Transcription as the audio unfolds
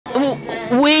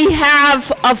we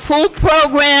have a full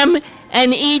program,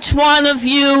 and each one of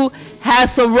you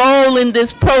has a role in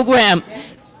this program.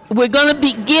 We're going to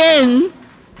begin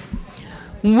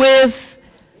with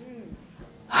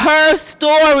her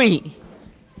story,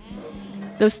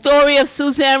 the story of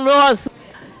Suzanne Ross.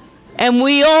 And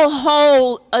we all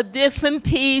hold a different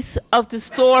piece of the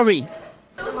story.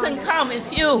 Susan, come,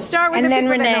 it's you. Start with and then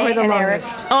Renee and Eric.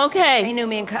 Okay. They knew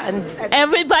me and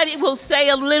everybody will say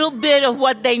a little bit of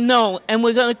what they know, and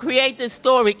we're going to create this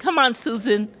story. Come on,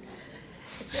 Susan.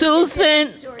 Susan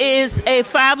is a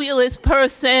fabulous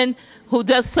person who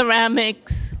does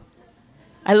ceramics.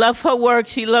 I love her work.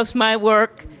 She loves my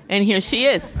work. And here she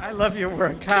is. I love your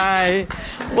work. Hi.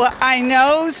 Well, I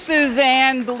know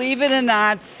Suzanne, believe it or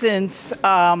not, since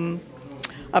about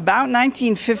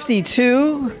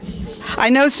 1952. I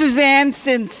know Suzanne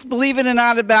since, believe it or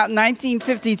not, about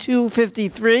 1952,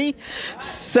 53.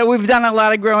 So we've done a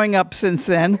lot of growing up since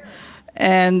then.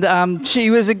 And she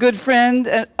was a good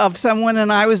friend of someone,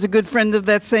 and I was a good friend of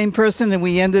that same person, and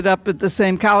we ended up at the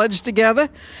same college together.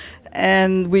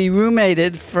 And we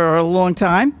roommated for a long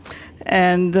time.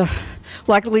 And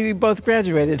luckily, we both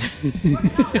graduated.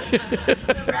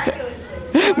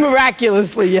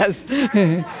 Miraculously, yes.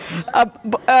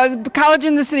 College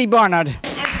in the city, Barnard.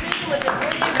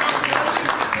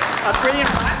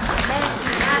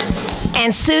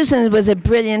 And Susan was a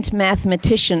brilliant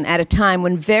mathematician at a time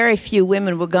when very few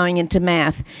women were going into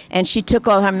math. And she took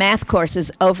all her math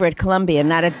courses over at Columbia,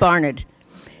 not at Barnard.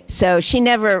 So she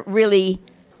never really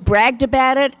bragged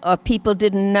about it, or people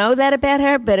didn't know that about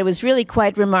her, but it was really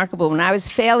quite remarkable. When I was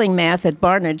failing math at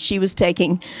Barnard, she was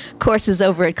taking courses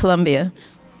over at Columbia.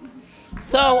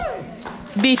 So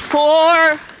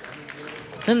before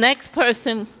the next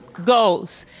person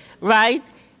goes, right?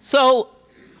 So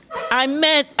I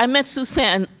met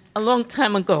Suzanne a long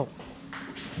time ago,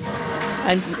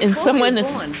 and somewhere in the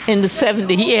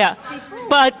 70s, yeah.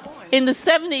 But in the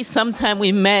 70s, sometime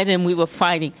we met and we were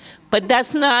fighting. But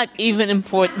that's not even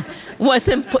important.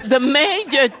 The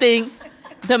major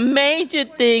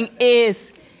thing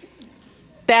is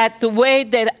that the way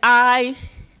that I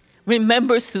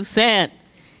remember Suzanne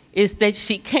is that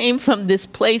she came from this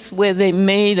place where they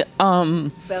made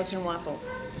Belgian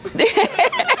waffles. Where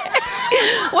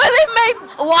they make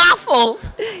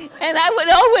waffles. And I would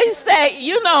always say,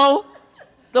 you know,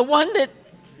 the one that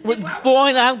was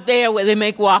born out there where they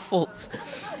make waffles.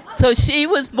 So she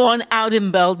was born out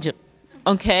in Belgium,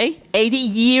 okay, 80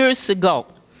 years ago.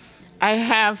 I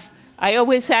have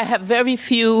very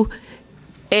few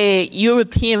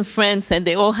European friends, and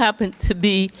they all happen to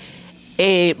be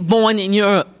born in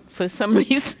Europe for some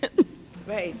reason.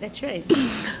 Right, that's right.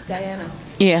 Diana.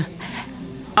 Yeah.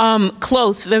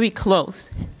 Close, very close.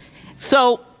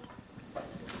 So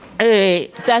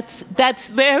that's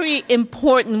very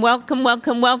important. Welcome,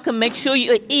 welcome, welcome. Make sure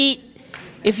you eat.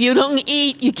 If you don't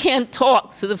eat, you can't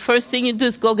talk. So the first thing you do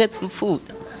is go get some food.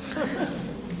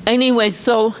 Anyway,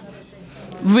 so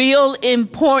real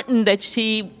important that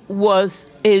she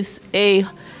is a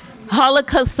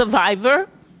Holocaust survivor,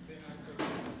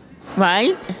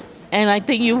 right? And I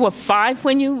think you were 5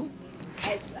 when you...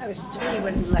 I was 3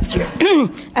 when we left Europe.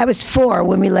 I was 4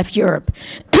 when we left Europe.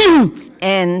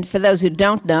 And for those who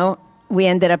don't know, we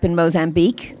ended up in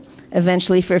Mozambique,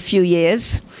 eventually for a few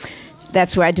years.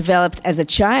 That's where I developed as a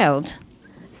child.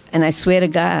 And I swear to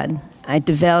God, I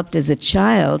developed as a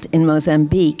child in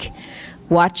Mozambique,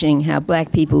 watching how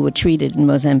black people were treated in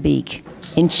Mozambique,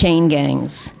 in chain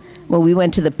gangs. When we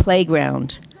went to the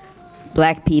playground,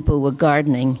 black people were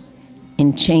gardening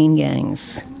in chain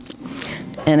gangs.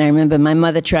 And I remember my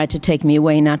mother tried to take me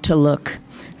away not to look.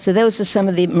 So those are some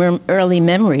of the early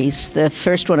memories. The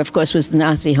first one, of course, was the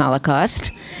Nazi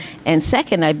Holocaust. And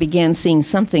second, I began seeing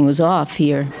something was off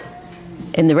here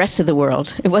in the rest of the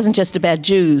world. It wasn't just about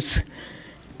Jews,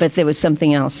 but there was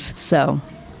something else, so.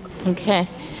 Okay.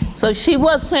 So she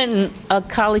wasn't a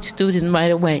college student right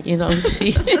away, you know.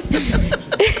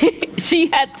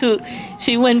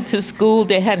 She went to school.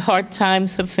 They had hard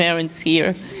times, her parents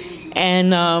here.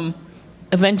 And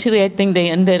eventually I think they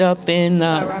ended up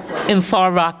in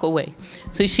Far Rockaway.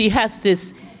 So she has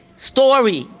this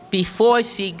story before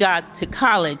she got to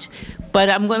college. But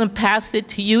I'm going to pass it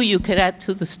to you. You could add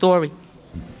to the story.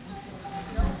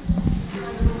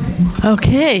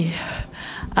 Okay.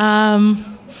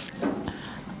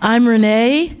 I'm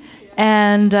Renee,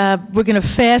 and we're going to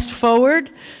fast forward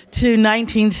to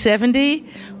 1970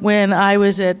 when I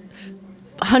was at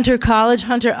Hunter College,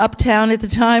 Hunter Uptown at the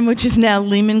time, which is now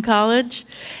Lehman College,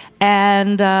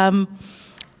 and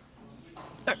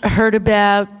heard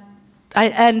about,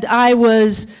 I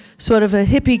was sort of a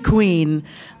hippie queen,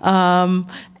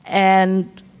 and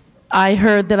I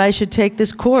heard that I should take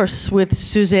this course with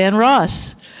Suzanne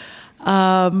Ross.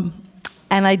 And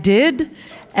I did,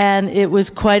 and it was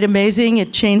quite amazing.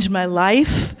 It changed my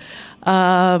life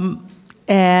and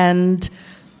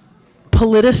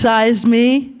politicized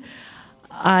me.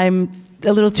 I'm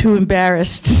a little too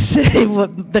embarrassed to say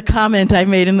the comment I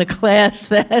made in the class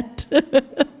that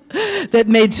that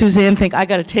made Suzanne think, I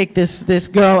got to take this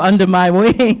girl under my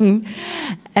wing.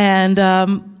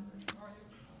 And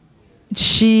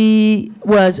she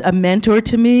was a mentor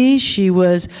to me. She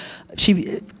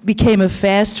became a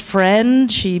fast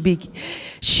friend.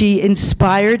 She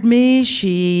inspired me.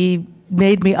 She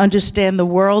made me understand the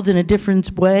world in a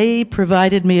different way,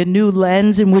 provided me a new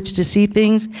lens in which to see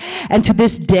things. And to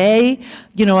this day,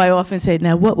 you know, I often say,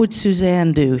 now what would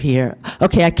Suzanne do here?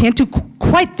 Okay, I can't do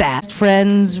quite that.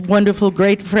 Friends, wonderful,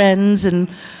 great friends, and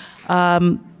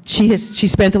she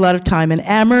spent a lot of time in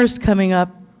Amherst, coming up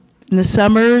in the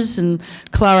summers, and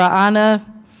Clara Anna,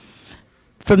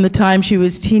 from the time she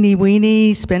was teeny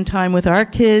weeny, spent time with our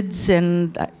kids,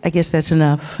 and I guess that's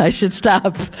enough. I should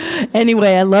stop.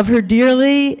 Anyway, I love her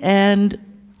dearly and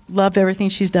love everything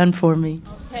she's done for me.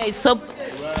 Okay, so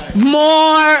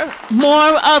more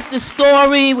of the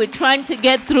story. We're trying to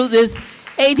get through this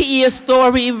 80-year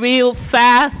story real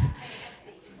fast. Can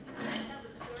I tell the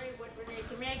story?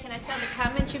 Renee, can I tell the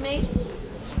comment you made?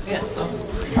 Yes.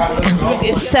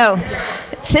 So,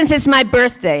 since it's my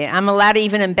birthday, I'm allowed to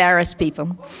even embarrass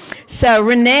people. So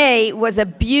Renee was a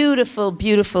beautiful,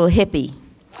 beautiful hippie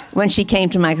when she came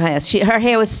to my class. Her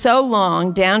hair was so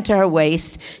long, down to her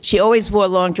waist. She always wore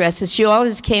long dresses. She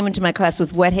always came into my class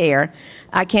with wet hair.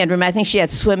 I can't remember. I think she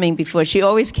had swimming before. She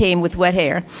always came with wet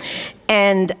hair.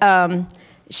 And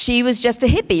she was just a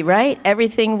hippie, right?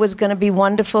 Everything was going to be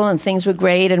wonderful and things were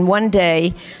great. And one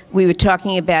day we were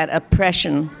talking about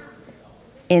oppression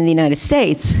in the United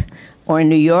States or in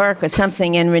New York or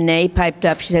something, and Renee piped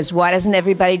up. She says, why doesn't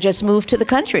everybody just move to the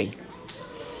country?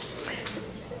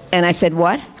 And I said,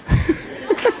 what?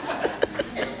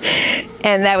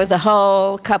 And that was a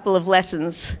whole couple of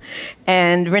lessons.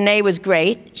 And Renee was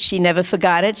great. She never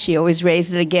forgot it. She always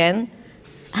raised it again.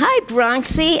 Hi,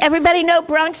 Bronxy. Everybody know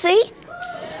Bronxy?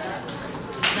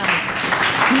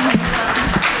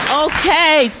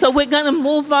 Okay, so we're going to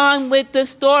move on with the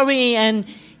story, and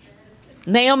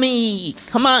Naomi,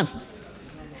 come on.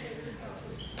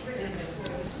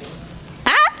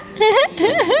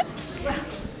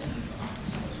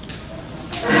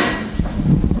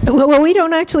 Well, we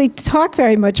don't actually talk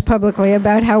very much publicly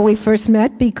about how we first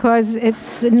met because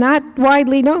it's not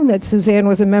widely known that Suzanne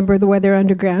was a member of the Weather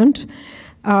Underground.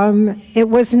 It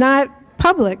was not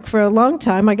public for a long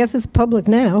time. I guess it's public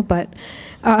now, but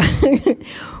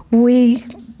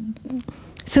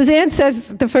Suzanne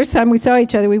says the first time we saw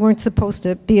each other, we weren't supposed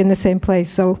to be in the same place,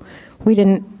 so we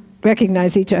didn't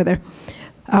recognize each other.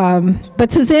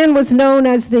 But Suzanne was known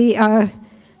as the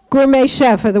gourmet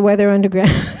chef of the Weather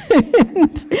Underground.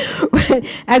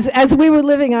 as we were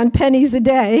living on pennies a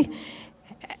day,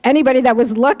 anybody that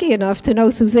was lucky enough to know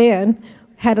Suzanne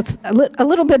had a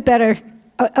little bit better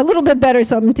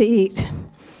something to eat.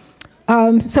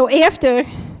 So after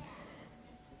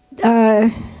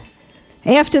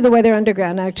the Weather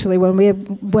Underground, actually, when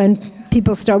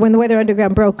the Weather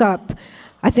Underground broke up,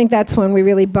 I think that's when we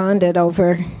really bonded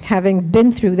over having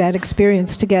been through that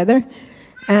experience together,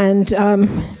 and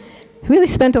really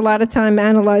spent a lot of time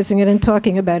analyzing it and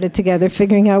talking about it together,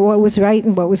 figuring out what was right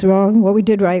and what was wrong, what we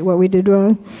did right, what we did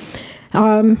wrong.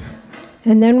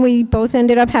 And then we both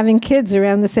ended up having kids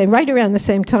right around the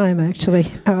same time,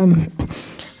 actually.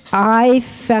 I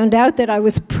found out that I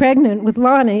was pregnant with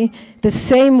Lonnie the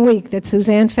same week that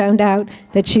Suzanne found out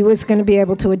that she was going to be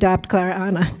able to adopt Clara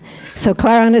Anna. So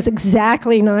Clara Anna is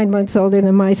exactly 9 months older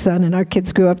than my son, and our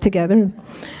kids grew up together.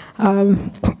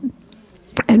 And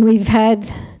we've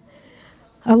had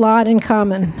a lot in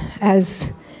common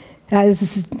as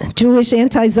Jewish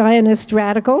anti-Zionist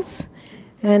radicals,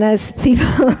 and as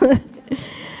people,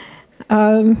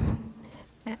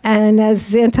 and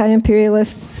as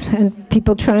anti-imperialists and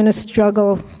people trying to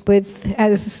struggle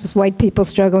as white people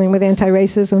struggling with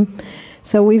anti-racism.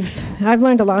 So I've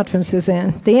learned a lot from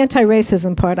Suzanne. The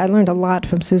anti-racism part, I learned a lot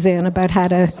from Suzanne about how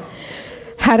to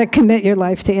commit your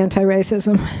life to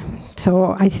anti-racism.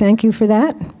 So I thank you for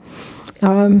that.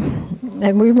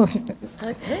 And we will,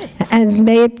 and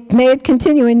may it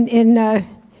continue.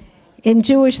 In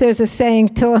Jewish, there's a saying,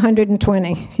 till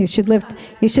 120. You should live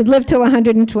till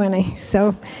 120.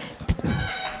 So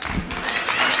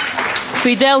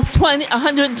Fidel's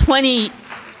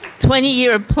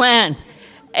 20-year plan.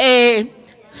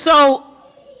 So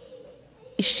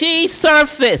she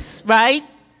surfaced, right?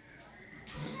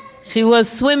 She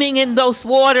was swimming in those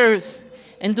waters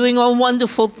and doing all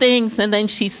wonderful things, and then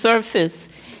she surfaced.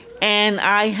 And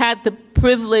I had the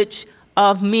privilege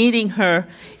of meeting her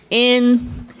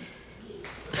in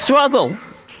struggle,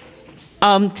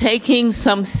 taking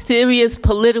some serious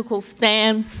political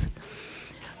stance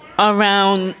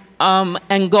around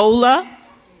Angola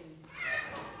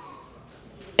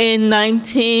in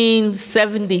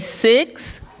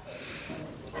 1976,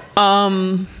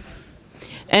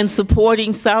 and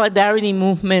supporting solidarity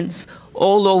movements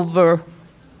all over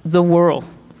the world.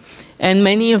 And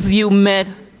many of you met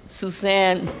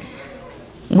Suzanne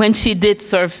when she did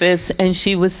surface, and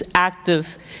she was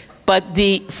active. But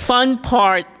the fun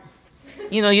part,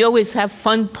 you know, you always have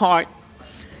fun part.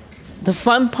 The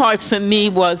fun part for me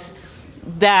was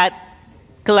that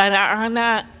Clara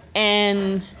Ana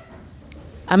and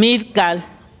Amilcar,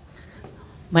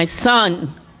 my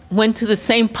son, went to the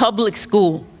same public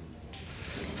school.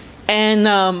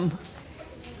 And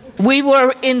we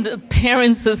were in the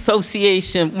Parents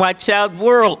Association, Watch Out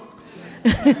World.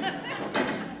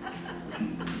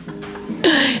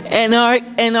 and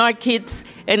our kids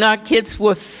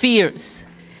were fierce.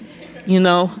 You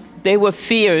know, they were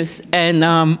fierce. And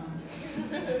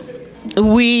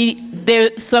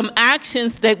there's some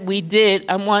actions that we did.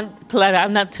 I want Clara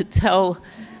to tell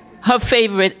her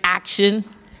favorite action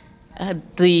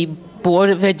at the Board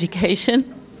of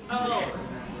Education. Oh.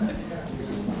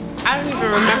 I don't even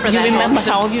remember that. You remember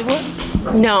how old you were?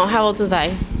 No, how old was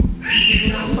I?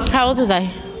 How old was I?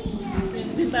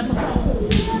 Remember how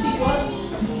old she was?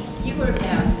 You were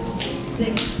about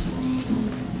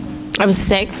 6. I was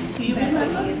 6. Do you remember?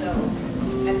 6 years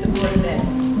old at the Board of Ed.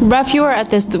 Ref, you were at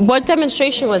this. What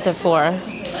demonstration was it for?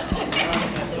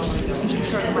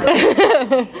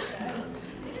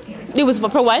 It was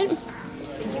for what?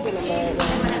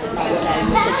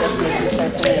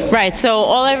 Right, so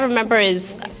all I remember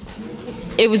is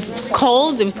it was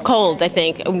cold, I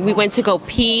think. We went to go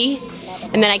pee,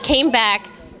 and then I came back,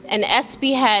 and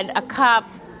SB had a cop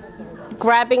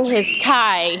grabbing his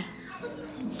tie,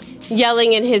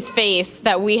 yelling in his face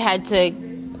that we had to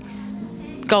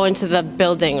go into the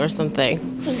building or something.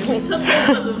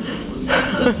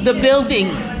 The building.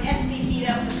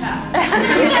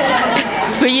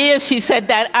 For years she said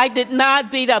that. I did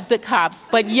not beat up the cop,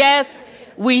 but yes,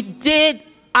 we did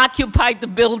occupy the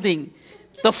building,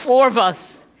 the 4 of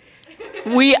us.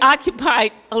 We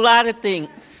occupied a lot of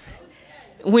things.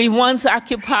 We once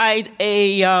occupied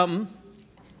the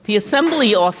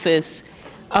assembly office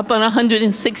up on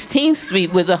 116th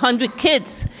Street with 100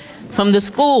 kids from the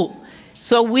school.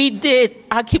 So we did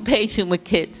occupation with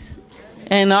kids,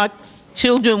 and our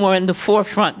children were in the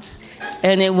forefronts,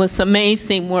 and it was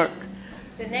amazing work.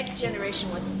 The next generation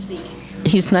wasn't speaking.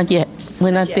 He's not yet.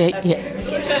 We're not there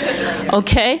yet.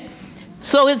 Okay?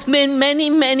 So it's been many,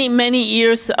 many, many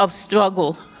years of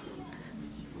struggle.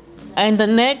 And the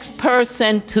next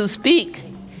person to speak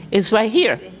is right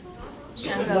here.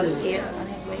 Shango is here.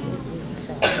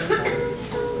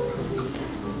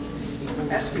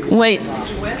 Wait.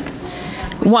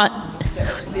 What?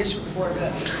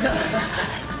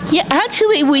 Yeah,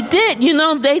 actually we did. You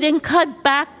know, they didn't cut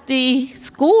back the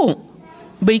school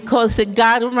because it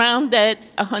got around that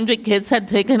 100 kids had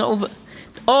taken over.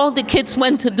 All the kids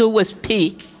went to do was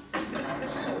pee.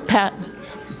 Pat.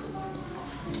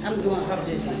 I'm doing her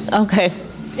business. Okay.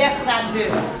 That's what I do.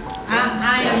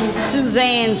 I am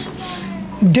Suzanne's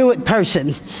do-it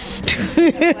person.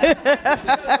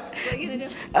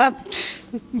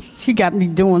 She got me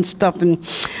doing stuff.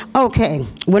 Okay,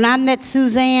 when I met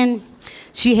Suzanne,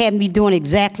 she had me doing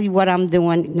exactly what I'm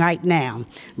doing right now,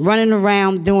 running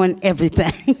around doing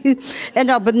everything.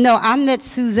 But no, I met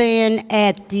Suzanne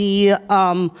at the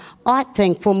art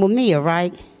thing for Mamiya,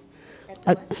 right?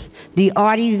 The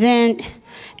art event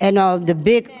and the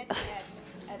big. At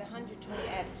 120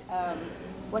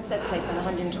 what's that place on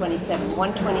 127?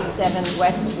 127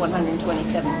 West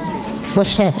 127th Street.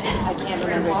 What's that? I can't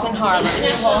remember. It's in Harlem.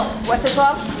 What's it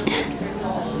called?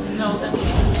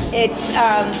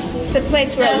 It's a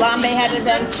place where Lambe had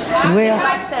events. Where?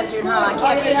 Black Center in Harlem. I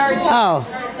can't be hard to. Oh.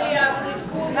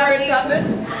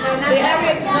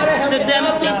 The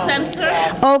Dempsey Center?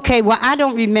 Okay, well, I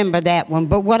don't remember that one,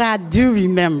 but what I do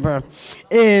remember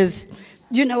is,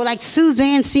 you know, like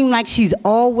Suzanne seemed like she's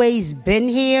always been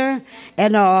here,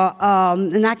 and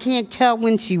I can't tell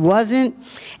when she wasn't,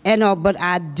 but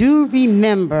I do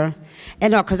remember,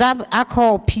 because I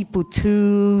call people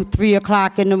 2, 3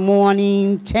 o'clock in the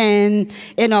morning, 10,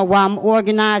 while I'm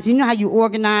organized. You know how you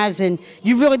organize and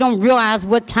you really don't realize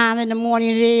what time in the morning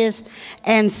it is?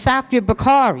 And Safia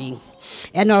Bakari,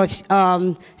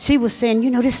 And she was saying,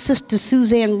 you know, this Sister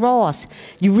Suzanne Ross,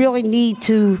 you really need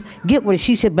to get with her.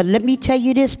 She said, but let me tell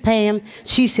you this, Pam.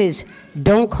 She says,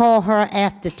 don't call her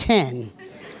after 10.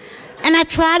 And I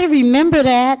try to remember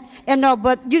that. And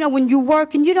but you know, when you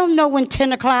work and you don't know when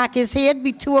 10 o'clock is here, it'd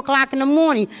be 2 o'clock in the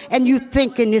morning, and you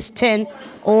thinking it's 10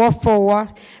 or 4.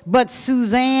 But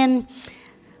Suzanne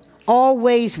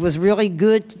always was really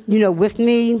good, you know, with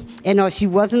me. And she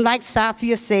wasn't like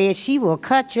Sophia said, she will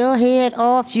cut your head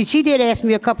off. She did ask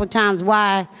me a couple times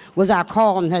why was I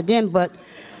calling her then, but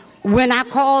when I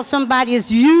call somebody,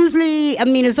 it's usually, I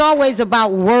mean, it's always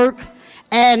about work.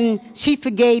 And she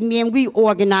forgave me, and we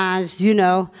organized, you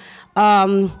know.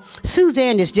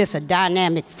 Suzanne is just a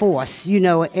dynamic force, you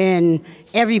know, in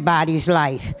everybody's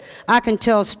life. I can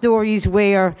tell stories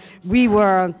where we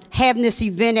were having this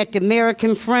event at the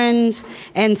American Friends,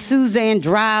 and Suzanne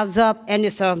drives up, and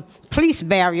it's a police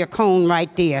barrier cone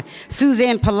right there.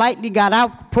 Suzanne politely got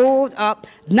out, pulled up,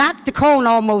 knocked the cone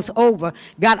almost over,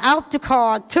 got out the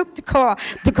car, took the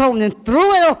cone and threw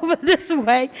it over this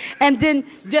way, and then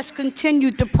just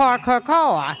continued to park her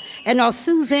car. And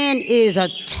Suzanne is a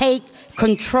take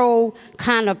control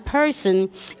kind of person,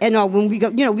 and when we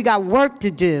got, you know, we got work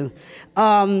to do.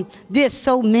 There's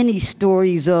so many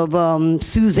stories of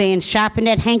Suzanne shopping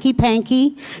at Hanky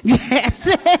Panky.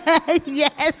 Yes,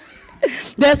 yes.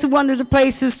 That's one of the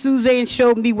places Suzanne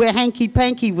showed me where Hanky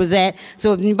Panky was at.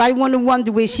 So if anybody want to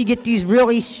wonder where she get these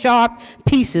really sharp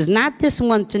pieces, not this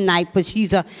one tonight, but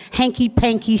she's a Hanky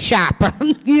Panky shopper.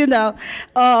 You know,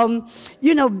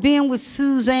 being with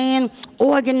Suzanne,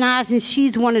 organizing,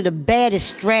 she's one of the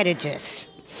baddest strategists.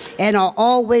 And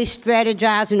always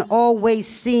strategizing, always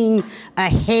seeing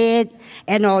ahead.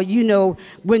 And you know,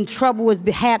 when trouble was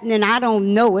happening, I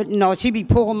don't know it. She'd be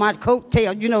pulling my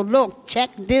coattail. You know, look,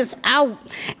 check this out.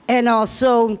 And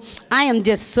so I am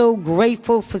just so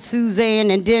grateful for Suzanne.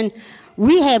 And then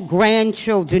we have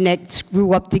grandchildren that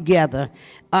grew up together.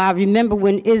 I remember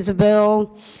when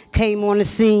Isabel came on the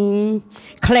scene,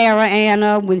 Clara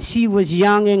Anna, when she was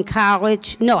young in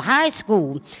high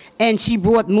school, and she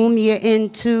brought Mumia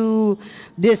into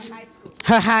this,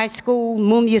 her high school.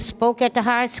 Mumia spoke at the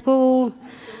high school.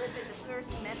 Delivered the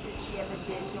first message she ever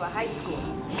did to a high school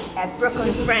at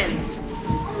Brooklyn Friends.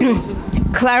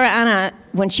 Clara Anna,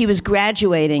 when she was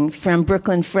graduating from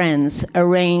Brooklyn Friends,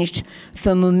 arranged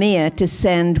for Mumia to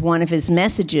send one of his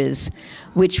messages,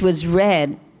 which was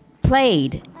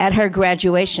played at her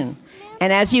graduation.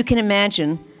 And as you can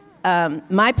imagine,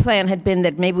 my plan had been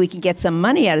that maybe we could get some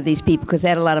money out of these people because they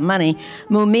had a lot of money.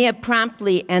 Mumia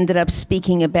promptly ended up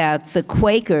speaking about the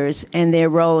Quakers and their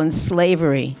role in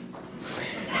slavery.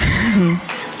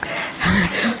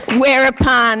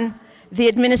 Whereupon the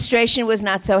administration was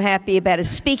not so happy about his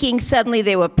speaking. Suddenly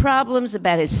there were problems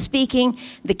about his speaking.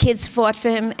 The kids fought for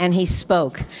him, and he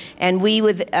spoke. And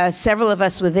several of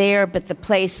us were there, but the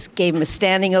place gave him a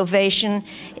standing ovation.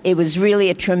 It was really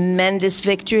a tremendous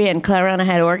victory, and Clarana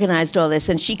had organized all this,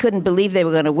 and she couldn't believe they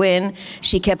were going to win.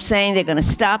 She kept saying, they're going to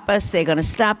stop us, they're going to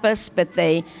stop us, but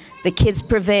the kids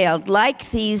prevailed.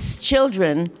 Like these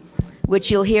children,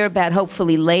 which you'll hear about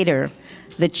hopefully later,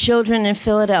 the children in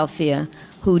Philadelphia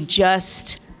who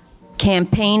just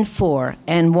campaigned for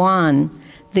and won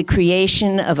the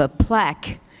creation of a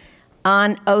plaque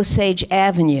on Osage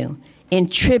Avenue in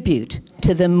tribute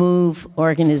to the MOVE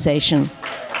organization.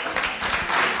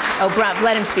 Oh,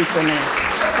 let him speak for a minute,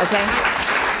 okay?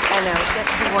 I know,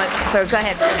 go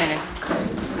ahead for a minute.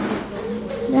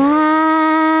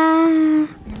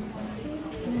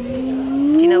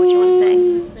 Do you know what you want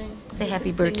to say? Say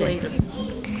happy birthday.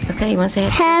 Okay, you want to say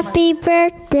happy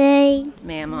birthday,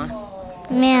 Mama.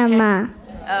 Mama.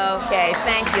 Okay,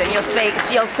 thank you. And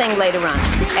you'll sing later on.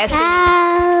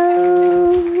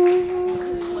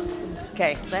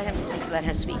 Okay, let him speak. Let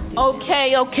her speak.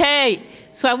 Okay.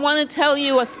 So I want to tell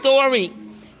you a story.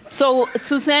 So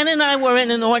Suzanne and I were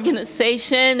in an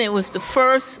organization. It was the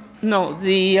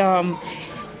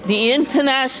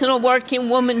International Working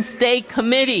Women's Day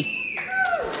Committee.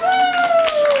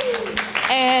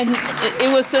 And it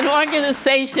was an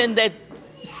organization that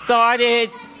started,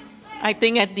 I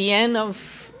think, at the end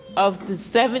of the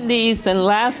 70s and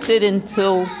lasted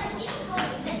until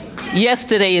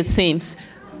yesterday, it seems.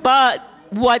 But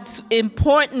what's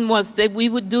important was that we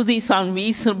would do these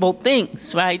unreasonable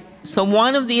things, right? So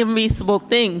one of the unreasonable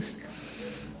things,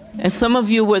 and some of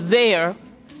you were there,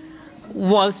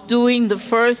 was doing the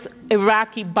first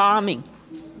Iraqi bombing.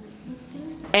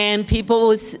 And people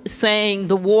were saying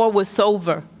the war was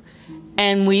over.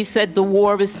 And we said the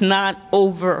war is not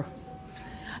over.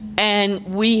 And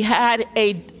we had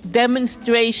a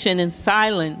demonstration in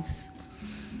silence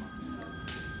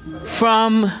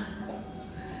from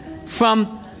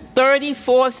from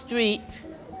 34th Street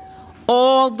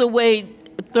all the way,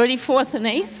 34th and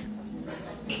 8th?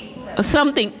 Or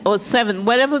something, or 7th,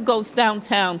 whatever goes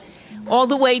downtown, all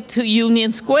the way to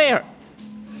Union Square.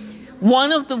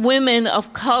 One of the women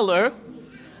of color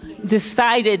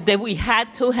decided that we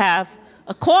had to have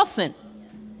a coffin,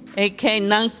 aka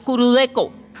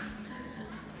Nankuruleko.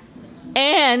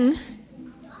 And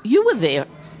you were there.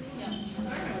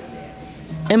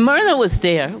 And Myrna was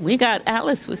there.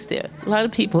 Alice was there, a lot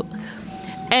of people.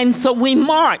 And so we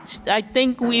marched. I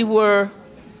think we were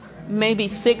maybe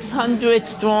 600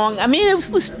 strong. I mean, it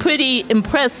was pretty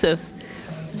impressive.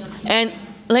 And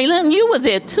Leila, you were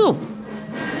there too.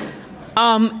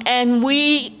 And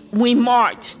we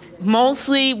marched,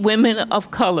 mostly women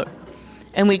of color.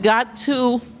 And we got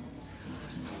to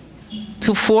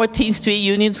 14th Street,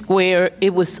 Union Square.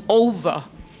 It was over.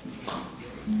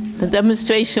 The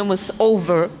demonstration was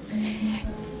over.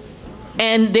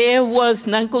 And there was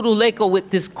Nankuruleko with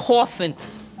this coffin.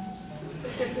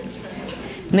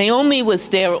 Naomi was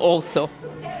there also.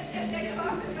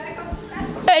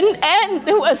 And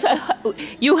there was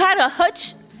you had a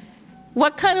hutch.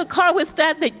 What kind of car was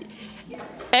that?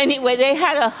 Anyway, they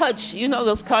had a hutch. You know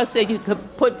those cars that you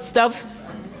could put stuff,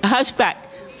 a hatchback.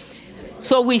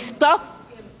 So we stuck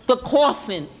the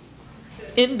coffin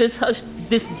in this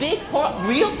big,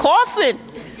 real coffin.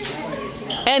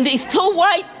 And these two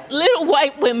little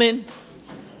white women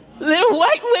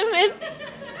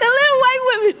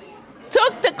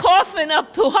took the coffin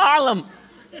up to Harlem.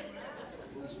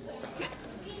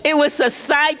 It was a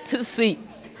sight to see,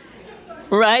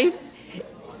 right?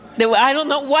 I don't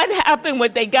know what happened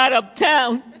when they got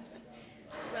uptown.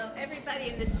 Well, everybody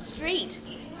in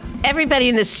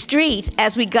the street,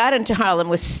 as we got into Harlem,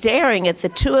 was staring at the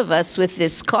two of us with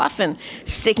this coffin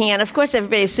sticking out. Of course,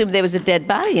 everybody assumed there was a dead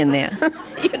body in there.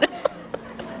 You know?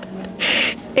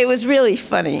 It was really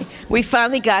funny. We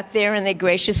finally got there, and they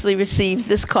graciously received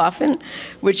this coffin,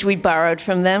 which we borrowed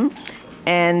from them.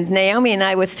 And Naomi and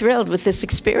I were thrilled with this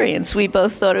experience. We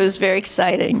both thought it was very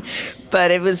exciting.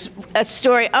 But it was a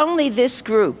story, only this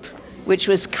group, which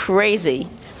was crazy,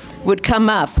 would come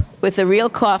up with a real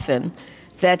coffin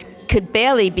that could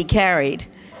barely be carried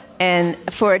and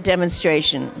for a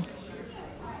demonstration.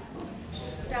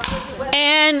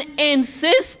 And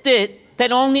insisted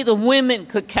that only the women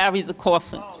could carry the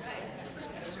coffin.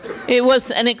 It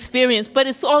was an experience, but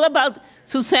it's all about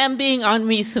Suzanne being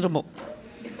unreasonable,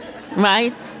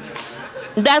 right?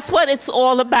 That's what it's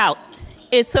all about.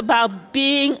 It's about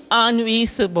being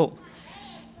unreasonable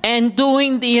and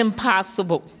doing the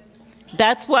impossible.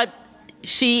 That's what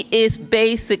she is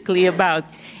basically about.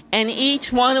 And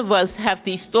each one of us have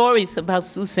these stories about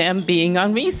Suzanne being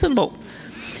unreasonable,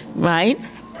 right?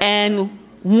 And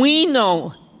we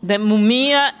know that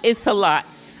Mumia is alive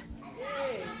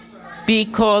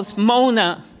because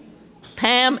Mona,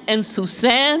 Pam, and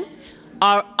Suzanne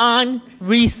are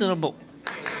unreasonable.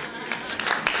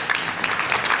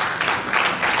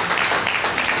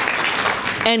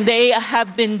 And they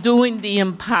have been doing the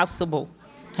impossible,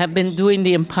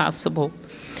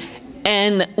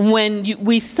 And when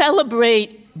we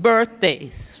celebrate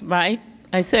birthdays, right?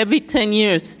 I say every 10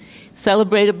 years,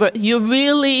 celebrate a birthday. You're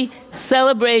really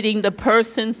celebrating the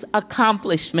person's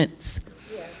accomplishments.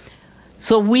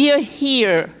 So we are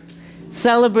here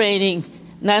celebrating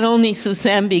not only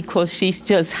Suzanne because she's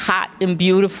just hot and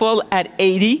beautiful at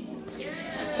 80,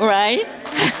 right?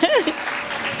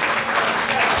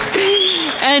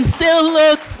 And still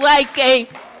looks like a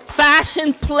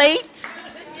fashion plate.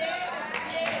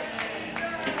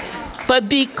 But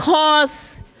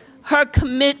because her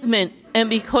commitment and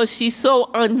because she's so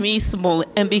unreasonable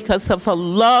and because of her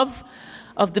love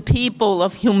of the people,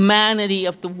 of humanity,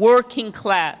 of the working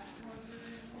class,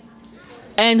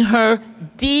 and her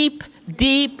deep,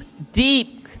 deep,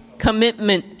 deep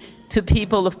commitment to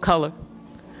people of color.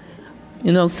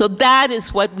 You know, so that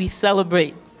is what we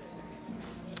celebrate.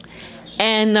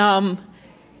 And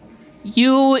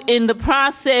you, in the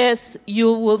process,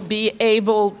 you will be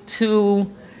able to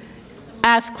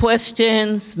ask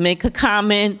questions, make a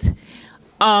comment.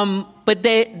 But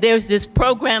there's this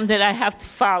program that I have to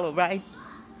follow, right?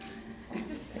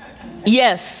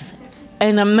 Yes,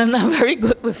 and I'm not very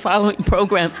good with following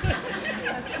programs.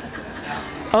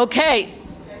 Okay,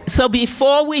 so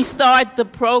before we start the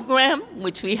program,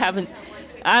 which we haven't,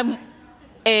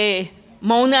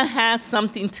 Mona has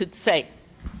something to say.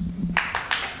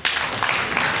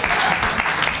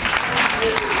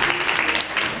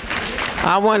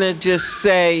 I want to just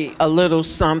say a little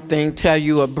something, tell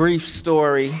you a brief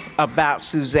story about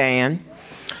Suzanne.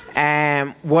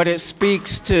 And what it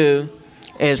speaks to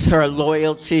is her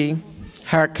loyalty,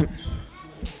 her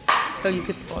So you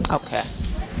could talk. Okay.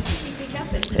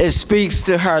 It speaks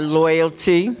to her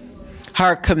loyalty,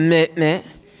 her commitment,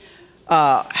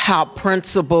 how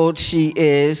principled she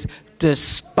is,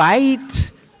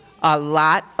 despite a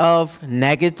lot of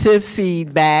negative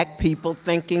feedback, people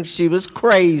thinking she was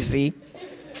crazy.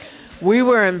 We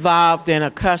were involved in a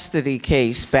custody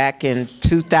case back in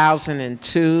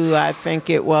 2002, I think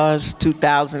it was,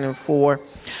 2004.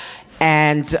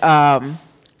 And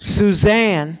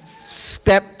Suzanne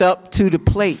stepped up to the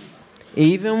plate,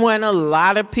 even when a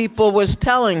lot of people was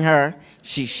telling her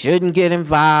she shouldn't get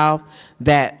involved,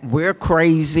 that we're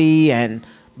crazy and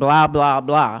blah, blah,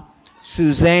 blah.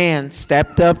 Suzanne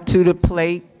stepped up to the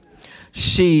plate.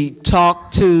 She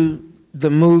talked to the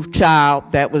moved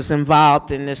child that was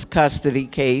involved in this custody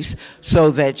case so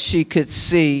that she could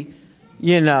see,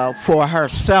 you know, for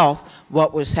herself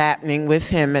what was happening with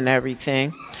him and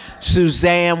everything.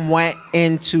 Suzanne went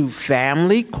into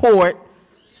family court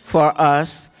for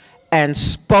us and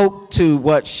spoke to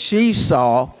what she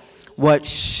saw, what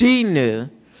she knew,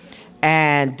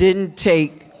 and didn't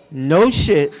take no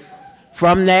shit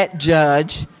from that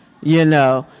judge. You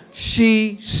know,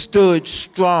 she stood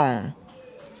strong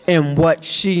in what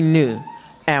she knew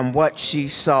and what she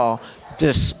saw,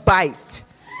 despite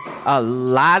a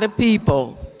lot of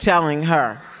people telling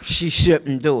her she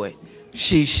shouldn't do it.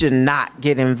 She should not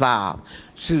get involved.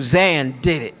 Suzanne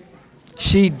did it.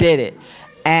 She did it.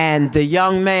 And the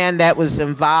young man that was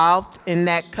involved in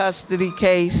that custody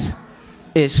case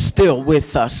is still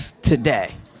with us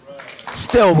today.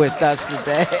 Still with us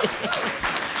today.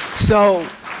 So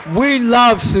we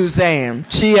love Suzanne.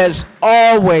 She has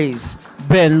always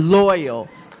been loyal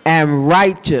and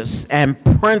righteous and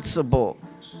principled,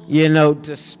 you know,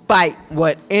 despite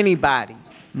what anybody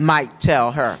might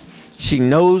tell her. She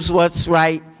knows what's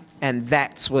right, and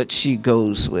that's what she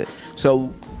goes with.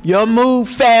 So your Move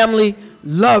family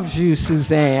loves you,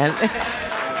 Suzanne.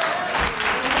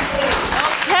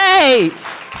 Okay,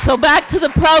 so back to the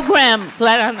program,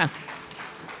 Clarana.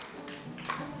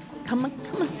 Come on,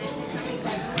 come on.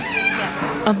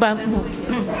 About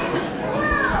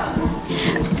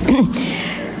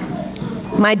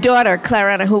My daughter,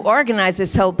 Clarana, who organized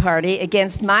this whole party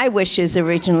against my wishes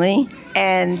originally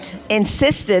and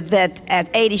insisted that at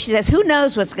 80, she says, who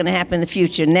knows what's going to happen in the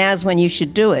future? Now's when you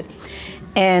should do it.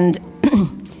 And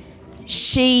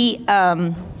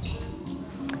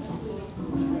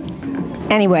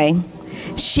anyway,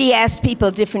 she asked people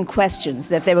different questions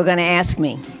that they were going to ask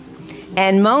me.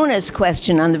 And Mona's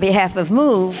question on the behalf of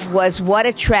Move was, what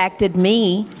attracted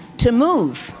me to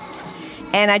Move?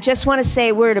 And I just want to say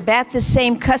a word about this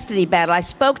same custody battle. I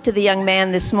spoke to the young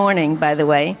man this morning, by the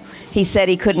way. He said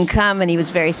he couldn't come, and he was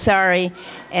very sorry,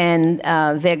 and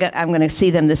I'm going to see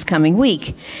them this coming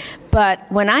week.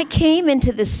 But when I came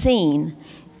into the scene,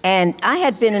 and I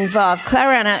had been involved,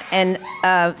 Clarana and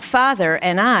father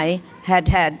and I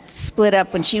had split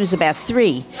up when she was about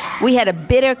 3. We had a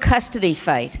bitter custody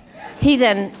fight. He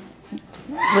then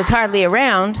was hardly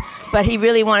around, but he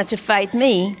really wanted to fight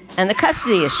me and the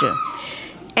custody issue.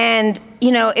 And,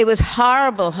 you know, it was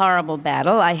horrible, horrible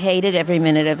battle. I hated every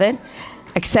minute of it,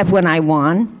 except when I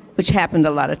won, which happened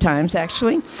a lot of times,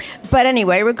 actually. But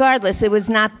anyway, regardless, it was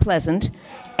not pleasant.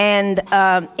 And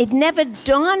it never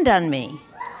dawned on me.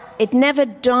 It never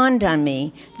dawned on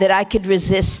me that I could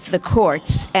resist the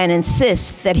courts and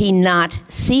insist that he not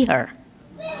see her.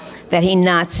 That he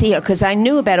not see her. Because I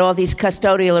knew about all these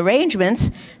custodial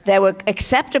arrangements that were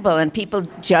acceptable. And people,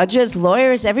 judges,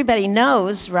 lawyers, everybody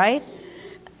knows, right?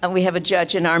 We have a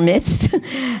judge in our midst.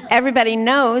 Everybody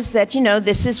knows that, you know,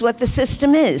 this is what the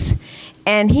system is.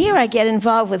 And here I get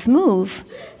involved with Move,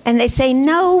 and they say,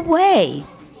 no way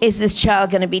is this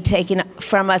child going to be taken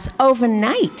from us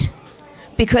overnight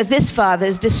because this father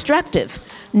is destructive.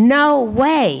 No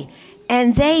way.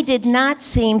 And they did not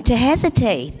seem to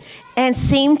hesitate and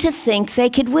seemed to think they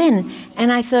could win.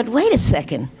 And I thought, wait a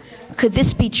second, could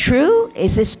this be true?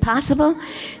 Is this possible?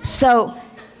 So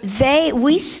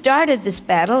we started this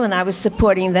battle, and I was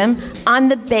supporting them on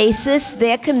the basis,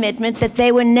 their commitment, that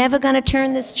they were never going to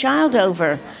turn this child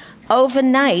over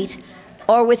overnight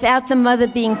or without the mother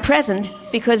being present,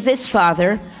 because this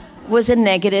father was a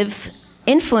negative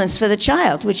influence for the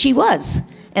child, which he was.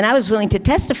 And I was willing to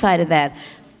testify to that.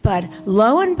 But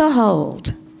lo and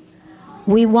behold,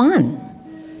 we won.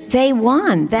 They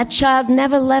won. That child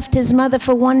never left his mother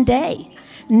for one day.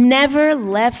 Never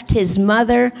left his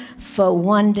mother for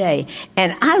one day.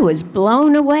 And I was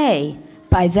blown away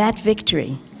by that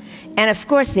victory. And of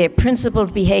course, their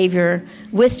principled behavior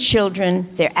with children,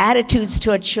 their attitudes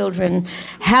toward children,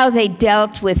 how they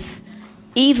dealt with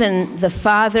even the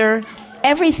father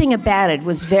everything about it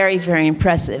was very, very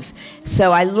impressive.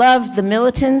 So I loved the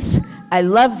militants. I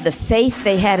loved the faith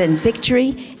they had in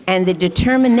victory and the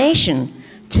determination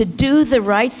to do the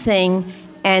right thing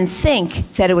and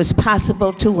think that it was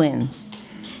possible to win.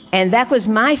 And that was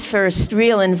my first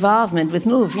real involvement with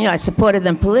MOVE. You know, I supported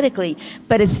them politically,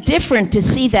 but it's different to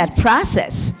see that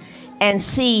process and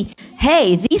see,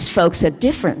 hey, these folks are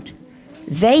different.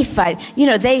 They fight. You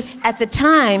know, at the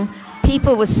time,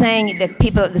 people were saying that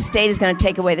the state is going to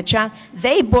take away the child.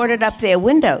 They boarded up their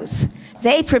windows.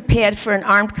 They prepared for an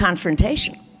armed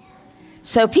confrontation.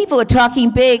 So people are talking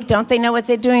big. Don't they know what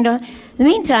they're doing? In the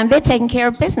meantime, they're taking care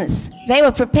of business. They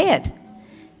were prepared.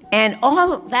 And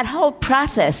that whole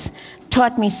process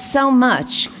taught me so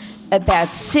much about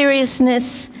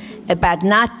seriousness, about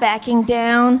not backing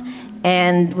down,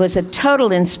 and was a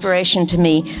total inspiration to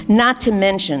me, not to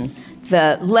mention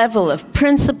the level of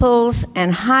principles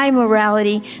and high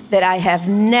morality that I have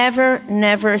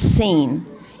never seen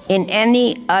in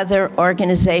any other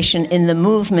organization in the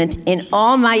movement. In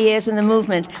all my years in the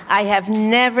movement, I have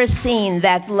never seen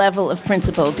that level of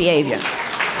principled behavior.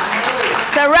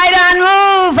 So right on a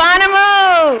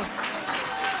move!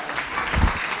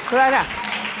 Right on.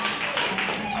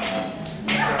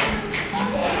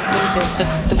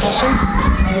 The questions?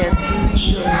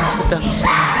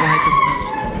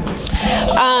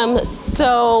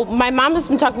 So my mom has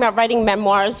been talking about writing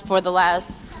memoirs for the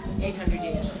last 800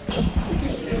 years.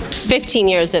 15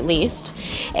 years at least.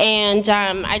 And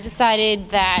I decided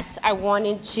that I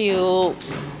wanted to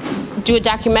do a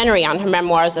documentary on her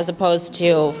memoirs as opposed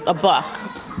to a book.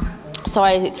 So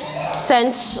I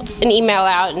sent an email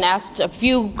out and asked a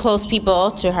few close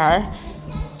people to her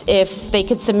if they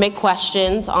could submit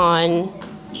questions on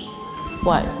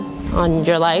what? On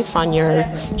your life, on your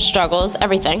struggles,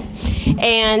 everything.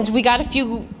 And we got a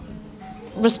few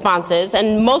responses,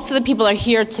 and most of the people are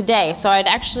here today, so I'd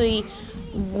actually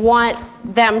want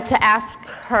them to ask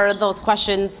her those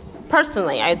questions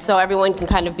personally, so everyone can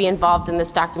kind of be involved in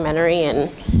this documentary and,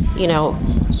 you know,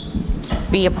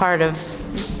 be a part of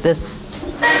this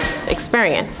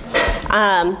experience.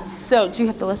 So, do you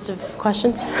have the list of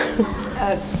questions? Do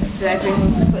I bring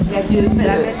those questions? I do, but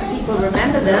I bet the people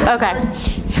remember them. Okay.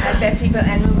 I bet people,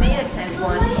 and Mumia sent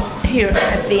one here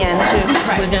at the end too.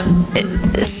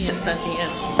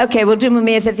 Okay, we'll do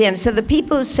Mumia's at the end. So the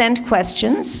people who sent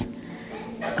questions,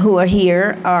 who are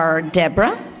here, are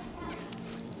Deborah.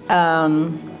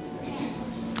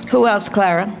 Who else,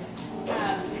 Clara?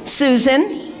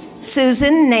 Susan,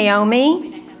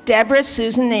 Naomi, Deborah,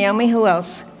 Susan, Naomi, who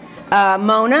else?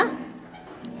 Mona.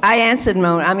 I answered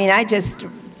Mona. I mean, I just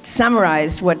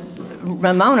summarized what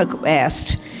Ramona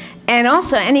asked. And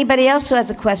also, anybody else who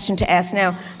has a question to ask.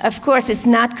 Now, of course, it's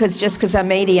not just because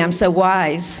I'm 80, I'm so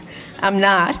wise. I'm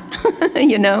not,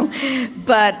 you know.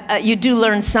 But you do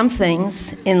learn some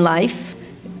things in life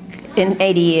in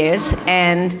 80 years.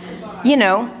 And, you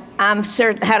know, I'm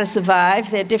certain how to survive.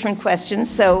 There are different questions,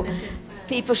 so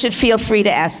people should feel free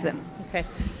to ask them. Okay.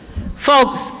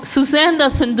 Folks, Suzanne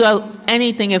doesn't do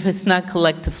anything if it's not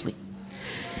collectively.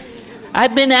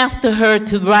 I've been after her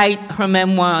to write her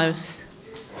memoirs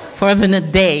for even a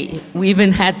day. We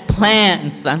even had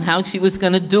plans on how she was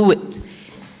going to do it.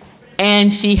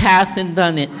 And she hasn't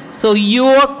done it. So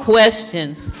your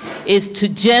questions is to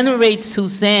generate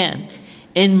Suzanne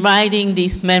in writing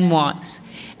these memoirs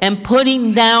and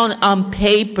putting down on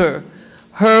paper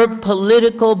her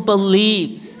political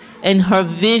beliefs and her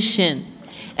vision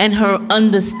and her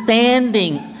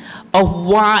understanding of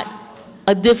what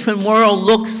a different world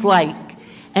looks like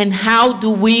and how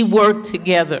do we work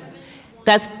together.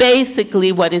 That's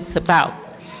basically what it's about.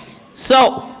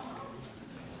 So,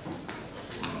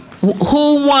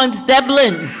 who wants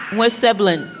Devlin? Where's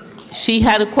Devlin? She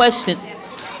had a question.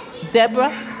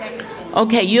 Deborah?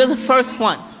 Okay, you're the first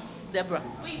one. Deborah.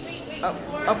 Wait.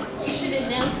 You should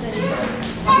announce that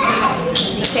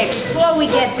Okay, before we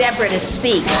get Deborah to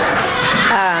speak,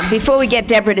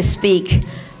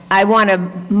 I want a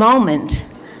moment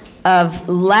of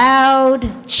loud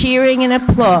cheering and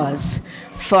applause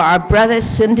for our brother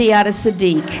Sundiata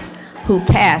Sadiq, who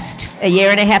passed a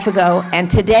year and a half ago, and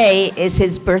today is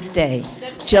his birthday,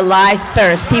 July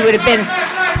 1st. He would have been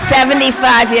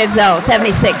 75 years old,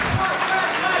 76.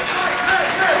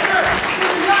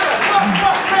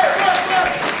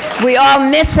 We all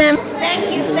miss him.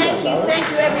 Thank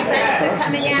you, everybody, for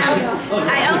coming out.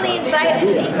 I only invited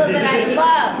people that I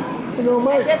love.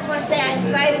 I just want to say I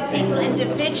invited people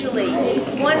individually,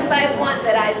 one by one,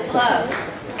 that I love.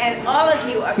 And all of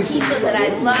you are people that I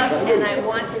love and I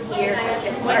wanted here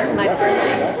as part of my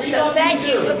birthday. So thank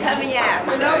you for coming out.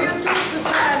 Thank you.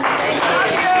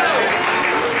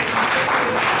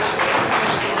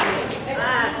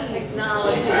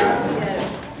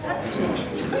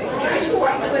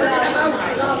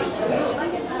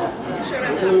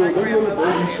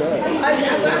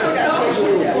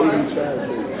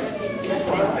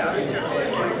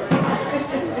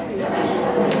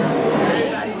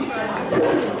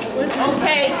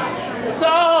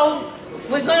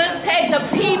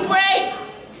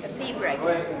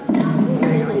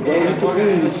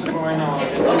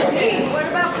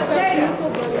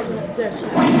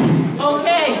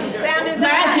 Okay.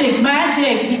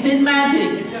 Magic. He did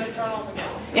magic.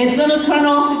 It's going to turn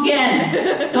off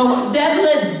again. So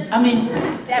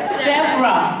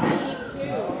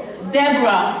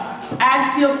Deborah,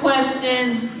 ask your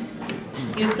question.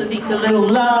 Give Sadiq a little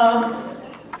love.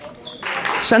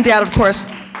 Santiago, of course,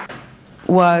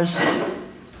 was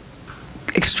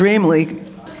extremely,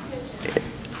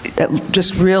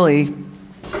 just really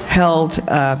held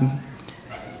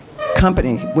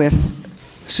company with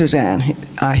Suzanne.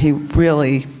 He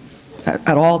really,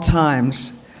 at all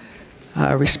times,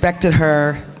 respected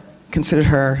her, considered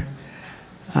her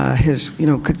his,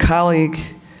 good colleague,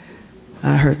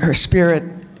 her spirit,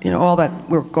 all that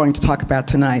we're going to talk about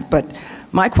tonight. But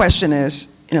my question is,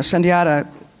 Santiago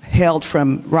hailed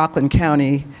from Rockland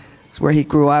County, where he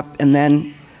grew up, and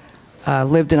then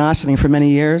lived in Ossining for many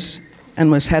years, and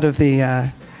was head of the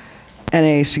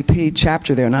NAACP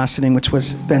chapter there in Ossining, which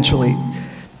was eventually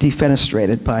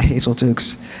defenestrated by Hazel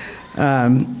Dukes.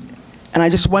 And I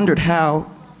just wondered how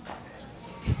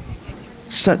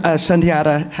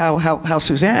Santiago, how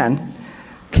Suzanne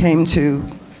came to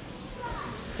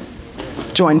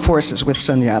join forces with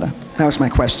Santiago. That was my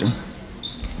question.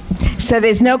 So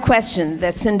there's no question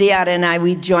that Santiago and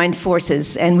we joined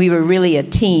forces, and we were really a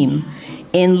team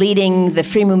in leading the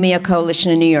Free Mumia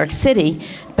Coalition in New York City.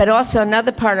 But also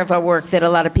another part of our work that a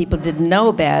lot of people didn't know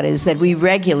about is that we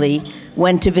regularly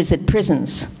went to visit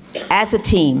prisons as a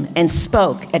team and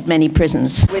spoke at many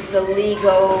prisons. With the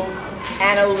legal,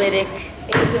 analytic,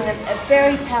 it was a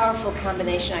very powerful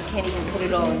combination. I can't even put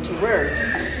it all into words.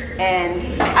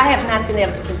 And I have not been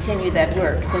able to continue that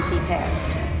work since he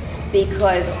passed.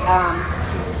 Because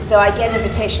though I get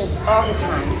invitations all the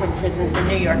time from prisons in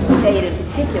New York State in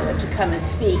particular to come and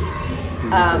speak,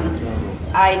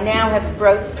 I now have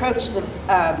approached the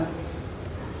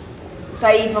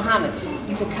Saeed Mohammed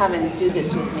to come and do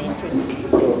this with me in prisons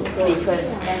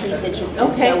because he's interested.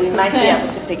 Okay, so we might be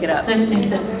able to pick it up.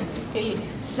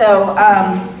 So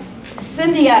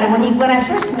Santiago, when I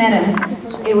first met him,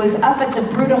 it was up at the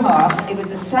Bruderhof. It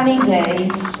was a sunny day,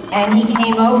 and he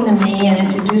came over to me and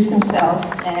introduced himself,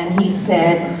 and he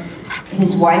said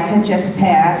his wife had just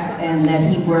passed and that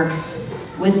he works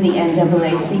with the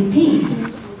NAACP.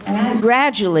 And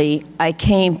gradually, I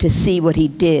came to see what he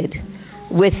did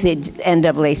with the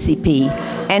NAACP,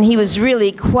 and he was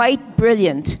really quite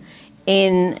brilliant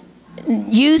in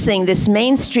using this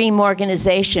mainstream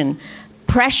organization,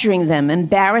 pressuring them,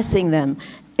 embarrassing them,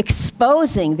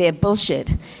 exposing their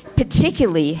bullshit,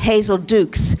 particularly Hazel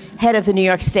Dukes, head of the New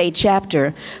York State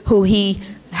chapter, who he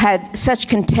had such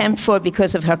contempt for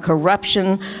because of her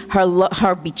corruption,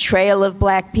 her betrayal of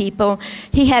black people.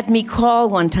 He had me call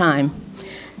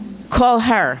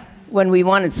her when we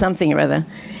wanted something or other,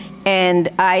 and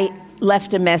I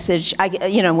left a message.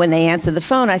 When they answered the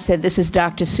phone, I said, "This is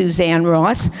Dr. Suzanne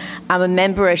Ross. I'm a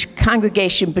member of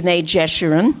Congregation B'nai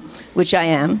Jeshurun," which I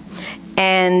am,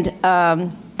 and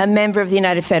a member of the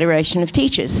United Federation of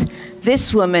Teachers.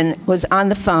 This woman was on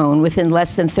the phone within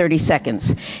less than 30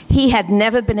 seconds. He had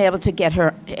never been able to get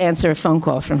her to answer a phone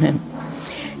call from him.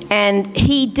 And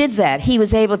he did that. He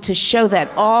was able to show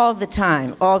that all the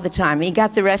time, all the time. He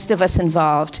got the rest of us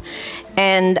involved.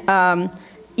 And,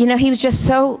 he was just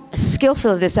so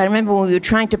skillful at this. I remember when we were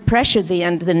trying to pressure the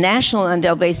national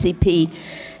NAACP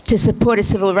to support a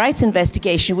civil rights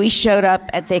investigation, we showed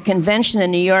up at their convention in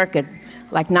New York at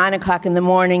like 9 o'clock in the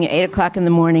morning, 8 o'clock in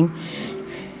the morning.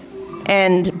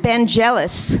 And Ben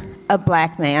Jealous, a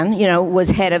black man, was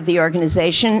head of the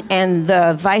organization, and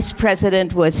the vice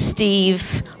president was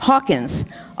Steve Hawkins,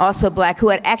 also black, who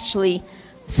had actually,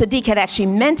 Sadiq had actually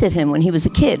mentored him when he was a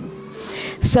kid.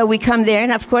 So we come there,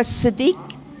 and of course Sadiq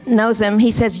knows them.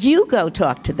 He says, "You go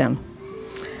talk to them.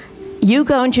 You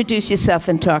go introduce yourself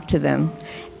and talk to them."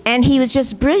 And he was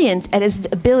just brilliant at his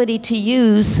ability to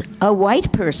use a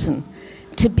white person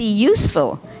to be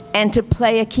useful and to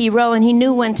play a key role, and he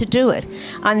knew when to do it.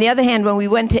 On the other hand, when we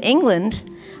went to England,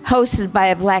 hosted by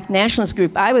a black nationalist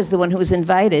group, I was the one who was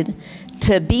invited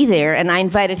to be there, and I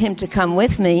invited him to come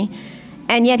with me,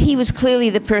 and yet he was clearly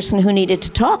the person who needed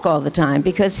to talk all the time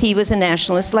because he was a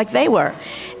nationalist like they were.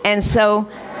 And so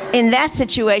in that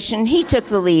situation, he took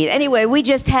the lead. Anyway, we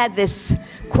just had this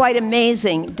quite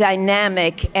amazing,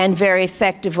 dynamic, and very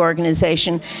effective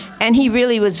organization. And he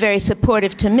really was very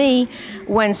supportive to me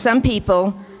when some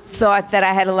people thought that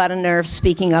I had a lot of nerve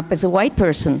speaking up as a white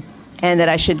person and that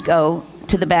I should go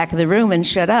to the back of the room and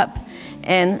shut up.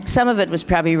 And some of it was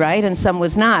probably right and some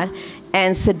was not.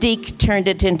 And Sadiq turned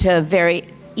it into a very,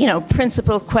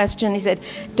 principled question. He said,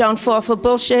 "Don't fall for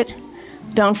bullshit.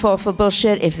 don't fall for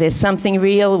bullshit. If there's something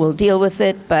real, we'll deal with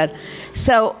it. But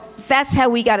so that's how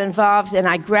we got involved, and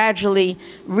I gradually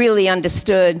really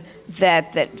understood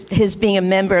that his being a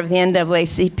member of the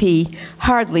NAACP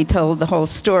hardly told the whole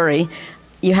story.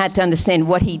 You had to understand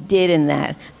what he did in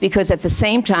that, because at the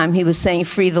same time he was saying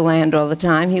free the land all the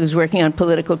time. He was working on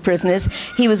political prisoners.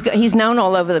 He's known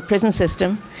all over the prison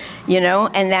system, you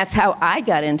know, and that's how I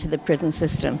got into the prison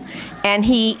system. And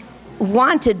he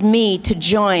wanted me to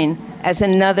join as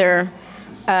another.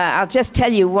 I'll just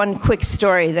tell you one quick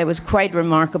story that was quite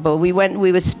remarkable. We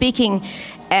were speaking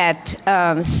at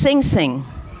Sing Sing.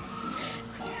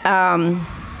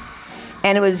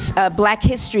 And it was Black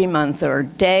History Month or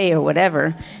Day or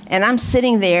whatever, and I'm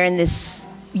sitting there in this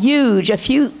huge,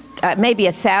 maybe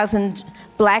 1,000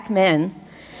 black men,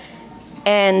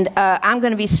 and I'm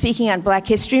going to be speaking on Black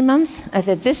History Month. I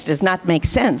thought, this does not make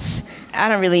sense. I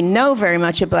don't really know very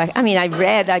much of I mean, I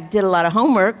did a lot of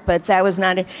homework, but that was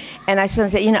not it. And I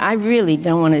said, you know, I really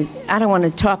don't want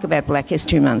to talk about Black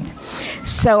History Month.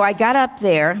 So I got up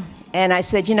there, and I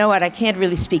said, you know what, I can't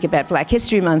really speak about Black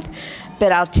History Month,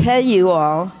 but I'll tell you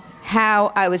all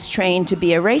how I was trained to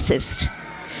be a racist.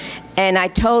 And I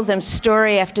told them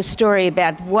story after story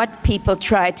about what people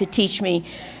tried to teach me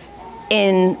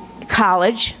in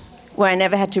college, where I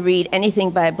never had to read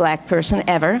anything by a black person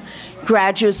ever,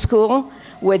 graduate school,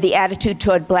 where the attitude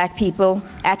toward black people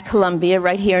at Columbia,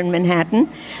 right here in Manhattan,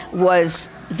 was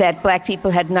that black people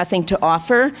had nothing to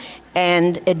offer,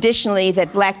 and additionally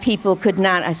that black people could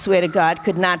not, I swear to God,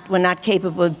 were not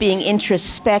capable of being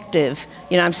introspective.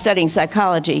 You know, I'm studying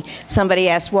psychology. Somebody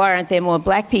asked, why aren't there more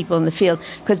black people in the field?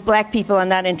 Because black people are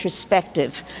not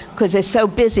introspective, because they're so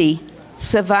busy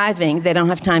surviving, they don't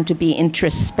have time to be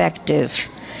introspective.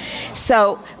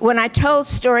 So when I told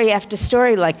story after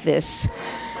story like this,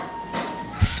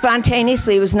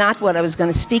 spontaneously, it was not what I was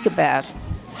going to speak about.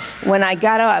 When I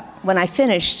got up, when I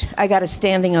finished, I got a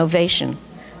standing ovation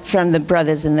from the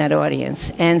brothers in that audience.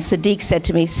 And Sadiq said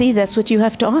to me, see, that's what you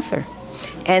have to offer.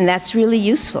 And that's really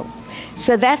useful.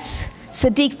 So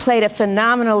Sadiq played a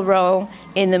phenomenal role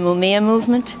in the Mumia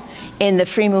movement, in the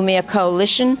Free Mumia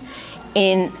Coalition,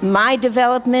 in my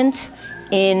development,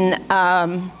 in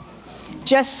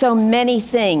just so many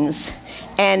things.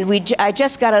 And I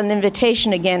just got an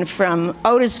invitation again from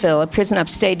Otisville, a prison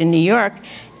upstate in New York,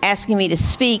 asking me to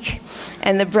speak.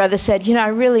 And the brother said, you know, I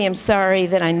really am sorry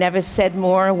that I never said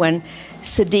more when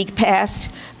Sadiq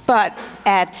passed. But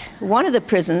at one of the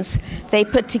prisons, they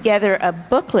put together a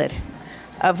booklet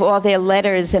of all their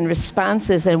letters and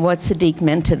responses and what Sadiq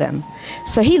meant to them.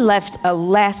 So he left a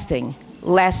lasting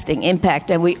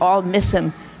impact, and we all miss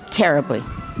him terribly.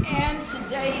 And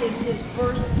today is his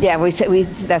birthday. Yeah,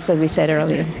 that's what we said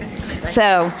earlier.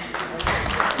 So,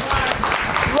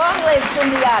 long live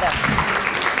Sundiata.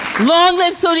 Long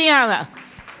live Sundiata.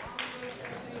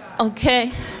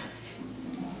 Okay.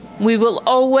 We will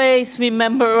always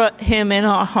remember him in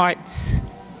our hearts.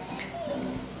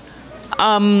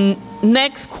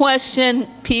 Next question,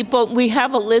 people. We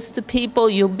have a list of people.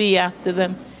 You'll be after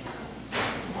them.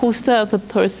 Who's the other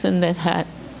person that had?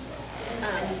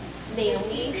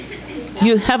 Naomi.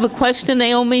 You have a question,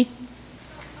 Naomi?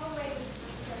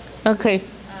 Okay. The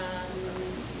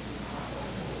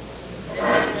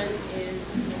next one is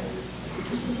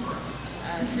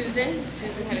Susan.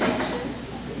 Susan had a question.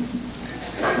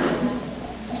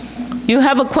 You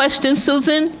have a question,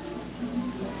 Susan?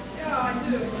 Yeah, I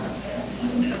do.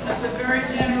 That's a very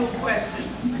general question.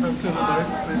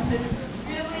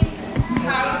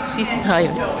 She's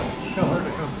tired.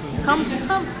 Come.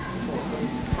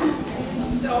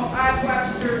 So I've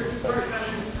watched her work on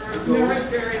this for a very,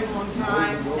 very long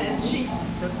time, and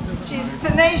she's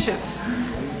tenacious.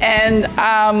 And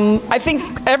I think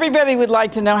everybody would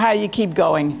like to know how you keep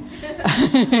going.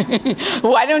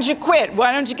 Why don't you quit?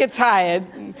 Why don't you get tired?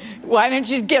 Why don't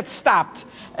you get stopped?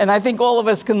 And I think all of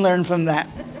us can learn from that.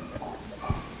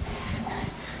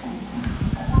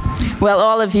 Well,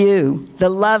 all of you, the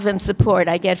love and support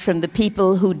I get from the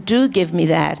people who do give me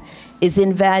that is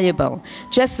invaluable.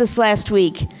 Just this last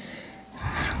week,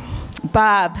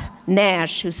 Bob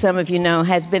Nash, who some of you know,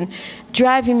 has been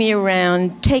driving me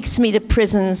around, takes me to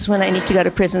prisons when I need to go to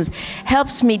prisons,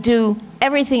 helps me do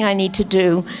everything I need to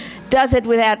do, does it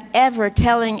without ever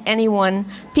telling anyone.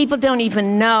 People don't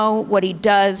even know what he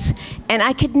does. And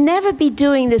I could never be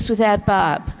doing this without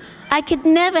Bob. I could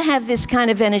never have this kind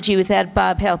of energy without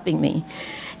Bob helping me.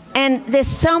 And there's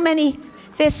so many,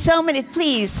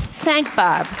 please thank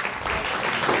Bob.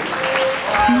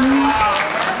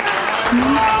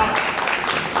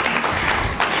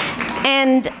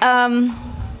 And,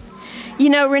 you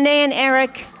know, Renee and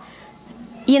Eric,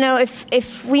 you know,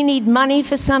 if we need money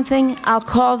for something, I'll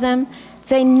call them.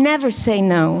 They never say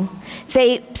no.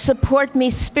 They support me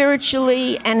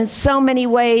spiritually and in so many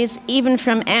ways, even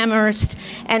from Amherst,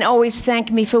 and always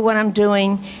thank me for what I'm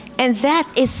doing. And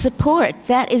that is support.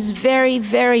 That is very,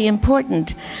 very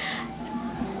important.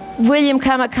 William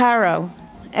Kamakaro.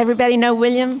 Everybody know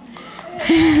William?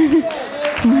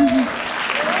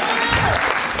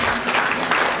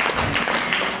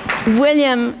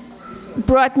 William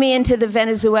brought me into the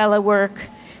Venezuela work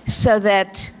so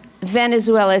that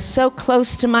Venezuela is so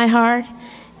close to my heart,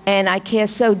 and I care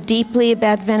so deeply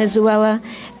about Venezuela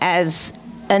as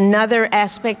another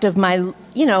aspect of my,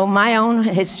 you know, my own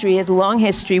history, is a long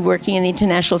history working in the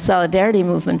international solidarity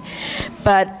movement.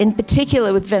 But in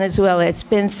particular with Venezuela, it's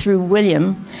been through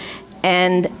William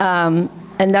and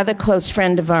another close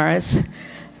friend of ours,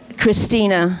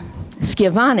 Christina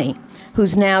Schiavone,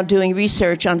 who's now doing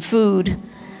research on food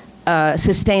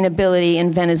sustainability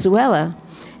in Venezuela.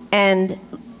 And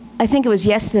I think it was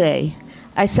yesterday,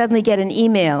 I suddenly get an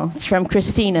email from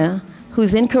Christina,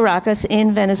 who's in Caracas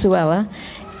in Venezuela,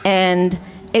 and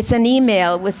it's an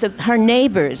email with her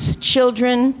neighbors,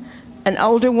 children, an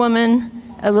older woman,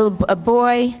 a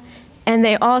boy, and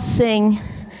they all sing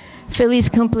Feliz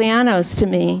Cumpleaños to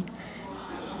me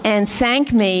and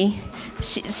thank me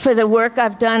for the work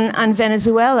I've done on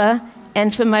Venezuela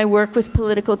and for my work with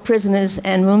political prisoners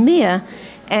and Mumia.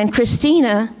 And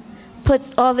Christina put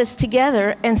all this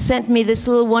together and sent me this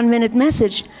little 1-minute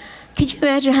message. Could you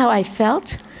imagine how I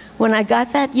felt when I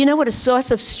got that? You know what a source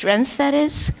of strength that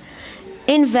is?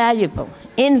 Invaluable,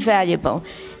 invaluable.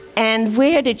 And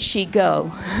where did she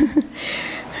go?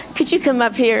 Could you come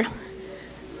up here,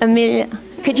 Amelia?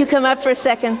 Could you come up for a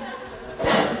second?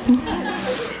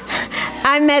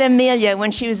 I met Amelia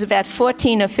when she was about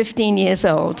 14 or 15 years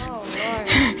old. Oh,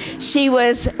 she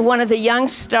was one of the young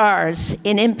stars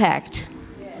in Impact.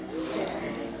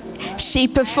 She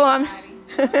performed,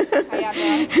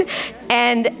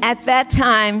 and at that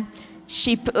time,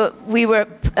 we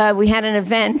had an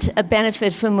event, a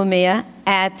benefit for Mumia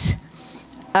at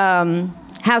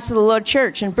House of the Lord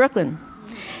Church in Brooklyn.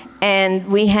 And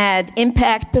we had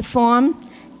Impact perform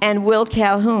and Will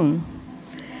Calhoun.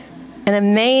 An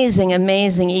amazing,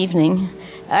 amazing evening.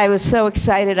 I was so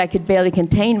excited I could barely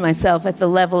contain myself at the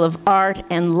level of art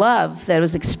and love that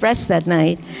was expressed that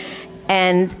night.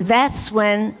 And that's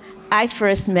when I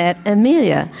first met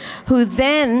Amelia, who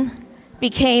then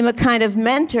became a kind of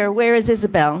mentor. Where is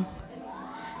Isabel?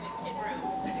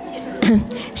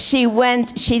 She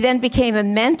then became a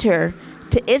mentor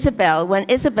to Isabel when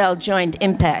Isabel joined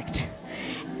Impact.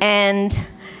 And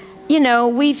you know,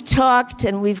 we've talked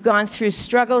and we've gone through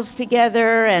struggles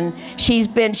together, and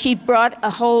she brought a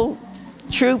whole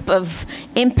troop of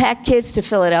Impact kids to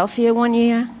Philadelphia one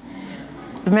year.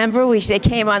 Remember, they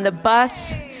came on the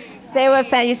bus. They were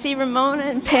fun. You see Ramona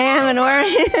and Pam and Ori?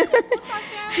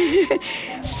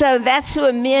 So that's who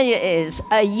Amelia is,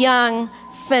 a young,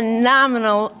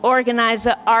 phenomenal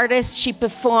organizer, artist. She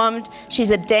performed.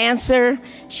 She's a dancer.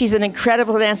 She's an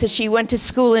incredible dancer. She went to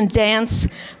school in dance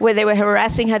where they were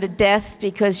harassing her to death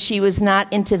because she was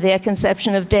not into their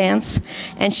conception of dance.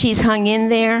 And she's hung in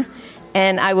there.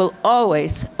 And I will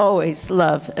always, always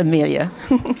love Amelia.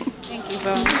 Thank you,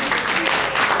 Bo.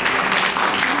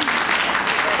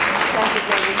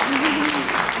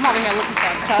 I'm over here looking for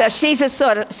a cup. So she's a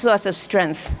source of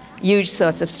strength, huge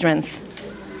source of strength.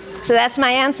 So that's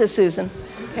my answer, Susan.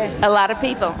 Okay. A lot of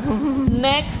people.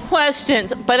 Next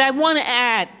questions, but I want to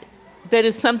add there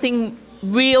is something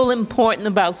real important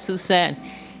about Suzanne.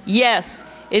 Yes,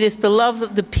 it is the love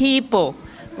of the people,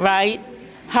 right?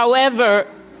 However,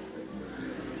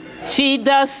 she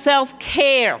does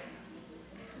self-care.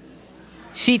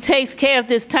 She takes care of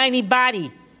this tiny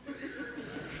body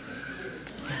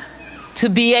to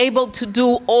be able to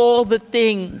do all the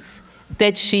things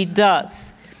that she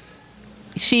does.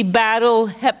 She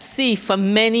battled Hep C for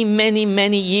many, many,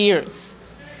 many years.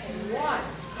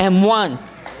 And won.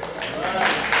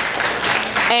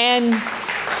 And,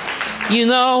 you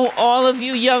know, all of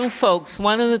you young folks,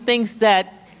 one of the things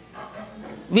that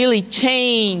really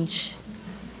change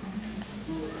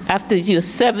after you're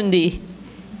 70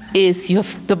 is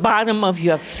the bottom of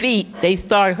your feet. They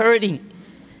start hurting.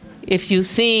 If you've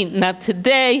seen, now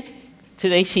today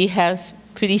she has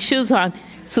pretty shoes on.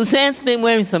 Suzanne's been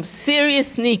wearing some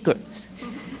serious sneakers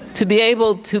to be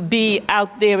able to be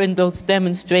out there in those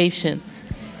demonstrations,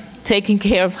 taking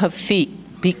care of her feet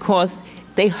because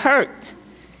they hurt,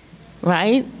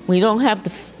 right? We don't have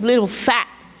the little fat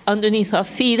underneath our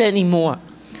feet anymore.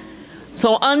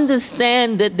 So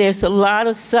understand that there's a lot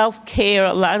of self-care,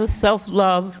 a lot of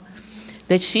self-love,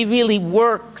 that she really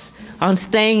works on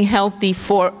staying healthy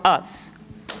for us.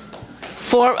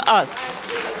 For us.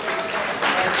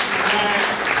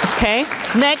 Okay,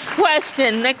 next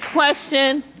question, next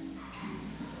question.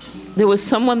 There was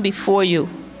someone before you,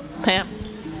 Pam.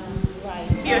 Right.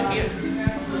 Here.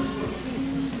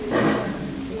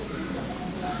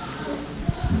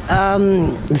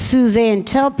 Suzanne,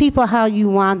 tell people how you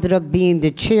wound up being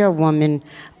the chairwoman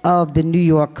of the New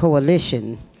York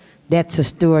Coalition. That's a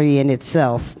story in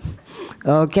itself.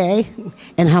 Okay?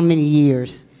 And how many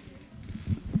years?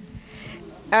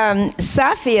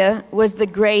 Safia was the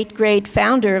great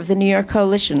founder of the New York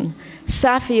Coalition.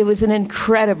 Safia was an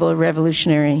incredible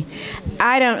revolutionary.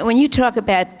 When you talk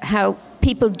about how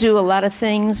people do a lot of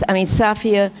things, I mean,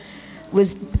 Safia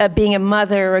was being a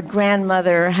mother or a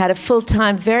grandmother, had a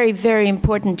full-time, very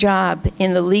important job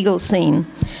in the legal scene,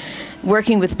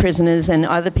 working with prisoners and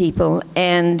other people,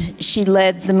 and she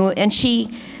led the move, and she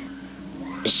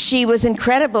was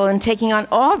incredible in taking on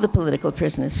all the political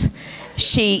prisoners.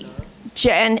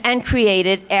 And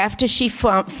created, after she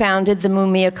founded the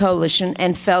Mumia Coalition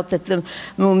and felt that the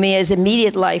Mumia's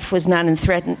immediate life was not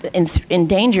in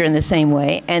danger in the same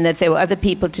way, and that there were other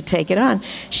people to take it on,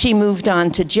 she moved on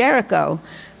to Jericho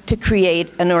to create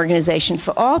an organization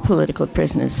for all political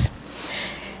prisoners.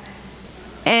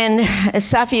 And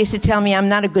Safia used to tell me I'm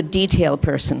not a good detail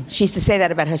person. She used to say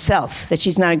that about herself, that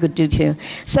she's not a good detail.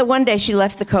 So one day she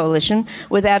left the coalition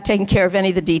without taking care of any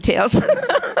of the details.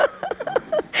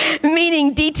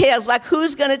 Meaning details like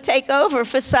who's going to take over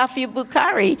for Safia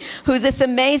Bukhari, who's this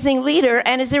amazing leader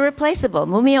and is irreplaceable.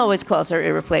 Mumia always calls her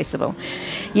irreplaceable.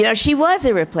 You know, she was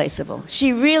irreplaceable.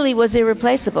 She really was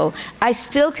irreplaceable. I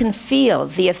still can feel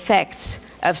the effects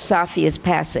of Safia's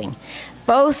passing,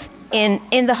 both in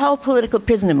the whole political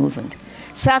prisoner movement.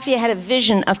 Safia had a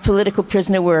vision of political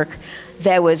prisoner work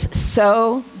that was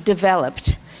so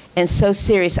developed and so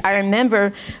serious. I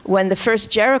remember when the first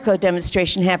Jericho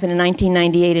demonstration happened in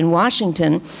 1998 in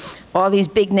Washington, all these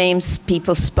big names,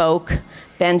 people spoke,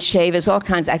 Ben Shavers, all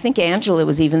kinds. I think Angela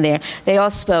was even there. They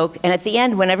all spoke, and at the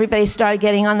end, when everybody started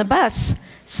getting on the bus,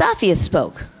 Safia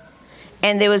spoke.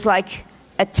 And there was like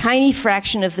a tiny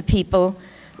fraction of the people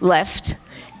left,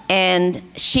 and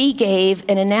she gave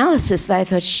an analysis that I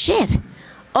thought, shit,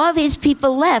 all these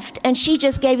people left, and she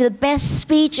just gave the best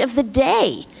speech of the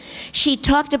day. She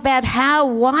talked about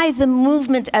why the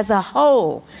movement as a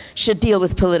whole should deal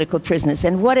with political prisoners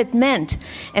and what it meant.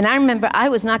 And I remember I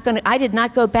did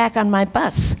not go back on my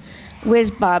bus.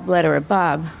 Where's Bob Lederer?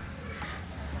 Bob.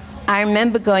 I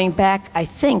remember going back, I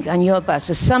think, on your bus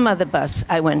or some other bus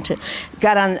I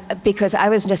got on, because I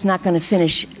was just not going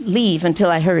to leave until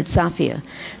I heard Safia.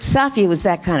 Safia was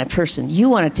that kind of person. You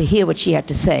wanted to hear what she had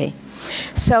to say.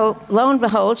 So lo and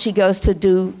behold, she goes to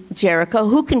do Jericho.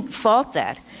 Who can fault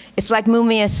that? It's like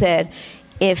Mumia said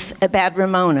about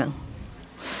Ramona.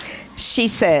 He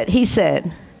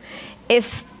said,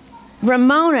 if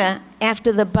Ramona,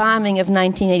 after the bombing of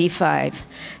 1985,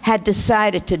 had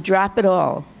decided to drop it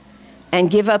all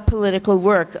and give up political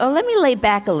work, let me lay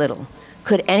back a little.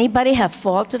 Could anybody have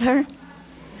faulted her?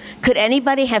 Could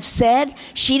anybody have said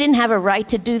she didn't have a right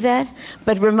to do that?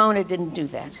 But Ramona didn't do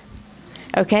that.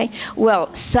 Okay? Well,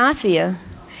 Safia,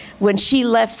 when she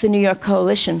left the New York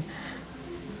Coalition,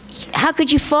 how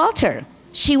could you fault her?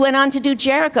 She went on to do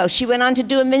Jericho. She went on to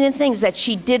do a million things that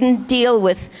she didn't deal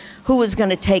with who was going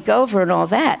to take over and all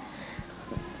that.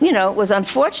 You know, it was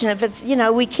unfortunate, but, you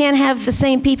know, we can't have the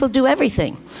same people do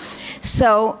everything.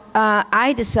 So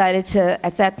I decided to,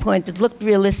 at that point, it looked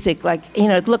realistic, like, you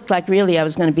know, it looked like really I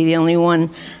was going to be the only one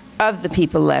of the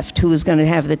people left who was going to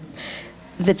have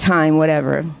the time,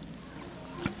 whatever.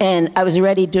 And I was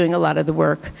already doing a lot of the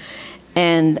work.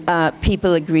 And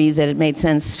people agreed that it made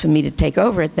sense for me to take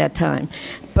over at that time.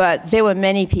 But there were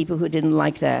many people who didn't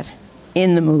like that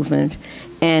in the movement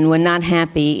and were not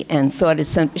happy and thought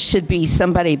it should be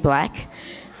somebody black.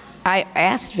 I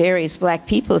asked various black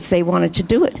people if they wanted to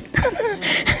do it.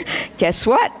 Guess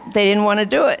what? They didn't want to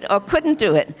do it or couldn't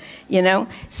do it, you know?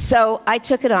 So I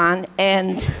took it on,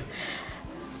 and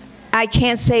I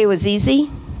can't say it was easy,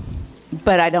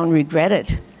 but I don't regret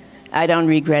it. I don't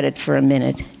regret it for a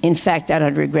minute. In fact, I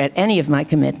don't regret any of my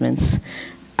commitments.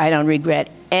 I don't regret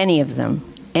any of them.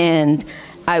 And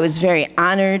I was very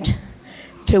honored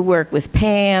to work with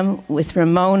Pam, with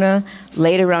Ramona,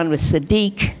 later on with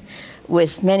Sadiq,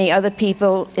 with many other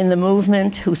people in the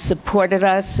movement who supported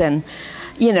us. And,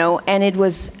 you know, and it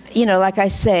was, you know, like I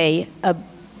say,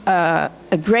 a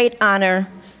great honor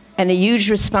and a huge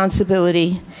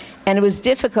responsibility. And it was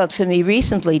difficult for me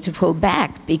recently to pull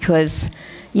back because,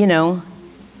 you know,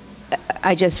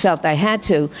 I just felt I had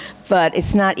to. But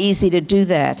it's not easy to do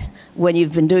that when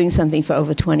you've been doing something for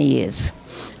over 20 years.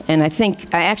 And I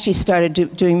think I actually started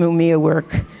doing Mumia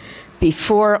work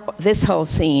before this whole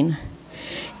scene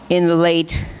in the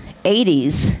late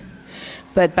 80s.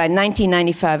 But by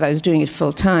 1995, I was doing it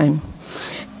full time.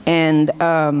 And,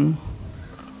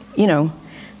 you know,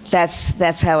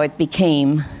 that's how it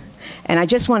became. And I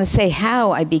just want to say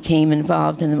how I became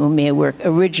involved in the Mumia work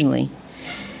originally.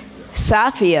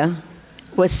 Safia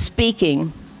was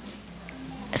speaking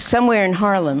somewhere in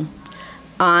Harlem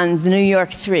on the New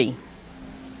York 3.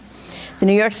 The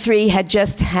New York 3 had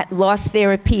just lost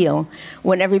their appeal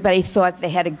when everybody thought they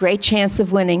had a great chance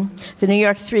of winning. The New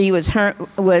York 3 was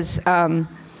Jaleel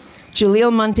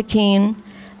Muntekin,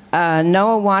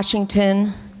 Noah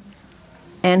Washington,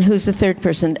 and who's the third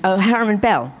person? Herman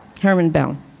Bell. Herman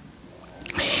Bell.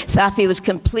 Safia was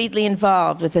completely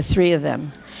involved with the three of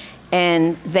them.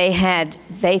 And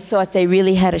they thought they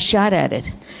really had a shot at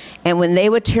it. And when they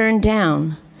were turned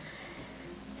down,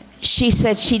 she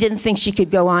said she didn't think she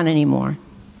could go on anymore.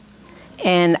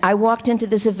 And I walked into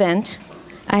this event.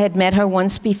 I had met her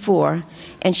once before,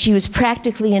 and she was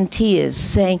practically in tears,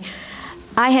 saying,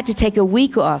 I had to take a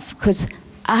week off because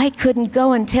I couldn't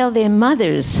go and tell their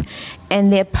mothers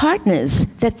and their partners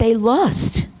that they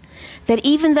lost. That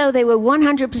even though they were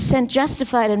 100%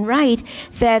 justified and right,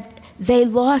 that they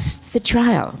lost the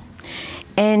trial.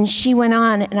 And she went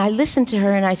on, and I listened to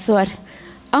her, and I thought,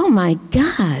 oh my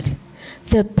God,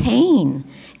 the pain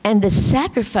and the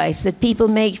sacrifice that people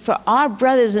make for our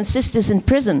brothers and sisters in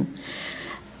prison.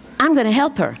 I'm going to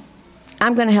help her.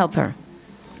 I'm going to help her.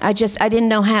 I didn't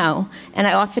know how, and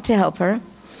I offered to help her.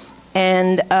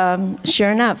 And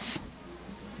sure enough,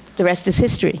 the rest is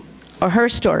history, or her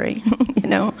story, you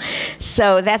know.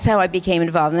 So that's how I became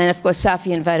involved. And then, of course,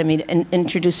 Safia invited me to,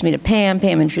 introduced me to Pam.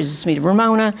 Pam introduced me to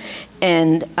Ramona.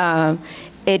 And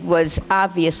it was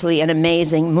obviously an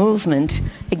amazing movement.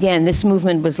 Again, this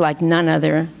movement was like none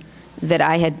other that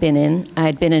I had been in. I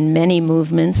had been in many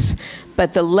movements.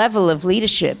 But the level of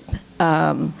leadership,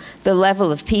 the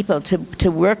level of people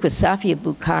to work with Safia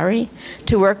Bukhari,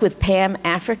 to work with Pam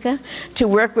Africa, to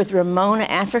work with Ramona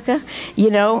Africa,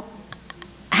 you know,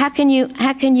 how can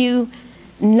you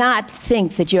not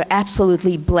think that you're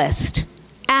absolutely blessed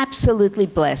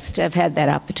to have had that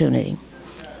opportunity?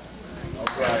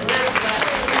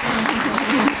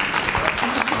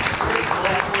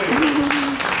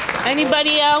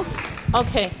 Anybody else?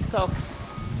 Okay, go.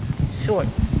 Short.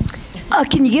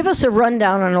 Can you give us a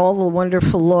rundown on all the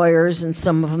wonderful lawyers, and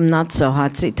some of them not so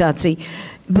hotsy-totsy,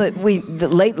 but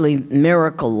lately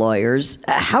miracle lawyers?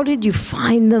 How did you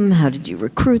find them? How did you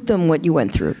recruit them? What you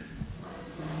went through?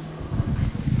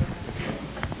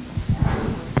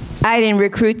 I didn't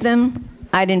recruit them.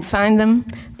 I didn't find them.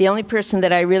 The only person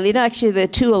that I really know, actually, there are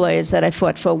two lawyers that I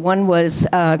fought for. One was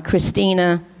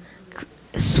Christina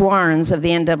Swarns of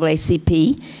the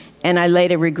NAACP, and I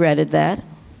later regretted that.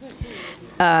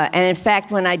 And in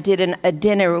fact, when I did a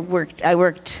dinner, I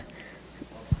worked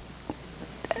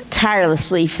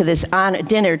tirelessly for this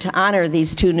dinner to honor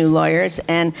these two new lawyers.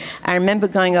 And I remember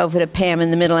going over to Pam in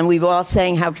the middle, and we were all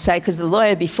saying how excited, because the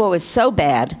lawyer before was so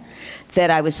bad that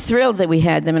I was thrilled that we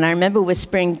had them. And I remember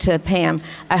whispering to Pam,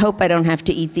 I hope I don't have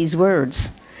to eat these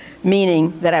words,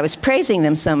 meaning that I was praising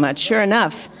them so much. Sure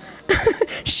enough,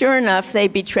 they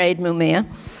betrayed Mumia.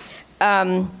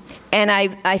 And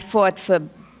I fought for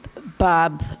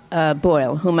Bob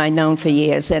Boyle, whom I'd known for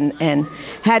years. And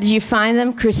how did you find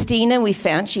them? Christina, we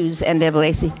found. She was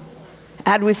NAACP.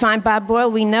 How did we find Bob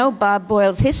Boyle? We know Bob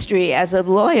Boyle's history as a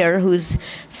lawyer who's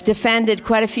defended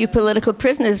quite a few political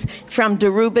prisoners from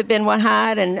Dhoruba bin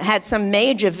Wahad and had some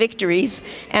major victories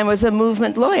and was a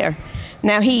movement lawyer.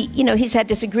 Now, he's had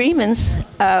disagreements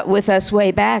with us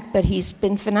way back, but he's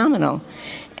been phenomenal.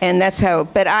 And that's how,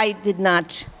 but I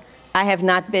have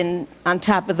not been on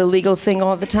top of the legal thing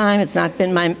all the time. It's not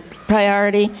been my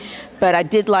priority. But I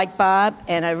did like Bob,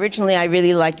 and originally I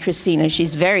really liked Christina.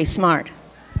 She's very smart.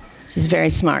 She's very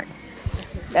smart.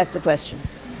 That's the question.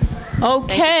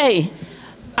 Okay.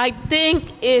 I think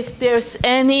if there's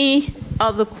any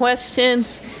other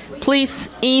questions, please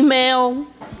email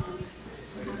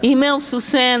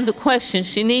Suzanne the question.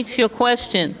 She needs your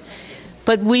question.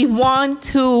 But we want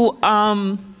to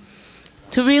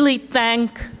really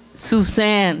thank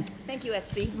Suzanne. Thank you,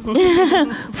 SV.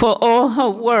 For all her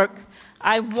work.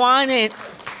 I wanted her,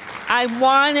 I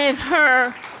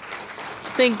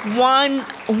think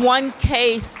one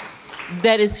case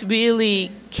that is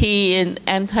really key in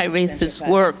anti-racist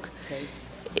work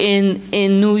in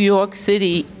New York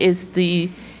City is the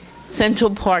Central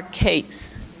Park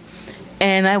case.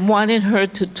 And I wanted her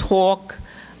to talk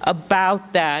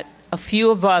about that. A few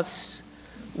of us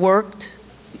worked,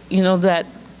 that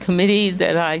committee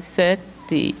that I said,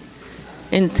 the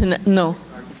No,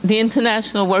 the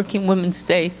International Working Women's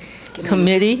Day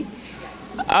Committee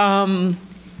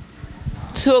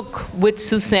took with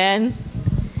Suzanne,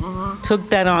 took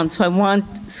that on. So I want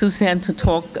Suzanne to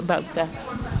talk about that.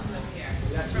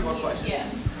 Yeah.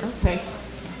 Okay.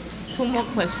 2 more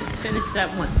questions. Finish that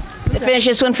one. Finish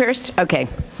this one first? Okay.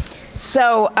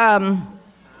 So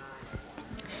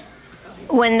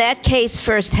when that case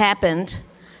first happened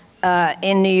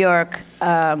in New York,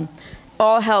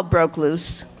 all hell broke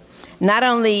loose, not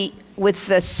only with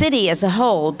the city as a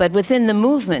whole, but within the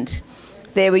movement.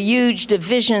 There were huge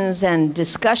divisions and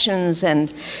discussions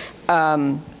and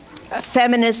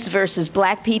feminists versus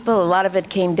black people. A lot of it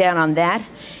came down on that.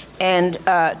 And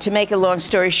to make a long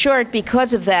story short,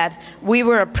 because of that, we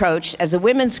were approached as a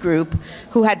women's group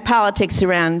who had politics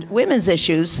around women's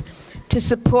issues to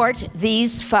support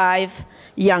these 5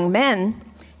 young men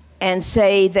and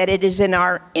say that it is in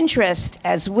our interest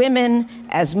as women,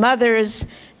 as mothers,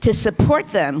 to support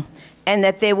them, and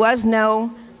that there was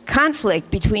no conflict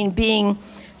between being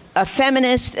a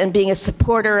feminist and being a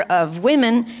supporter of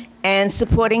women and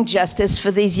supporting justice for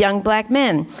these young black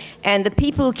men. And the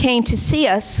people who came to see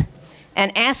us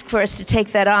and asked for us to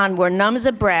take that on were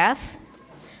Numza Brath,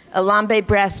 Alambe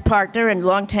Brath's partner and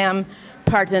longtime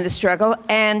partner in the struggle,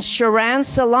 and Sharan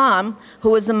Salam, who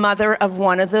was the mother of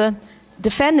one of the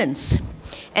defendants.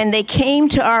 And they came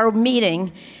to our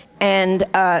meeting and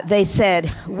they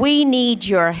said, "We need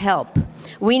your help.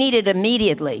 We need it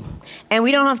immediately. And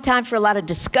we don't have time for a lot of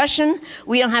discussion.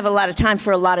 We don't have a lot of time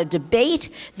for a lot of debate.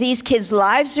 These kids'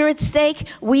 lives are at stake.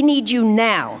 We need you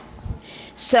now."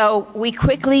 So we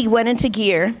quickly went into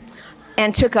gear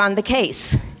and took on the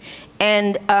case.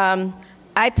 And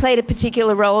I played a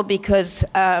particular role because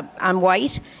I'm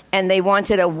white, and they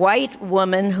wanted a white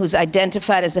woman who's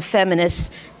identified as a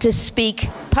feminist to speak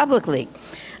publicly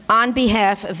on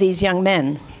behalf of these young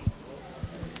men.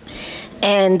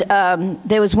 And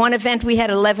there was one event we had,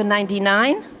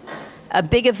 1199, a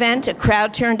big event, a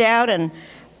crowd turned out, and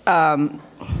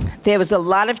there was a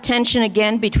lot of tension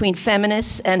again between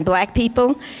feminists and black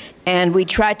people, and we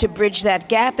tried to bridge that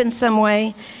gap in some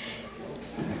way.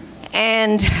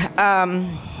 And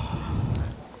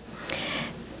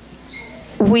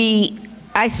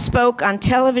I spoke on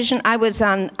television. I was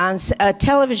on a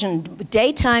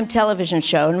daytime television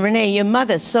show, and Renee, your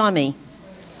mother saw me.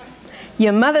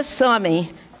 Your mother saw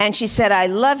me, and she said, "I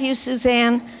love you,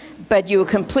 Suzanne, but you were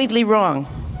completely wrong."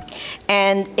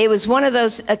 And it was one of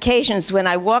those occasions when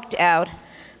I walked out,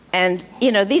 and,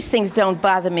 you know, these things don't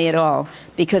bother me at all,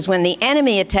 because when the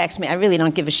enemy attacks me, I really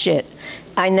don't give a shit.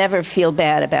 I never feel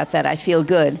bad about that. I feel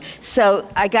good. So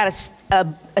I got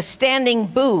a standing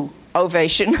boo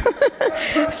ovation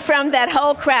from that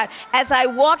whole crowd. As I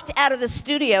walked out of the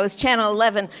studio, it was Channel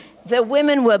 11, the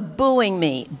women were booing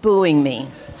me, booing me.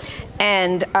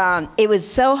 And it was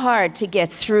so hard to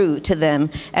get through to them.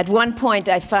 At one point,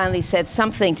 I finally said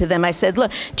something to them. I said,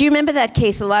 "Look, do you remember that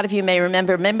case? A lot of you may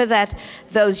remember. Remember that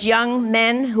those young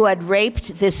men who had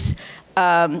raped this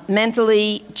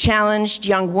mentally challenged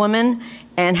young woman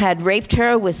and had raped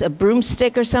her with a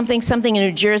broomstick or something in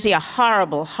New Jersey, a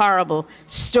horrible, horrible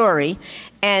story.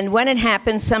 And when it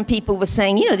happened, some people were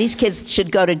saying, you know, these kids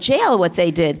should go to jail, what they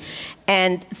did.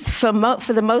 And for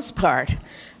the most part,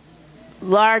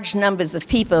 large numbers of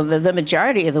people, the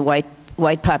majority of the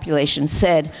white population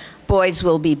said, boys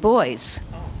will be boys.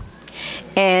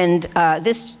 And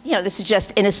this is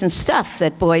just innocent stuff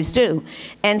that boys do.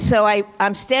 And so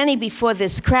I'm standing before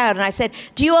this crowd, and I said,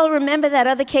 do you all remember that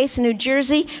other case in New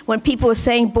Jersey when people were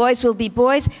saying boys will be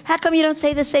boys? How come you don't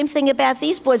say the same thing about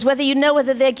these boys, whether you know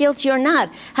whether they're guilty or not?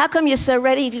 How come you're so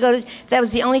ready to go to... That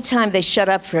was the only time they shut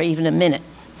up for even a minute.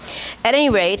 At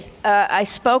any rate, I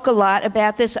spoke a lot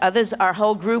about this. Others, our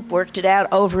whole group worked it out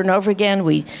over and over again.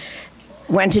 We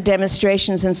went to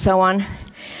demonstrations and so on.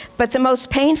 But the most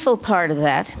painful part of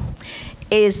that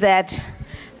is that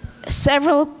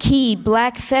several key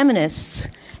black feminists,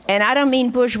 and I don't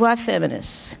mean bourgeois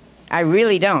feminists, I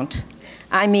really don't.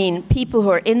 I mean people who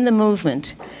are in the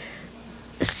movement,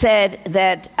 said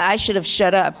that I should have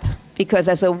shut up because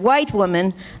as a white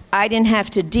woman, I didn't have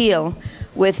to deal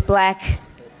with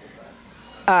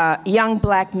young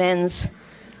black men's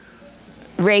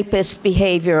rapist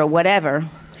behavior or whatever.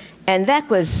 And that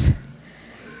was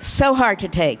so hard to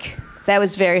take. That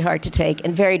was very hard to take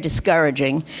and very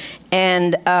discouraging.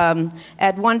 And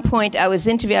at one point I was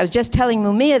just telling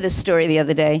Mumia this story the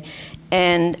other day,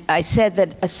 and I said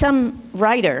that some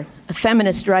writer, a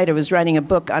feminist writer, was writing a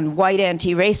book on white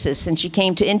anti-racists, and she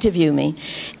came to interview me.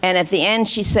 And at the end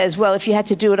she says, well, if you had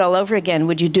to do it all over again,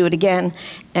 would you do it again?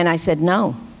 And I said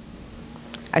no.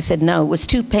 I said no. It was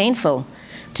too painful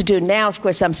to do. Now, of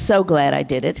course, I'm so glad I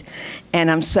did it,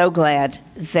 and I'm so glad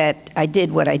that I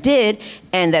did what I did,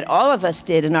 and that all of us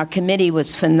did, and our committee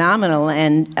was phenomenal,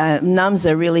 and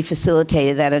NUMSA really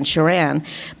facilitated that, and Sharon.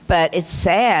 But it's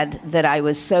sad that I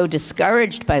was so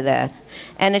discouraged by that,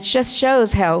 and it just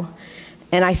shows how,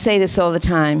 and I say this all the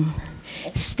time,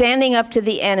 standing up to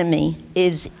the enemy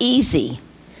is easy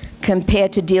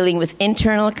compared to dealing with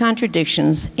internal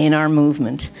contradictions in our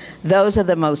movement. Those are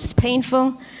the most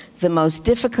painful, the most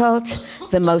difficult,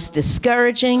 the most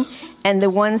discouraging, and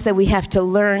the ones that we have to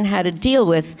learn how to deal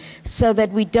with so that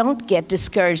we don't get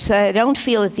discouraged, so I don't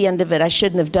feel at the end of it I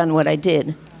shouldn't have done what I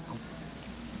did.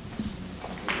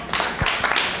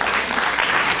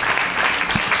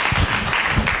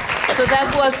 So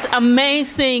that was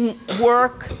amazing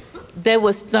work that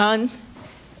was done.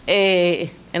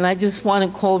 And I just want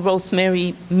to call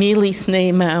Rosemary Mealy's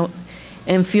name out,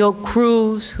 and Phil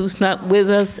Cruz, who's not with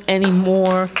us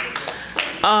anymore.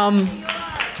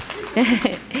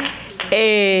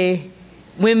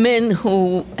 Women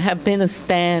who have been a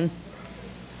stand.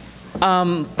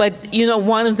 But you know,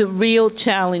 one of the real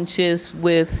challenges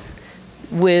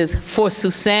for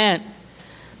Suzanne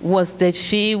was that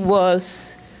she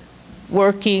was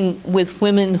working with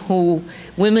women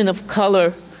of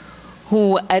color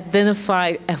who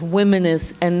identify as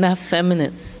womanists and not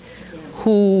feminists,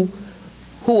 who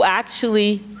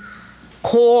actually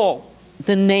call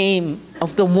the name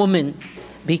of the woman,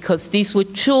 because these were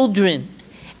children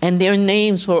and their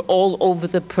names were all over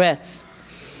the press.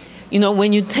 You know,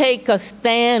 when you take a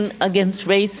stand against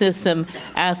racism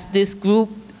as this group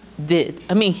did,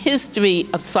 I mean, history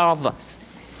absolves us,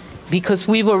 because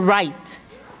we were right.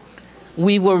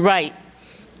 We were right.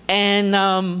 And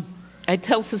I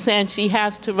tell Suzanne she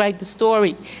has to write the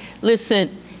story. Listen,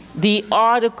 the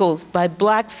articles by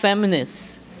black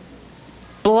feminists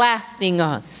blasting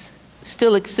us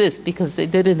still exist because they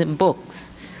did it in books.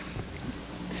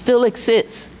 Still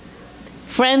exists.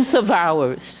 Friends of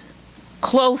ours,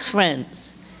 close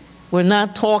friends, were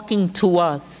not talking to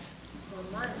us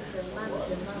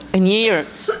in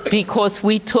years because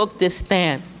we took this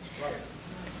stand.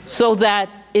 So that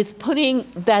it's putting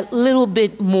that little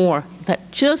bit more,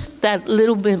 just that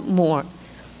little bit more.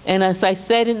 And as I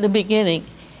said in the beginning,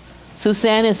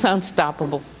 Suzanne is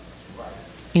unstoppable,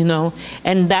 you know,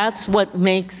 and that's what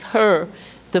makes her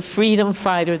the freedom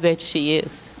fighter that she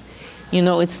is. You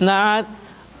know, it's not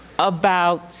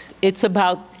about, it's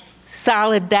about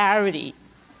solidarity,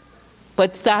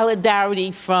 but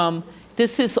solidarity from,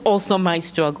 this is also my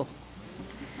struggle,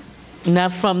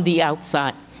 not from the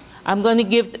outside. I'm going to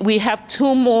give, we have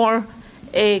two more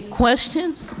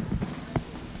questions.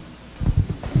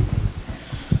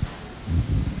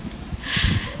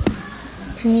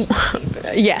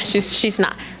 Yeah, she's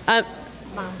not.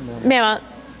 Ma'am.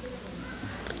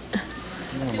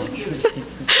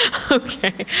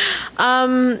 Okay.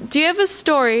 Do you have a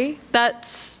story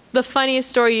that's the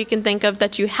funniest story you can think of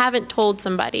that you haven't told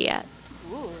somebody yet?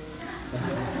 Ooh.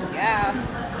 Yeah.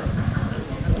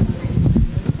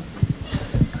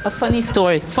 A funny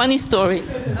story. Funny story.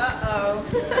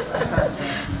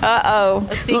 Uh-oh.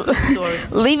 A secret story.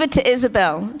 Leave it to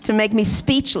Isabel to make me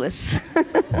speechless.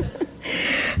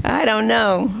 I don't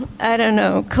know. I don't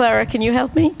know. Clara, can you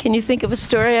help me? Can you think of a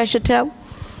story I should tell?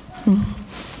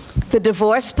 The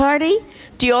divorce party?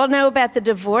 Do you all know about the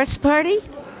divorce party?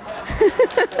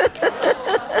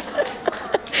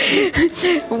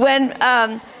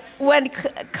 When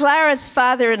Clara's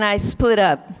father and I split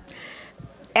up,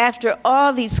 after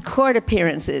all these court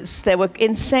appearances that were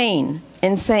insane,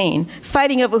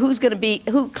 fighting over who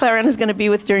Clara is going to be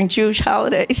with during Jewish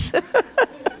holidays.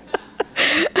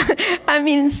 I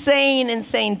mean,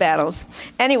 insane battles.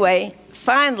 Anyway,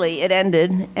 finally it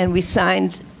ended, and we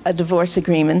signed a divorce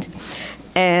agreement.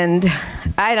 And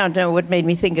I don't know what made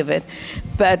me think of it,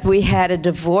 but we had a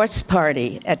divorce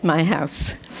party at my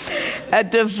house. A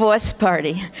divorce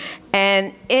party.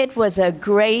 And it was a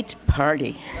great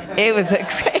party. It was a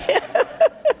great...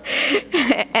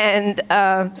 And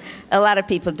a lot of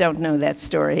people don't know that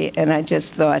story, and I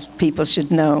just thought people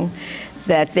should know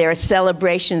that there are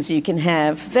celebrations you can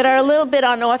have that are a little bit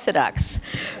unorthodox.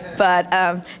 But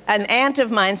an aunt of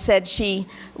mine said she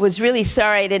was really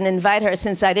sorry I didn't invite her,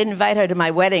 since I didn't invite her to my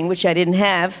wedding, which I didn't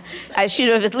have. I should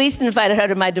have at least invited her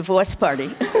to my divorce party.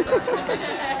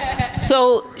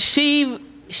 So she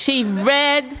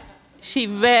read,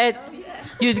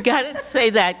 you gotta say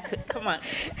that, come on.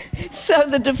 So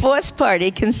the divorce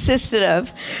party consisted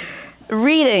of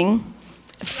reading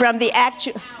from the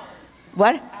Acting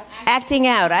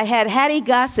Out. I had Hattie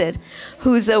Gossett,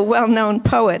 who's a well-known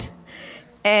poet,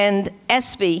 and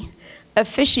Espy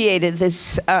officiated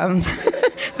this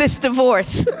this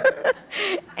divorce.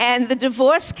 And the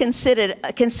divorce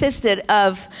consisted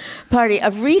of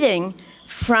reading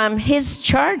from his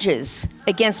charges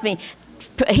against me.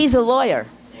 He's a lawyer.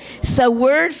 So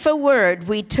word for word,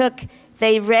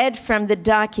 they read from the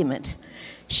document.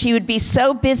 She would be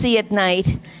so busy at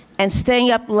night and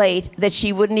staying up late that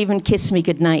she wouldn't even kiss me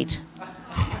goodnight.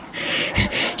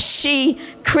 She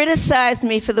criticized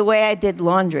me for the way I did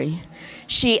laundry.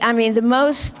 The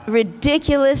most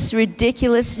ridiculous,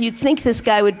 you'd think this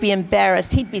guy would be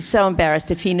embarrassed. He'd be so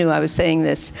embarrassed if he knew I was saying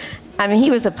this.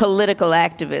 He was a political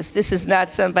activist. This is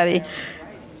not somebody,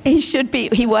 he should be,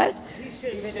 he what?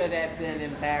 He should have been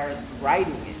embarrassed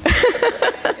writing it.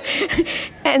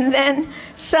 And then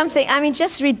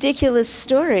just ridiculous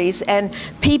stories. And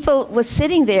people were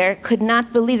sitting there, could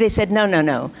not believe, they said,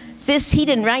 no. He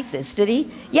didn't write this, did he?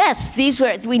 Yes,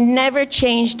 we never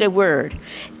changed a word.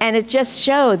 And it just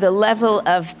showed the level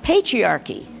of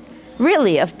patriarchy,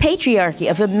 really, of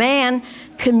a man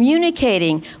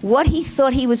communicating what he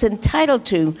thought he was entitled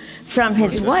to from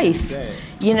his wife.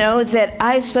 That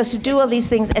I was supposed to do all these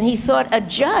things, and he thought a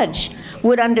judge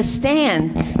would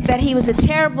understand that he was a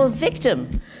terrible victim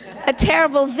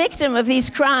of these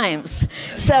crimes.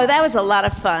 So that was a lot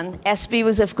of fun. Espy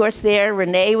was, of course, there.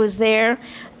 Renee was there.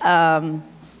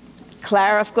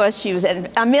 Clara, of course, she was, and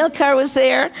Amilcar was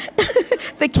there.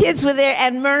 The kids were there,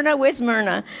 and Myrna, where's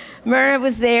Myrna? Myrna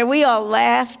was there. We all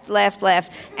laughed, but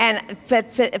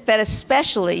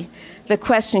especially the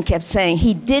question kept saying,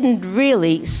 he didn't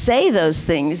really say those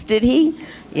things, did he?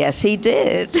 Yes, he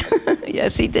did.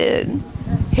 Yes, he did.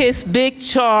 His big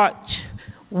charge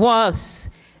was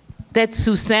that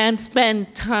Suzanne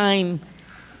spent time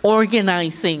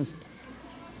organizing,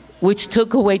 which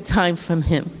took away time from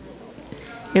him.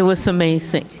 It was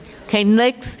amazing. Okay,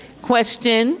 next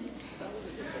question.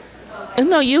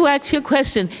 No, you ask your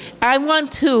question. I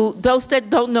want to, those that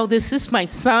don't know, this is my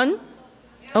son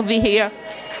over here.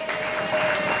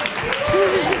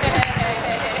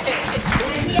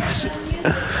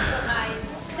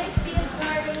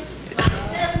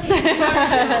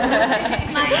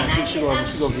 She's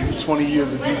going to give you 20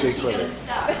 years of DJ credit.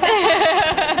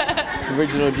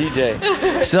 Original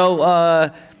DJ.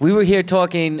 So we were here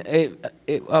talking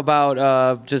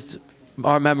about just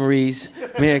our memories,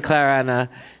 me and Clara,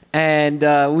 and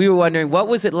we were wondering what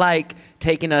was it like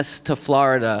taking us to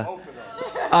Florida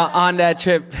on that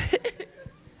trip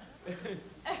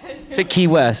to Key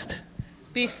West.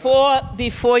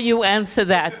 Before you answer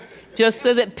that, just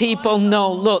so that people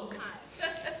know, look.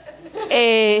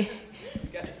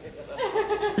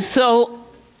 So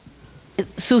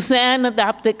Suzanne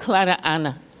adopted Clara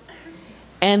Ana,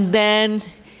 and then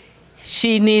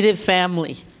she needed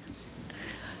family.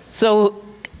 So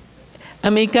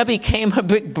Amica became her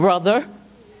big brother.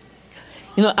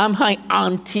 I'm her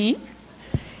auntie.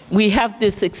 We have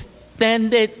this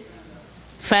extended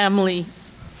family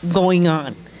going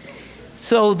on.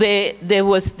 So there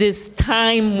was this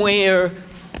time where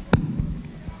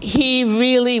he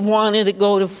really wanted to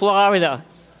go to Florida.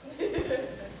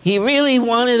 He really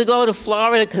wanted to go to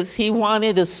Florida because he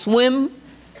wanted to swim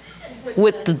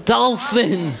with the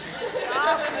dolphins.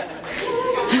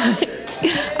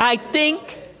 I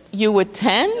think you were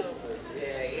 10? Yeah,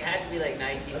 it had to be like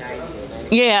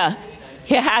 1990. Yeah,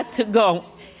 he had to go.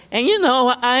 And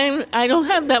I don't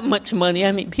have that much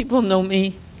money. People know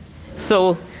me.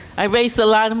 So I raised a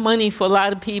lot of money for a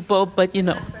lot of people, but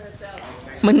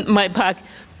my pocket.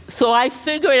 So I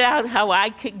figured out how I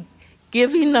could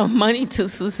give enough money to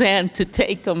Suzanne to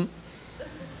take him.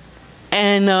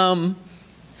 And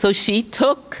so she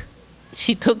took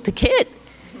the kid.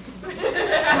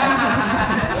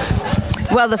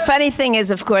 Well, the funny thing is,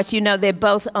 of course, they're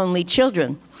both only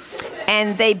children.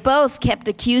 And they both kept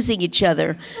accusing each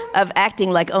other of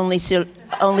acting like only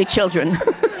children.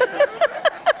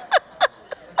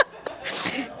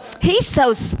 He's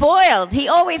so spoiled. He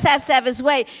always has to have his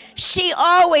way. She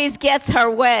always gets her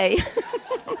way.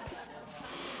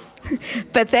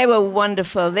 But they were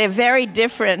wonderful. They're very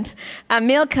different.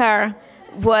 Amilcar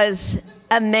was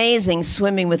amazing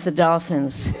swimming with the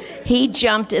dolphins. He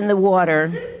jumped in the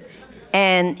water,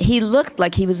 and he looked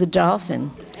like he was a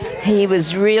dolphin. He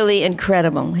was really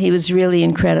incredible.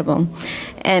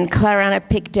 And Clarana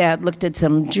looked at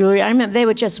some jewelry. I remember they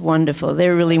were just wonderful. They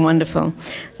were really wonderful.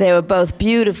 They were both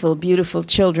beautiful, beautiful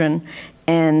children,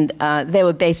 and they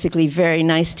were basically very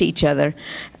nice to each other.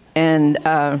 And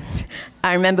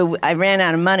I remember I ran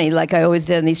out of money, like I always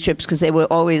did on these trips, because they were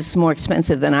always more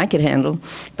expensive than I could handle.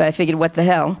 But I figured, what the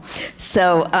hell?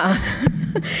 So,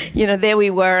 there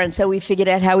we were, and so we figured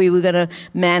out how we were going to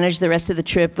manage the rest of the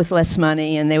trip with less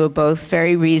money, and they were both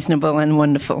very reasonable and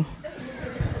wonderful.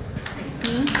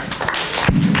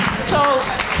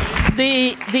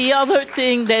 the other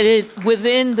thing that is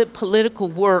within the political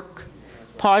work,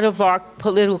 part of our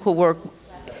political work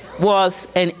was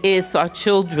and is our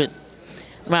children,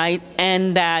 right?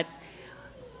 And that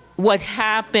what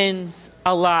happens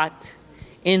a lot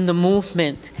in the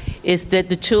movement is that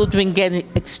the children get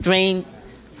estranged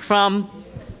from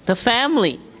the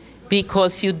family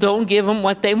because you don't give them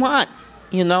what they want,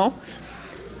 you know?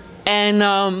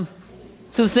 And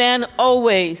Suzanne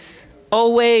always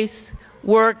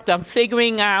worked on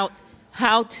figuring out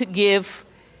how to give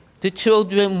the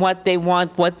children what they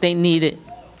want, what they needed.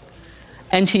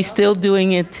 And she's still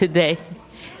doing it today,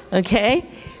 okay?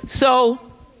 So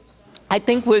I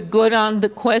think we're good on the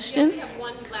questions.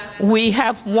 We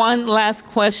have one last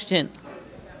question. From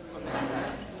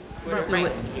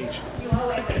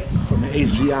the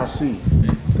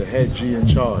HGIC, the head G in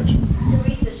charge.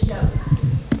 Teresa Schultz,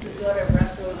 the daughter of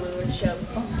Russell and Lewin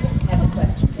Schultz, has a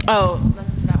question. Oh,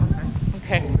 let's do that one first.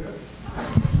 Okay.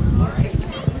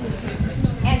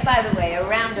 And by the way, a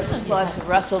round of applause for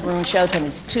Russell Lewin Schultz and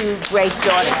his two great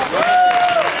daughters.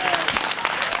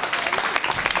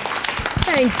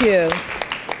 Thank you.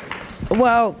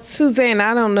 Well, Suzanne,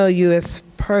 I don't know you as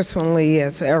personally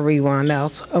as everyone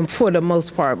else, for the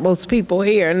most part, most people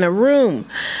here in the room,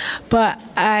 but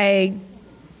I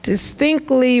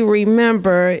distinctly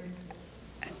remember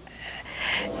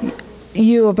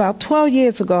you about 12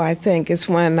 years ago, I think, is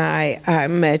when I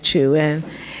met you, and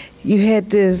you had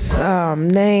this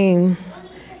name,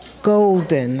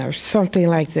 Golden, or something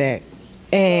like that.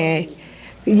 And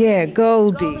yeah,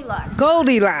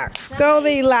 Goldilocks,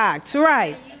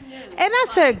 right. And I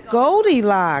said,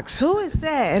 Goldilocks, who is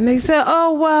that? And they said,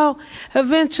 oh, well,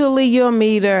 eventually you'll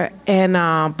meet her, and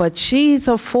but she's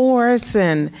a force,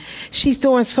 and she's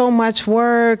doing so much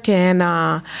work, and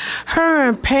her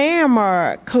and Pam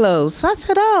are close. I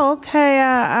said, oh, okay,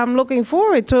 I'm looking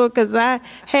forward to it, because I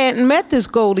hadn't met this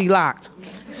Goldilocks.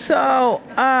 So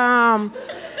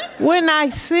when I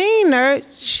seen her,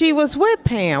 she was with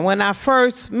Pam when I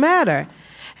first met her.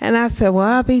 And I said, well,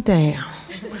 I'll be damned.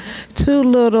 Two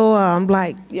little,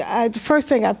 the first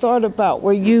thing I thought about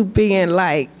were you being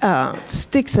like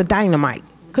sticks of dynamite.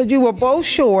 Because you were both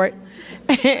short.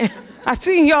 And I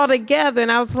seen y'all together,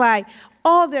 and I was like,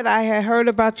 all that I had heard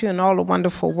about you and all the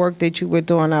wonderful work that you were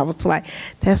doing, I was like,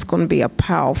 that's going to be a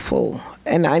powerful,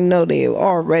 and I know they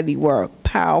already were a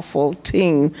powerful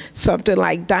team, something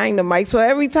like dynamite. So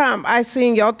every time I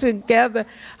seen y'all together,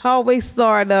 I always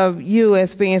thought of you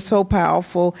as being so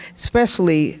powerful,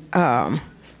 especially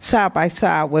side by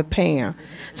side with Pam.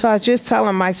 So I was just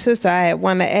telling my sister I had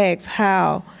wanted to ask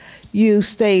how you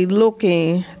stayed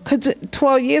looking, because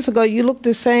 12 years ago you looked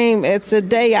the same as the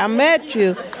day I met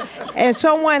you. And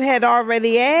someone had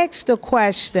already asked the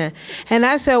question. And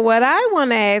I said, what I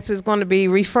want to ask is going to be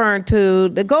referring to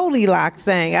the Goldilocks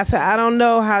thing. I said, I don't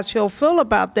know how she'll feel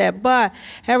about that, but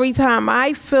every time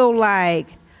I feel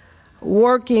like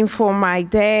working for my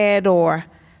dad or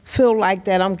feel like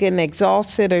that I'm getting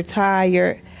exhausted or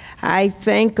tired, I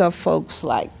think of folks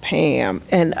like Pam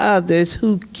and others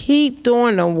who keep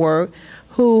doing the work,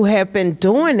 who have been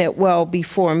doing it well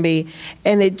before me,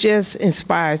 and it just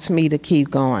inspires me to keep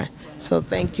going. So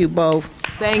thank you both.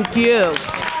 Thank you.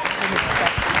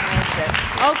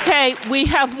 Okay, we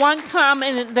have one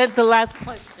comment and then the last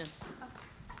question.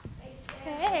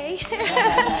 Hey.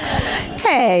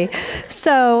 Hey.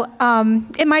 So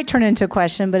it might turn into a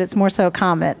question, but it's more so a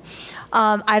comment.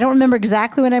 I don't remember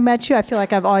exactly when I met you. I feel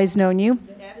like I've always known you.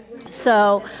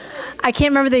 So I can't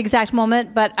remember the exact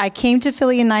moment, but I came to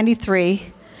Philly in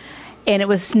 '93, and it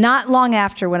was not long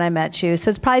after when I met you. So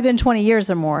it's probably been 20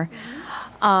 years or more.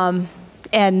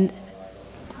 And,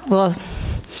 well,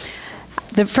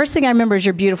 the first thing I remember is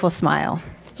your beautiful smile.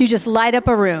 You just light up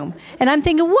a room. And I'm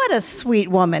thinking, what a sweet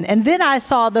woman. And then I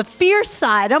saw the fierce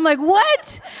side. I'm like,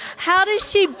 what? How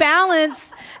does she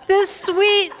balance this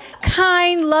sweet,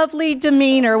 kind, lovely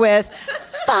demeanor with,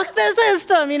 fuck the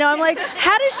system? You know, I'm like,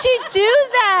 how does she do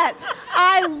that?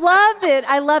 I love it.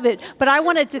 I love it. But I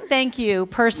wanted to thank you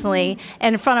personally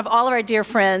and in front of all of our dear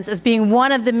friends as being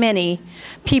one of the many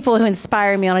people who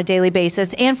inspire me on a daily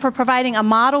basis, and for providing a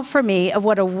model for me of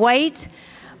what a white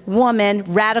woman,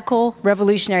 radical,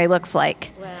 revolutionary looks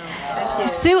like. Wow.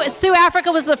 Sue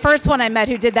Africa was the first one I met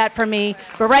who did that for me,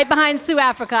 but right behind Sue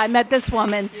Africa, I met this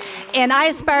woman, and I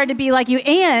aspire to be like you.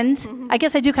 And I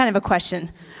guess I do kind of have a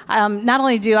question. Not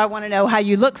only do I want to know how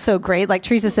you look so great, like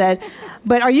Teresa said,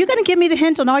 but are you going to give me the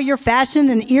hint on all your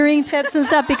fashion and earring tips and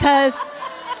stuff? Because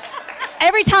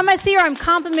every time I see her, I'm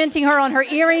complimenting her on her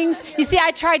earrings. You see,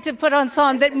 I tried to put on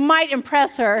some that might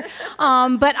impress her,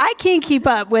 but I can't keep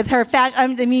up with her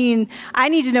fashion. I mean, I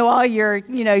need to know all your,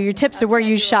 your tips of where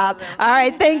you shop. All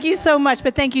right, thank you so much.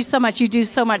 But thank you so much. You do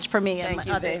so much for me and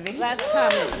others. Last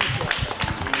comment.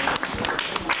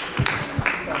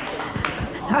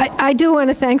 I do want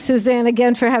to thank Suzanne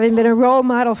again for having been a role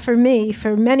model for me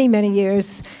for many, many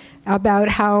years about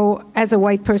how, as a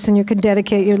white person, you can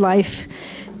dedicate your life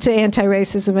to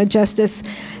anti-racism and justice.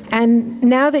 And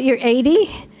now that you're 80,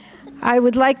 I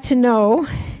would like to know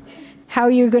how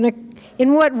you're going to,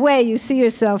 in what way you see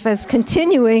yourself as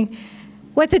continuing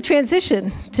what the transition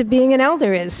to being an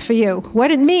elder is for you,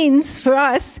 what it means for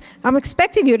us. I'm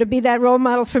expecting you to be that role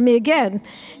model for me again.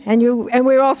 And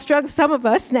we're all struggling, some of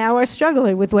us now are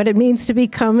struggling with what it means to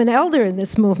become an elder in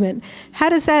this movement. How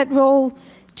does that role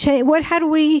change? How do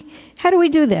we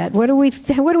do that? What do we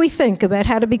think about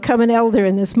how to become an elder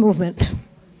in this movement?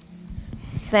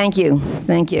 Thank you.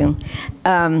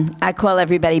 I call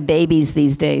everybody babies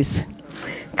these days,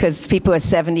 because people are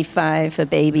 75 are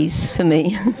babies for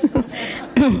me.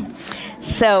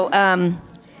 So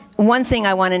one thing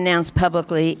I want to announce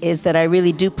publicly is that I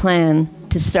really do plan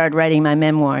to start writing my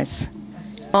memoirs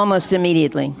almost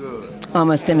immediately.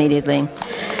 Almost immediately.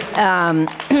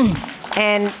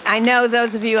 And I know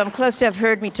those of you I'm close to have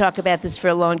heard me talk about this for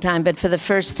a long time, but for the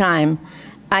first time,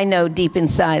 I know deep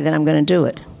inside that I'm going to do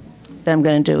it.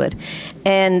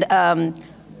 And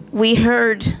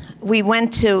we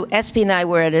went to, Espy and I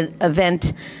were at an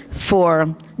event for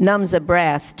Numza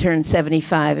Brath, turned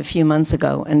 75 a few months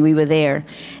ago, and we were there.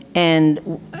 And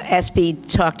Espy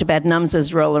talked about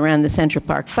Numza's role around the Central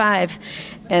Park Five,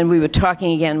 and we were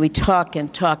talking again. We talk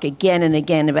again and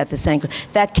again about the Central.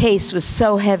 That case was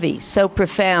so heavy, so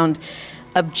profound,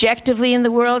 objectively in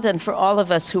the world and for all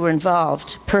of us who were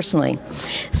involved personally.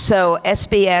 So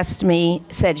Espy asked me,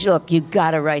 said, look, you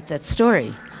got to write that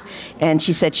story. And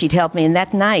she said she'd help me. And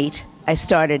that night, I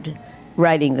started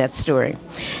writing that story.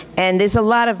 And there's a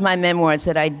lot of my memoirs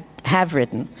that I have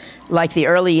written, like the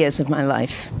early years of my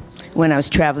life when I was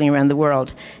traveling around the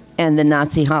world, and the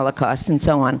Nazi Holocaust and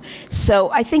so on.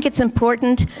 So I think it's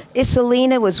important.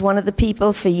 Isolina was one of the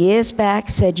people for years back,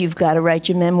 said, you've got to write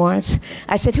your memoirs.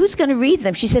 I said, who's going to read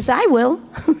them? She says, I will.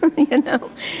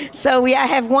 So I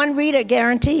have one reader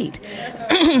guaranteed.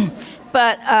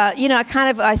 But, I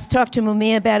talked to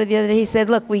Mumia about it the other day. He said,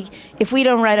 look, if we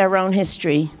don't write our own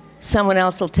history, someone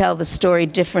else will tell the story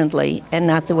differently and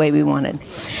not the way we want it.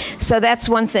 So that's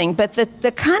one thing. But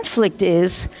the conflict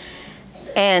is,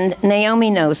 and Naomi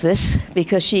knows this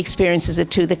because she experiences it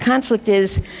too, the conflict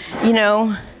is,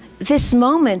 this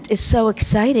moment is so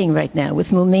exciting right now with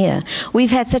Mumia.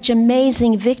 We've had such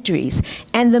amazing victories,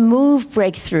 and the MOVE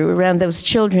breakthrough around those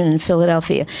children in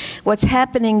Philadelphia. What's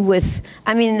happening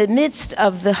in the midst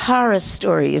of the horror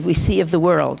story we see of the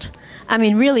world,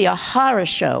 really a horror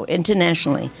show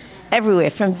internationally,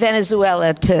 everywhere, from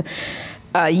Venezuela to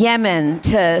Yemen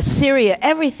to Syria,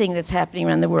 everything that's happening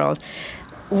around the world.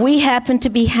 We happen to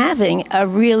be having a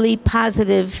really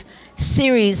positive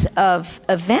series of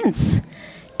events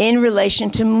in relation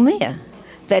to Mumia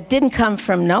that didn't come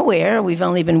from nowhere. We've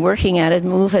only been working at it.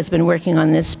 MOVE has been working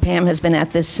on this. Pam has been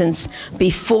at this since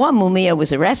before Mumia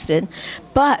was arrested.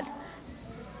 But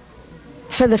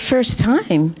for the first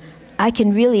time, I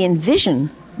can really envision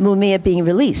Mumia being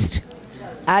released.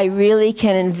 I really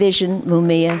can envision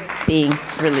Mumia being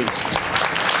released.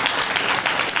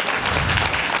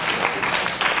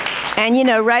 And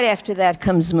right after that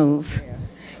comes MOVE.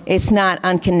 It's not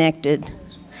unconnected.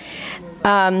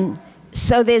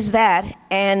 So there's that,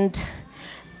 and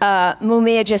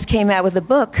Mumia just came out with a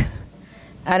book.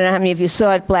 I don't know how many of you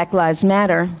saw it, Black Lives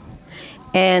Matter.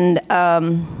 And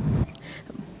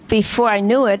before I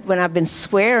knew it, when I've been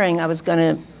swearing I was going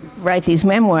to write these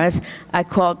memoirs, I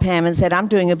called Pam and said, I'm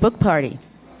doing a book party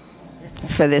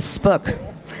for this book.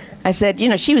 I said,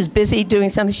 she was busy doing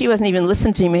something. She wasn't even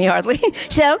listening to me hardly.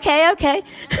 She said, okay.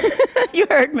 You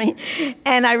heard me.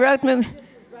 And I wrote Mumia.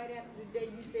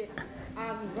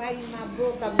 Writing my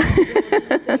book, I'm not doing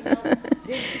anything else.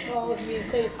 Then she calls me and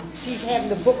says she's having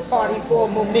the book party for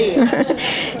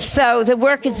Mumia. So the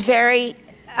work is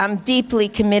I'm deeply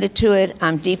committed to it.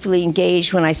 I'm deeply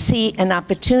engaged. When I see an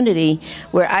opportunity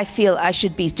where I feel I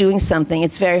should be doing something,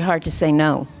 it's very hard to say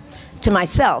no to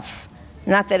myself.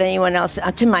 Not that anyone else,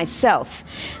 to myself.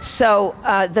 So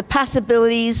the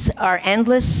possibilities are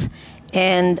endless,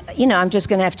 and I'm just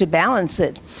going to have to balance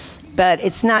it. But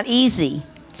it's not easy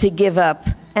to give up,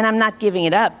 and I'm not giving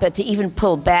it up, but to even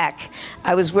pull back.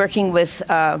 I was working with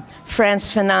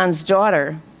Frantz Fanon's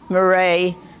daughter,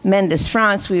 Mireille Mendes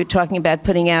France. We were talking about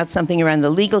putting out something around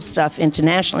the legal stuff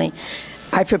internationally.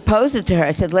 I proposed it to her.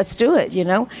 I said, let's do it, you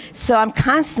know? So I'm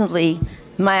constantly,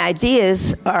 my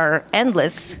ideas are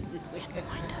endless.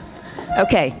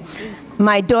 Okay.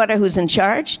 My daughter, who's in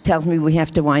charge, tells me we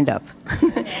have to wind up.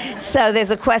 So there's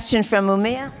a question from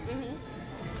Mumia.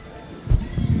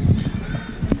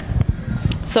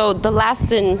 So the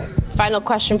last and final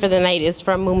question for the night is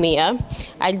from Mumia.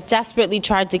 I desperately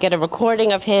tried to get a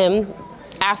recording of him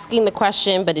asking the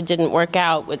question, but it didn't work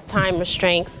out with time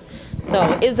restraints.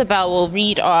 So Isabel will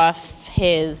read off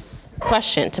his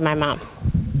question to my mom.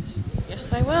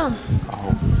 Yes, I will.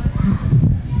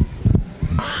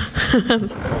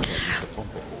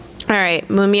 All right,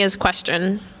 Mumia's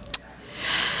question.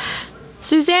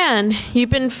 Suzanne, you've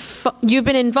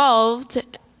been involved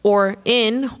or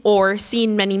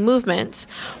seen many movements.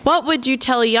 What would you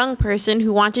tell a young person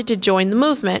who wanted to join the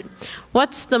movement?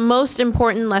 What's the most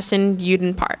important lesson you'd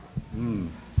impart?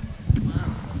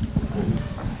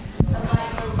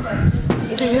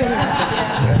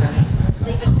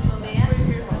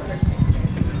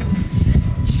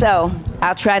 So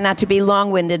I'll try not to be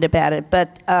long-winded about it,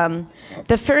 but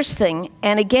the first thing,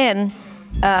 and again,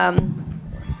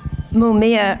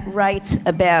 Mumia writes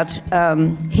about,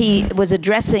 he was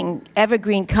addressing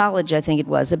Evergreen College, I think it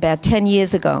was, about 10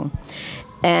 years ago.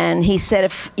 And he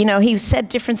said, he said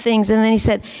different things, and then he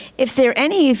said, if there are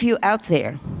any of you out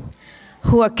there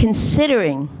who are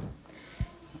considering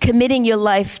committing your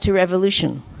life to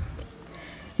revolution,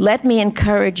 let me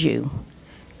encourage you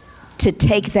to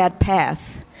take that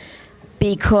path,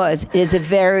 because it is a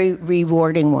very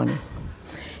rewarding one.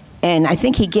 And I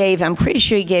think I'm pretty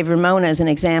sure he gave Ramona as an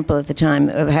example at the time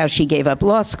of how she gave up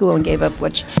law school and gave up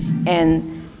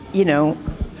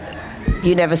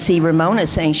you never see Ramona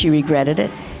saying she regretted it.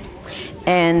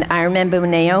 And I remember when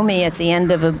Naomi, at the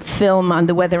end of a film on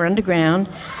the Weather Underground,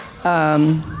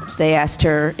 they asked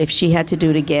her if she had to do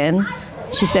it again.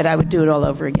 She said, I would do it all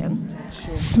over again.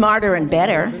 Smarter and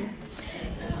better.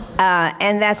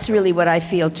 And that's really what I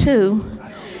feel too.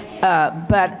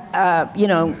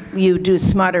 You do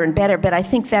smarter and better, but I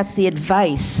think that's the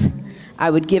advice I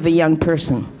would give a young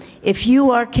person. If you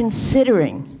are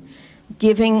considering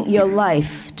giving your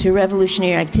life to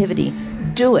revolutionary activity,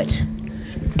 do it.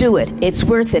 Do it. It's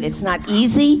worth it. It's not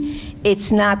easy.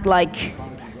 It's not like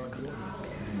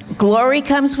glory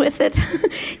comes with it.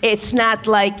 It's not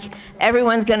like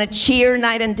everyone's going to cheer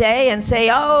night and day and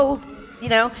say, oh,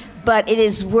 but it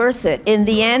is worth it. In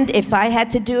the end, if I had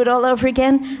to do it all over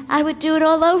again, I would do it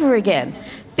all over again.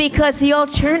 Because the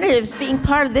alternatives, being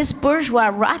part of this bourgeois,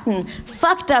 rotten,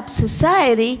 fucked up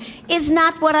society, is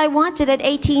not what I wanted at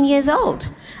 18 years old.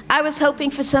 I was hoping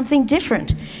for something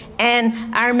different. And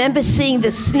I remember seeing the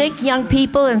SNCC young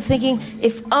people and thinking,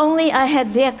 if only I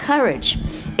had their courage,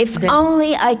 if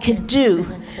only I could do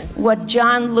what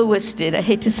John Lewis did. I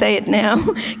hate to say it now,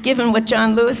 given what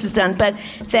John Lewis has done, but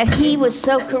that he was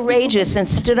so courageous and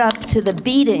stood up to the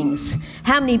beatings.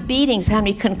 How many beatings, how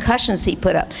many concussions he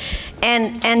put up.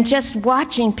 And just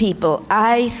watching people,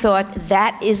 I thought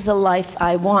that is the life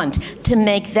I want, to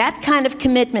make that kind of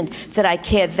commitment that I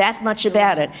cared that much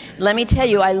about it. Let me tell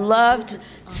you, I loved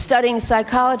studying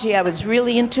psychology. I was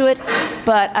really into it,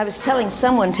 but I was telling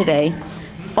someone today,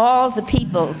 all the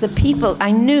people,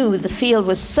 I knew the field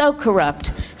was so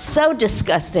corrupt, so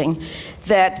disgusting,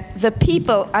 that the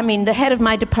people, the head of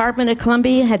my department at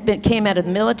Columbia came out of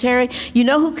the military. You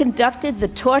know who conducted the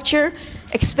torture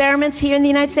experiments here in the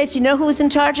United States? You know who was in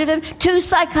charge of them? 2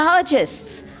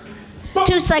 psychologists.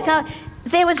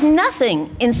 There was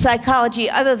nothing in psychology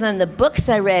other than the books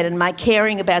I read and my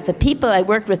caring about the people I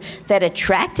worked with that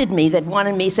attracted me, that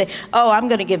wanted me to say, oh, I'm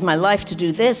going to give my life to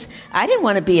do this. I didn't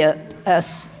want to be a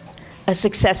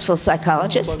successful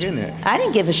psychologist. I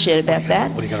didn't give a shit about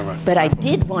that. But I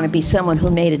did want to be someone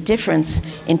who made a difference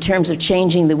in terms of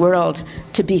changing the world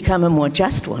to become a more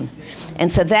just one.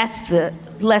 And so that's the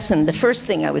lesson, the first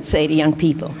thing I would say to young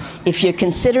people. If you're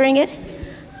considering it,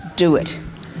 do it.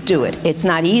 Do it. It's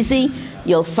not easy.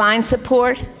 You'll find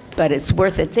support, but it's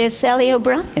worth it. There's Sally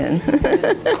O'Brien.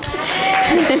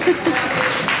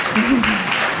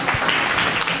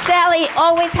 Sally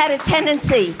always had a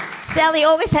tendency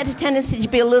to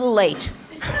be a little late.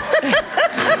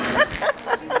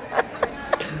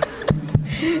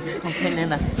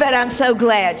 But I'm so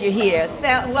glad you're here.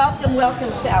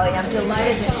 Welcome, Sally. I'm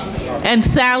delighted that you're here. And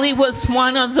Sally was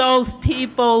one of those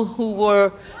people who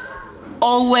were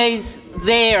always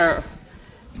there.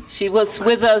 She was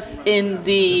with us in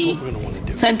the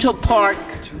Central Park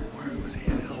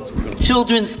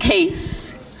children's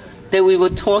case that we were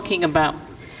talking about.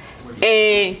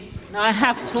 Now I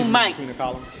have 2 mics.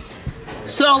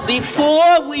 So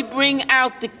before we bring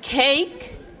out the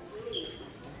cake,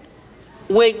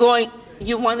 we're going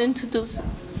You want to introduce them?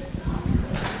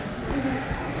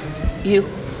 You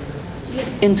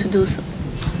introduce them.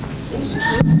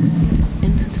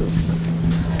 Introduce them.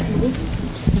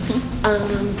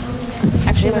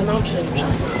 Actually, my mom should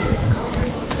introduce them.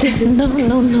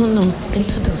 No.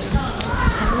 Introduce them.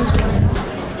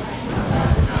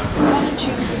 Why don't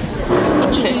you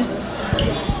introduce?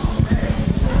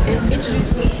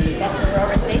 That's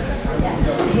Aurora's baby?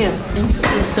 Here,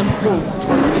 introduce them.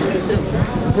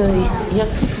 The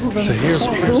young people. So here's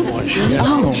the first one. She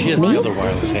has the other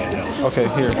wireless handheld. Okay,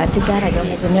 here. I forgot I don't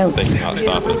have the notes. They cannot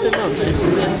stop us.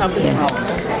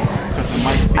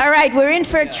 All right, we're in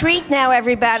for a treat now,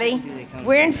 everybody.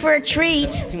 We're in for a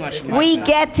treat. We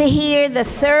get to hear the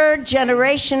third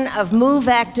generation of MOVE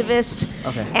activists,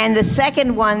 and the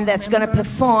second one that's going to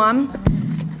perform,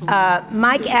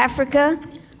 Mike Africa,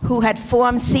 who had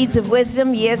formed Seeds of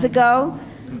Wisdom years ago,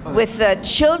 with the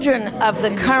children of the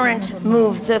current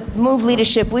MOVE, the MOVE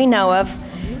leadership we know of,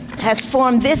 has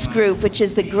formed this group, which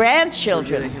is the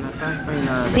grandchildren.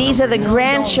 These are the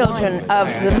grandchildren of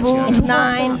the MOVE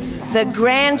 9, the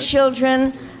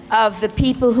grandchildren of the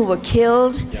people who were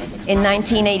killed in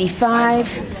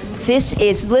 1985. This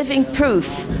is living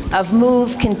proof of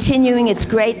MOVE continuing its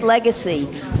great legacy,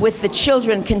 with the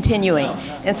children continuing.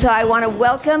 And so I want to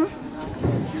welcome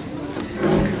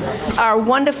our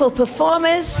wonderful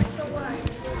performers.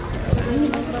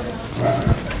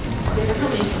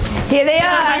 Here they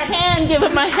are. Give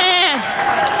him a hand.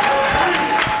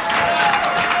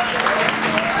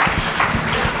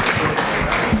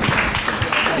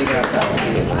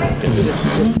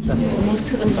 Just move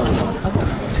to the front.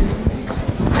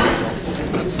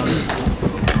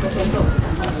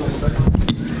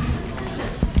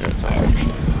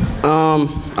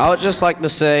 I would just like to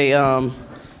say,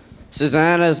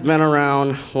 Suzanne has been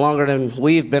around longer than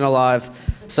we've been alive,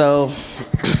 so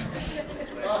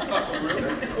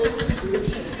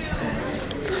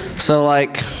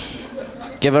like,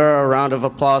 give her a round of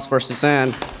applause for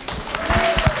Suzanne.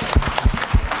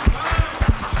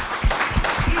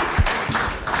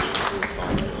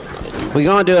 We're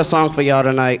gonna do a song for y'all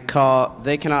tonight called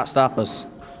 "They Cannot Stop Us."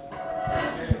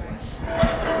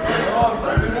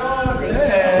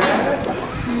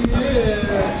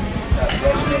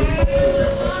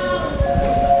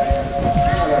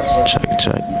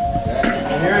 Check.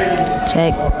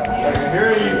 Check.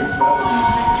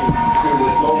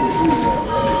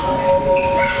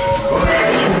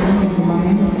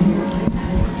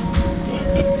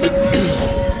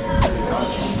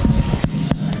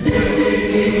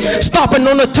 Stomping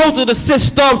on the toes of the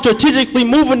system, strategically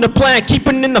moving the plan,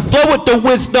 keeping in the flow with the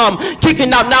wisdom,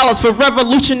 kicking out knowledge for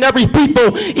revolutionary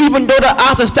people. Even though the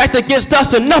odds are stacked against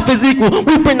us, enough is equal.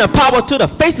 We bring the power to the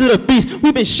face of the beast.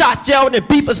 We've been shot, jailed, and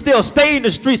beat, but still stay in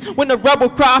the streets. When the rebel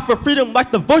cry for freedom,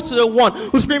 like the voice of the one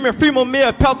who's screaming freedom,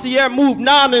 Mayor Peltier, move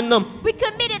nine in them. We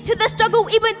committed to the struggle,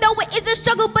 even though it is a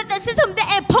struggle, but the system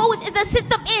that imposed is a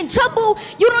system in trouble.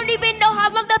 You don't even know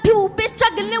how long the people been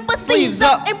struggling with sleeves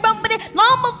up and rumbling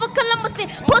long before Columbus and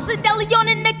Ponce de Leon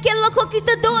and the killer cookies.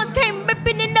 The doors came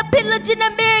ripping in the pillaging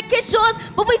American shores,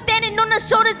 but we standing on the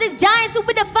shoulders as giants who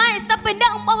we defiant, stopping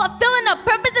nothing while fulfilling our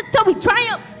purpose until we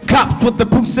triumph. Cops with the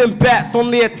boots and bats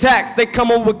on the attacks. They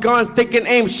come up with guns, taking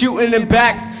aim, shooting in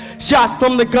backs. Shots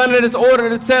from the gun that is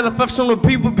ordered to tear the flesh from the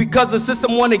people because the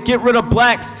system want to get rid of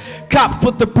blacks. Cops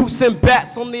with the boots and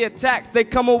bats on the attacks. They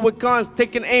come up with guns,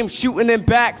 taking aim, shooting in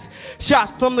backs.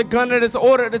 Shots from the gun that is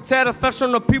ordered to tear the flesh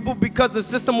from the people because the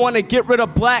system want to get rid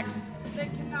of blacks. They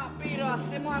cannot beat us,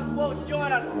 they might as well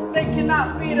join us. They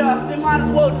cannot beat us, they might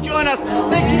as well join us.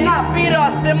 They cannot beat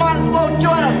us, they might as well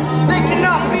join us. They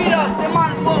cannot beat us, they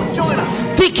might as well join us.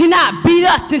 They cannot beat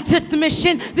us into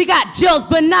submission. They got jails,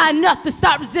 but not enough to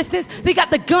stop resistance. They got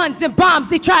the guns and bombs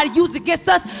they try to use against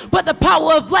us, but the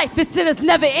power of life is in us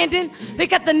never ending. They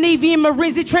got the Navy and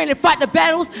Marines, they train to fight the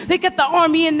battles. They got the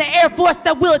Army and the Air Force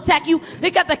that will attack you. They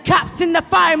got the cops and the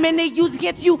firemen they use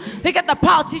against you. They got the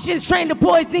politicians trained to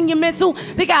poison your mental.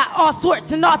 They got all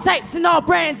sorts and all types and all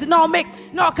brands and all mix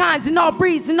and all kinds and all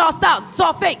breeds and all styles. It's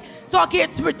all fake. It's all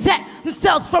geared to protect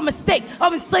themselves from a mistake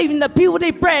of enslaving the people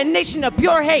they bred, a nation of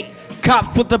pure hate.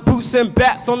 Cops with the boots and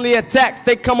bats on the attacks.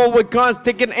 They come up with guns,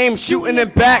 taking aim, shooting in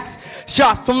backs.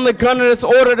 Shots from the gun that is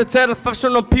ordered to tear the flesh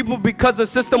from the people because the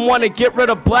system want to get rid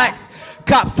of blacks.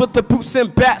 Cops with the boots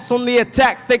and bats on the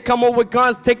attacks. They come up with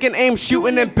guns, taking aim,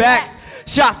 shooting in backs.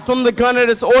 Shots from the gun that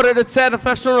is ordered to tear the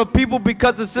flesh from the people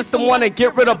because the system want to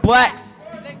get rid of blacks.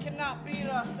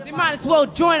 They might as well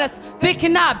join us. They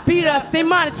cannot beat us. They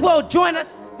might as well join us.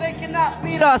 They cannot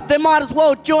beat us, they might as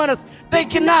well join us. They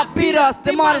cannot beat us,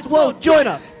 they might as well join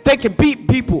us. They can beat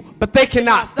people, but they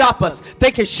cannot stop us. They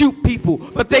can shoot people,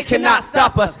 but they cannot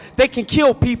stop us. They can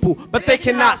kill people, but they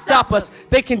cannot stop us.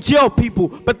 They can jail people,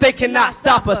 but they cannot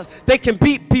stop us. They can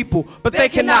beat people, but they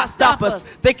cannot stop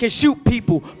us. They can shoot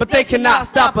people, but they cannot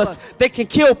stop us. They can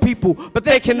kill people, but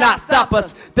they cannot stop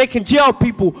us. They can jail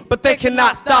people, but they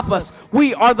cannot stop us.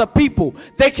 We are the people.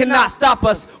 They cannot stop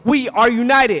us. We are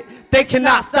united. They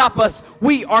cannot stop us.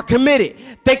 We are committed.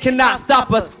 They cannot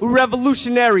stop us. We're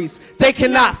revolutionaries. They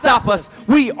cannot stop us.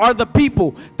 We are the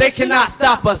people. They cannot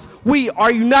stop us. We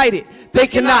are united. They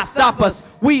cannot stop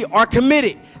us. We are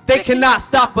committed. They cannot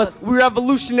stop us. We're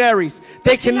revolutionaries.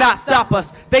 They cannot stop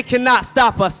us. They cannot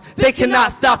stop us. They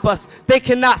cannot stop us. They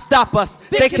cannot stop us.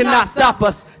 They cannot stop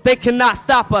us. They cannot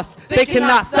stop us. They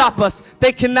cannot stop us.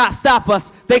 They cannot stop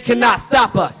us. They cannot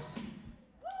stop us.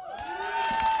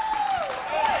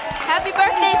 Happy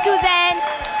birthday, Suzanne.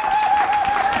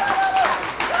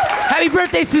 Happy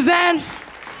birthday, Suzanne.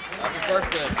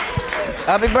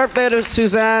 Happy birthday to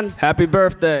Suzanne. Happy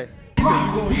birthday.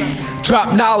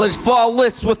 Drop knowledge,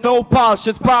 flawless with no polish.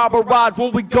 It's power barrage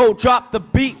when we go. Drop the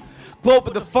beat, globe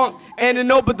of the funk, and then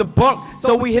open the bunk.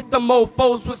 So we hit the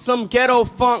mofos with some ghetto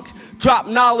funk. Drop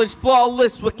knowledge,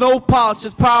 flawless with no polish.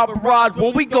 It's power barrage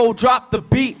when we go. Drop the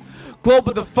beat, globe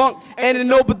of the funk, and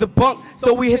then open the bunk.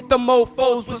 So we hit the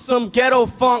mofos with some ghetto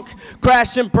funk.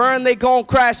 Crash and burn, they gon'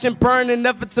 crash and burn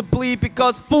inevitably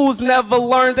because fools never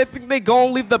learn. They think they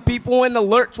gon' leave the people in the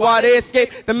lurch while they escape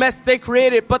the mess they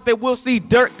created, but they will see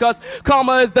dirt cause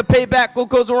karma is the payback. What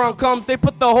goes around comes. They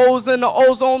put the holes in the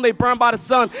ozone, they burn by the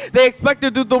sun. They expect to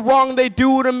do the wrong they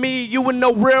do to me. You with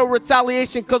no real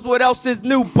retaliation cause what else is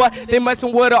new? But they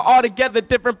messing with an altogether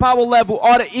different power level.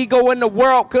 All the ego in the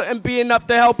world couldn't be enough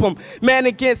to help them. Man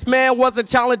against man wasn't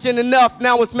challenging enough.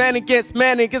 Now it's man against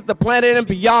the planet and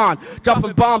beyond.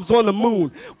 Dropping bombs on the moon.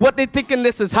 What they thinking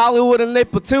this is Hollywood and they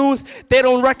platoons? They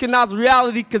don't recognize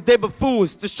reality cause they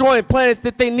buffoons. Destroying planets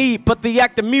that they need but they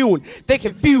act immune. They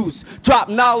confuse. Drop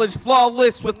knowledge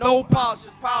flawless with no polish.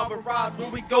 It's power barrage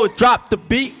when we go. Drop the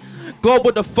beat,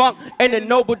 global the funk, and then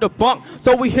noble the bunk.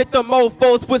 So we hit the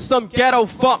mofos with some ghetto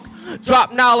funk.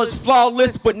 Drop knowledge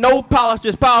flawless but no polish.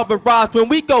 It's power barrage when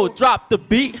we go. Drop the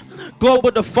beat,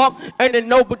 global the funk, and then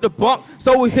noble the bunk.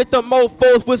 So we hit the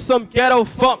mofos with some ghetto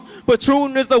funk.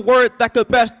 Patroon is a word that could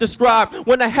best describe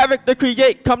when the havoc they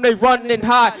create come they run and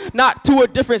hide. Not to a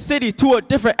different city, to a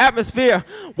different atmosphere.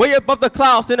 Way above the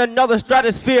clouds in another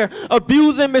stratosphere.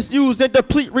 Abuse and misuse and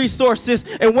deplete resources.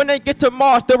 And when they get to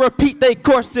Mars, they repeat their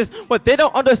courses. What they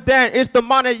don't understand is the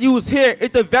mind they use here.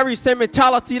 It's the very same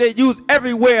mentality they use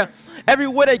everywhere.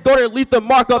 Everywhere they go, they leave the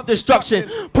mark of destruction.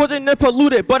 Poisoned and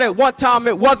polluted, but at one time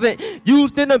it wasn't.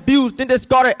 Used and abused and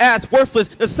discarded as worthless.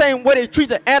 The same way they treat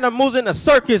the animals in the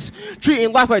circus.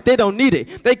 Treating life like they don't need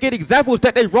it. They get examples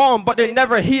that they wrong, but they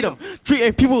never heed them.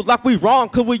 Treating people like we wrong,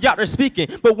 cause we out there speaking.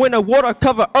 But when the water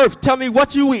cover earth, tell me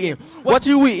what you eating. What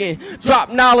you eating?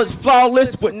 Drop knowledge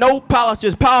flawless with no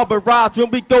polishes. Power barrage when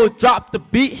we go. Drop the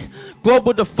beat,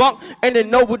 global the funk, and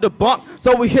then noble the bunk.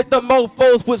 So we hit the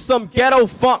mofos with some ghetto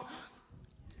funk.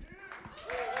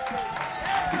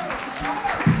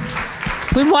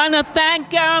 We want to thank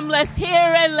them. Let's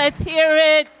hear it. Let's hear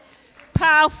it.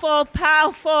 Powerful,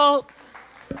 powerful.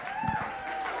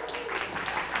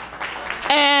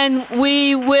 And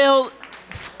we will,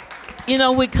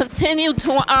 we continue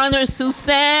to honor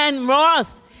Suzanne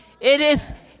Ross. It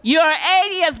is your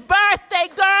 80th birthday,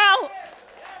 girl.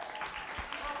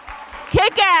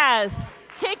 Kick ass.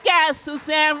 Kick ass,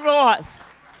 Suzanne Ross.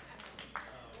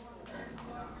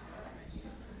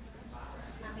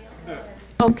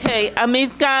 Okay,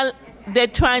 Amika, they're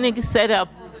trying to set up.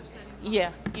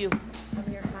 Yeah, you.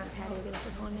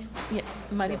 Yeah,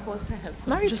 Mariposa has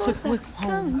some. Mariposa, just a quick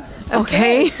poem.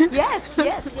 Okay. Yes.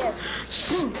 Let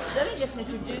me just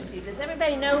introduce you. Does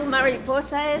everybody know who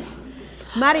Mariposa is?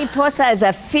 Mariposa is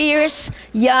a fierce,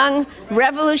 young,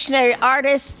 revolutionary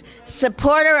artist,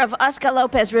 supporter of Oscar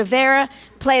Lopez Rivera,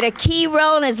 played a key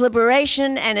role in his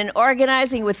liberation and in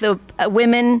organizing with the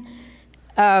women.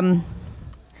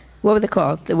 What were they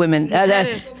called? The women.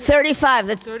 35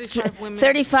 women.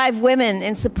 35 women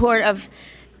in support of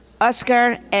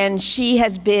Oscar, and she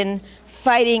has been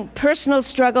fighting personal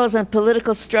struggles and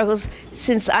political struggles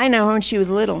since I know her when she was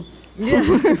little.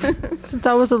 Yes, since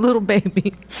I was a little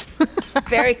baby.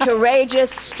 Very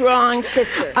courageous, strong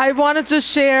sister. I wanted to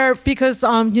share because,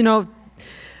 I'm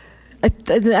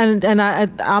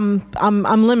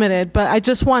limited, but I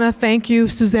just want to thank you,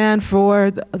 Suzanne,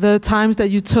 for the times that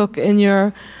you took in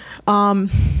your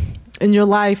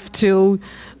life to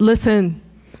listen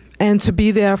and to be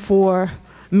there for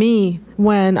me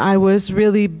when I was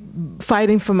really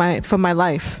fighting for my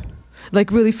life.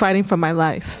 like really fighting for my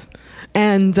life.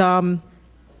 And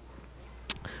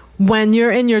when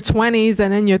you're in your 20s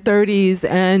and in your 30s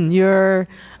and you're,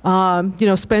 you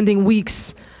know, spending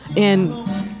weeks in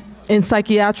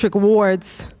psychiatric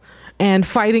wards and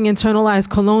fighting internalized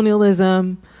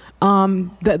colonialism,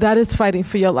 that is fighting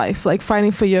for your life, like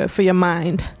fighting for your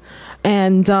mind.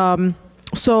 And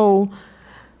so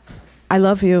I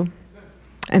love you.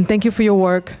 And thank you for your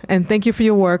work, and thank you for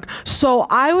your work. So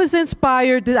I was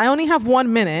inspired, I only have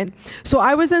 1 minute, so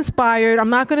I was inspired. I'm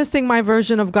not gonna sing my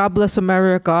version of God Bless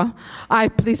America. Ay,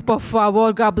 please, por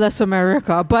favor, God Bless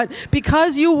America. But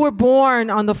because you were born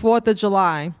on the 4th of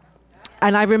July,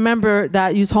 and I remember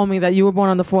that you told me that you were born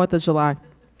on the 4th of July.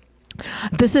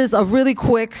 This is a really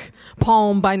quick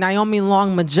poem by Naomi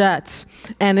Long Majette,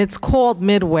 and it's called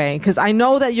Midway, because I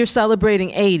know that you're celebrating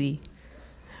 80,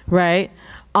 right?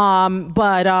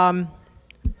 But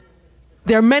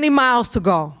there are many miles to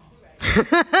go.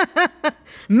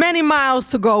 Many miles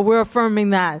to go. We're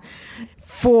affirming that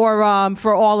for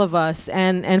all of us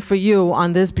and for you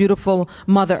on this beautiful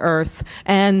Mother Earth.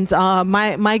 And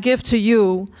my gift to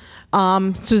you,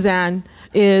 Suzanne,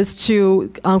 is to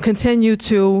continue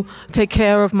to take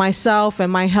care of myself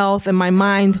and my health and my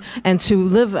mind, and to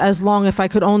live as long, if I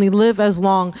could only live as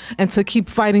long, and to keep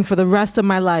fighting for the rest of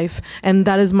my life. And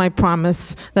that is my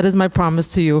promise. That is my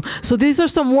promise to you. So these are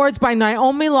some words by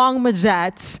Naomi Long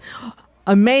Majette,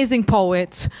 amazing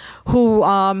poet, who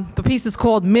the piece is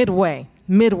called Midway.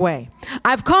 Midway.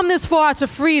 I've come this far to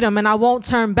freedom and I won't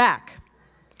turn back.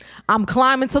 I'm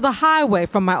climbing to the highway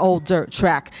from my old dirt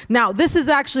track. Now, this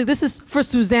is for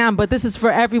Suzanne, but this is for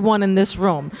everyone in this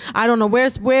room. I don't know,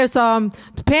 where's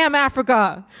Pam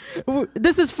Africa?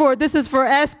 This is for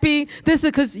SB. This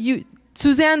is because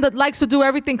Suzanne that likes to do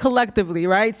everything collectively,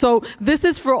 right? So this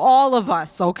is for all of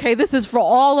us, okay? This is for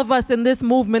all of us in this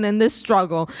movement, in this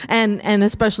struggle, and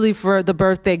especially for the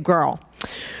birthday girl.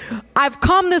 I've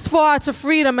come this far to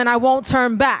freedom and I won't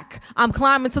turn back. I'm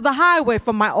climbing to the highway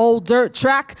from my old dirt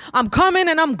track. I'm coming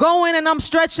and I'm going and I'm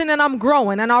stretching and I'm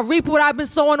growing, and I'll reap what I've been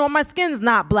sowing or my skin's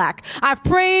not black. I've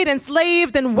prayed and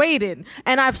slaved and waited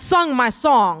and I've sung my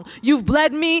song. You've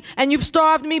bled me and you've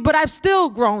starved me, but I've still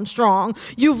grown strong.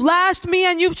 You've lashed me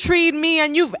and you've treed me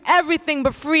and you've everything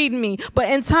but freed me. But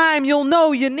in time you'll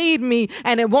know you need me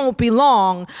and it won't be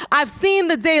long. I've seen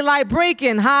the daylight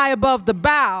breaking high above the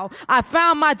bow. I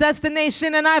found my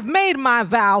destination and I've made my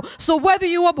vow. So whether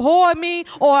you abhor me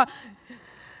or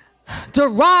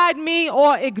deride me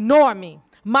or ignore me,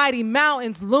 mighty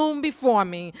mountains loom before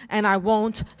me and I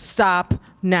won't stop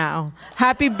now.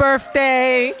 Happy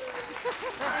birthday.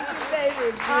 Thank you, baby.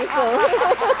 It's beautiful.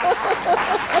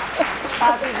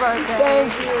 Happy birthday.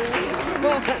 Thank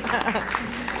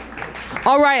you.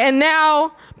 All right, and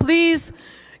now please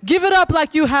give it up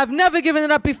like you have never given it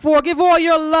up before. Give all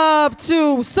your love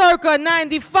to Circa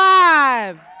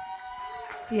 95.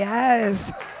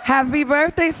 Yes. Happy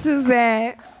birthday,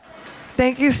 Suzanne.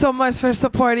 Thank you so much for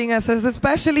supporting us,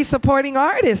 especially supporting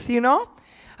artists, you know?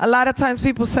 A lot of times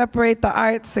people separate the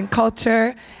arts and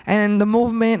culture and the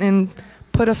movement and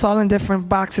put us all in different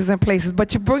boxes and places.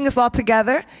 But you bring us all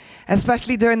together,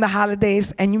 especially during the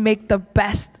holidays, and you make the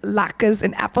best latkes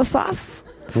and applesauce.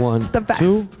 It's the best.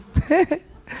 Two.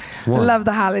 I love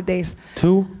the holidays.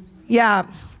 Two. Yeah.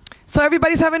 So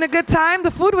everybody's having a good time?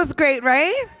 The food was great,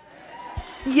 right?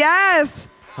 Yes.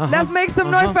 Let's make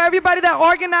some noise for everybody that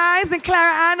organized, and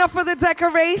Clara Anna for the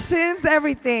decorations,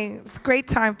 everything. It's a great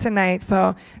time tonight.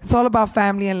 So it's all about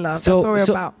family and love. That's what we're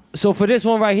about. So for this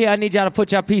one right here, I need y'all to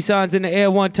put your peace signs in the air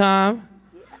one time.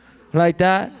 Like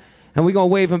that. And we're going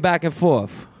to wave them back and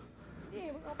forth.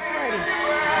 We're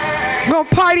going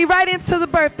to party right into the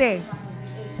birthday.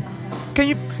 Can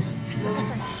you?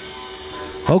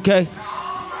 Okay.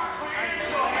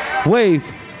 Wave.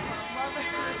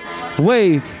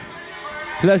 Wave.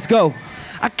 Let's go.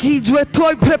 Aquí yo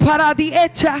estoy preparada y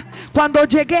hecha. Cuando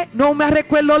llegué no me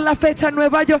recuerdo la fecha.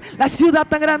 Nueva York, la ciudad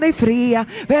tan grande y fría.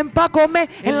 Ven pa' comer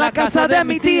en la casa de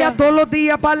mi tía. Todos los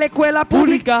días pa' la escuela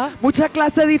pública. Muchas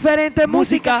clases diferentes,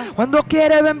 música. Cuando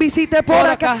quiere ven visite por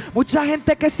acá. Mucha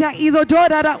gente que se ha ido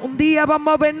llorará. Un día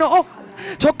vamos a vernos, ojalá.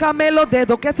 Chócame los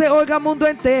dedos, que se oiga el mundo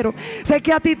entero. Sé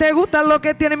que a ti te gusta lo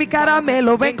que tiene mi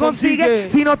caramelo. Ven, consigue.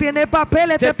 Si no tiene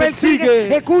papeles, te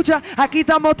persigue. Escucha, aquí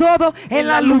estamos todos en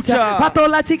la lucha. Pa'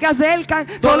 todas las chicas del CAN,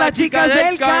 todas las chicas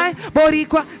del CAN.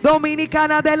 Boricua,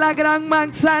 dominicana de la gran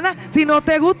manzana. Si no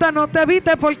te gusta, no te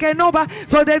viste porque no va.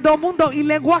 Soy del dos mundos y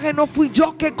lenguaje. No fui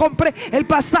yo que compré el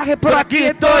pasaje, pero aquí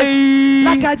estoy.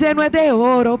 La calle no es de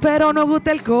oro, pero nos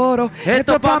gusta el coro.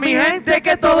 Esto pa' mi gente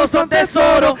que todos son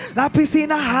tesoros. Lápiz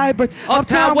piscina hybrid.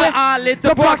 Uptown where I live,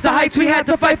 the Bronx, the Heights, we had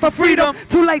to fight for freedom.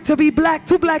 Too light to be black,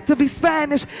 too black to be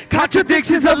Spanish.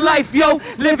 Contradictions of life, yo,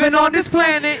 living on this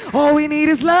planet. All we need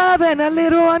is love and a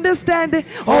little understanding.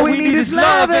 All we need is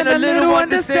love and a little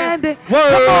understanding.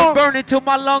 Word, burning till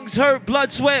my lungs hurt,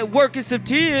 blood, sweat, working some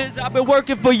tears. I've been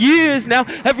working for years now.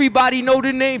 Everybody know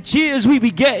the name Cheers, we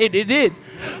be getting it in.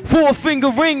 4-finger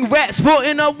ring, rats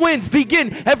putting up wins.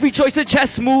 Begin every choice a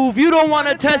chess move. You don't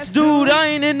wanna test, dude. I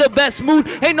ain't in the best mood.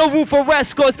 Ain't no room for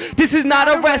rest, cause this is not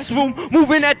a restroom.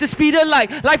 Moving at the speed of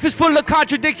light. Life is full of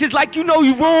contradictions, like you know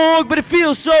you wrong, but it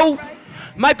feels so.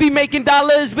 Might be making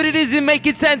dollars, but it isn't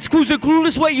making sense. Cruising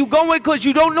clueless where you going, cause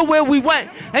you don't know where we went.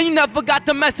 And you never got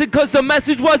the message, cause the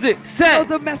message wasn't sent.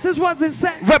 No, the message wasn't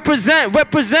sent. Represent,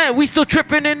 represent, we still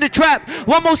tripping in the trap.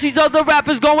 While most these other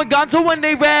rappers going gonzo when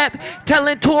they rap.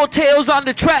 Telling tall tales on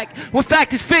the track. When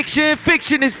fact is fiction,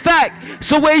 fiction is fact.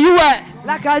 So where you at?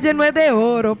 La calle no es de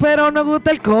oro, pero nos gusta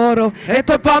el coro.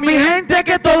 Esto es pa' mi gente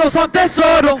que todos son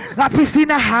tesoros. La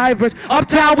piscina hybrid,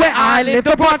 uptown where I live,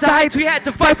 the Bronx, the Heights, we had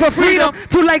to fight for freedom.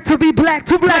 Too light to be black,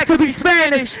 too black to be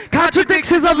Spanish.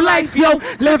 Contradictions of life, yo,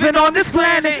 living on this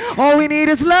planet. All we need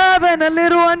is love and a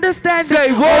little understanding.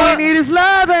 Say what? All we need is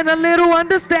love and a little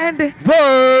understanding.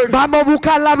 Word. Vamos a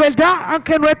buscar la verdad,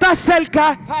 aunque no está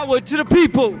cerca. Power to the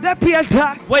people.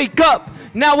 Despierta. Wake up.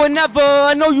 Now or never,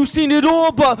 I know you've seen it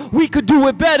all, but we could do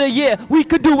it better, yeah, we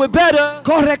could do it better.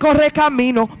 Corre, corre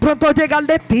camino, pronto llega el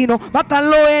destino. Matan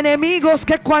los enemigos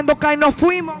que cuando caen nos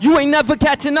fuimos. You ain't never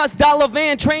catching us, dollar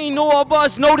van, train, or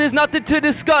bus. No, there's nothing to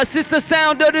discuss. It's the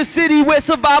sound of the city where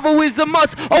survival is a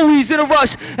must. Always in a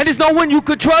rush, and there's no one you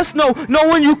could trust, no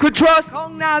one you could trust.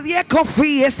 Con nadie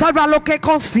confíe, salva lo que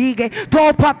consigue.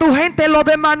 Todo pa' tu gente, lo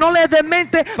demás no le des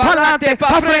mente. Pa'lante,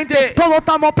 pa' frente, todos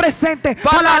estamos presentes.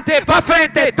 Pa'lante, pa' frente.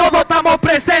 Todos estamos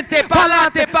presentes,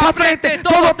 pa'lante, pa' frente,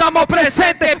 todos estamos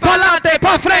presentes, pa'lante,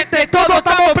 pa' frente, todos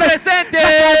estamos presentes. La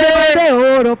calle no es de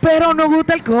oro, pero nos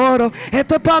gusta el coro.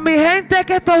 Esto es pa' mi gente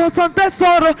que todos son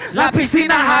tesoros. La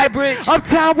piscina hybrid,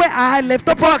 uptown where I live,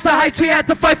 the Bronx, the Heights, we had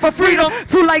to fight for freedom.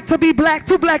 Too light to be black,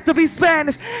 too black to be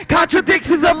Spanish.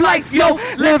 Contradictions of life, yo,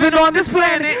 living on this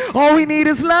planet. All we need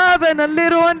is love and a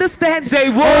little understanding. Say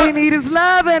what? All we need is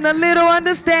love and a little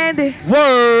understanding.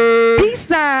 Word.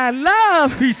 Peace and love.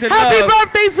 Peace and Happy love.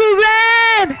 birthday,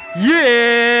 Suzanne!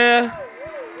 Yeah.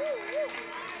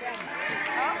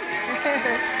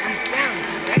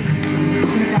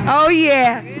 Oh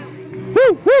yeah.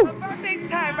 Woo, woo. Birthday's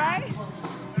time, right?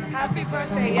 Happy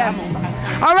birthday, yes.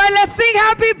 All right, let's sing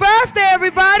happy birthday,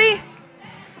 everybody.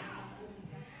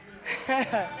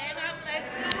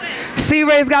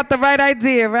 C-Ray's got the right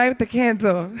idea, right, with the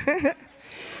candle.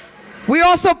 We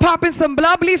also popping some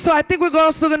bubbly, so I think we're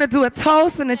also gonna do a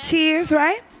toast and a cheers,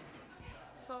 right?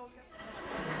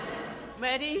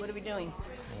 Ready? What are we doing?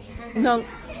 No,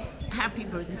 happy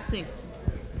birthday, sing.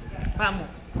 Vamos.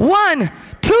 1,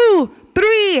 2,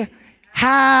 3.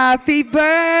 Happy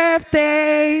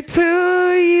birthday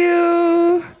to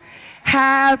you.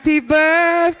 Happy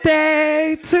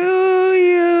birthday to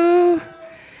you.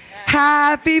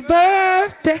 Happy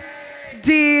birthday,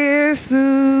 dear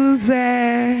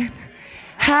Suzanne.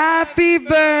 Happy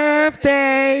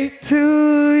birthday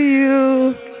to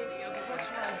you.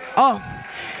 Oh,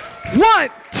 1,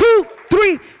 2,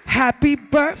 3. Happy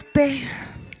birthday.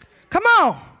 Come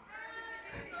on.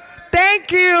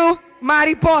 Thank you,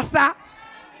 Mariposa.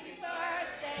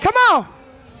 Come on.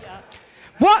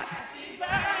 What?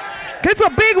 It's a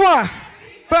big one.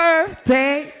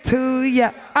 Birthday to you.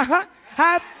 Uh-huh.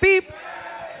 Happy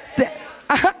birthday.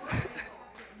 Uh-huh.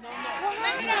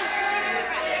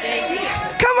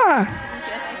 Come on.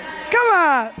 Come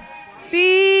on.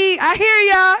 I hear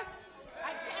ya.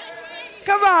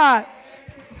 Come on.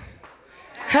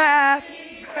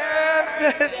 Happy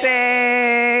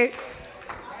birthday.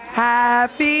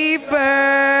 Happy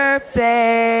birthday.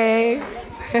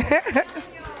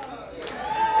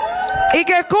 Y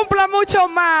que cumpla mucho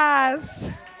más.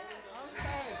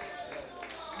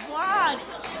 One.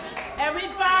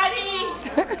 Everybody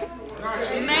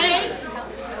make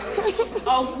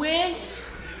a wish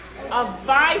of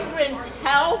vibrant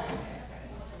health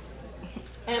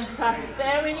and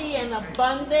prosperity and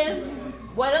abundance.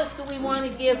 What else do we want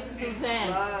to give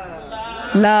Suzanne?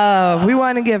 Love. We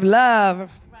want to give love.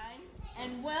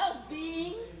 And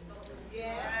well-being.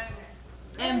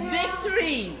 And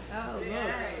victories. Oh,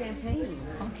 look, champagne.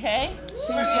 Okay?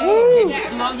 Champagne.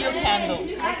 Blow your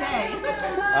candles. Okay.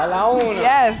 A la una.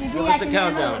 Yes. Give us a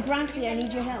countdown. Bronxy, I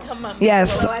need your help. Come on.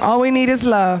 Yes. All we need is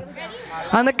love.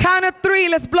 On the count of 3,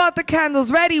 let's blow out the candles.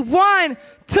 Ready? 1,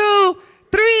 2,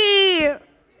 3.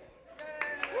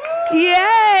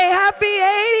 Yay! Happy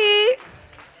 80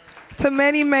 to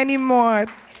many, many more.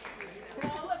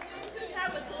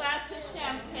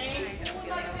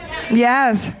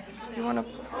 Yes. You want to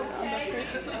put it on the table?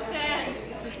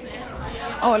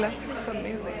 Oh, let's put some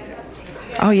music too.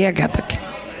 Oh, yeah, I got the.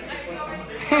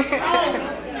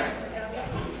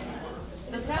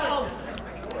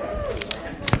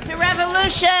 To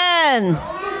revolution!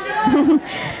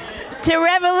 To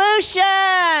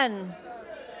revolution!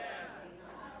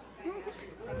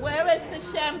 Where is the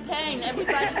champagne?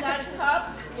 Everybody got a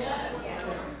cup?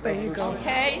 There you go.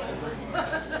 Okay.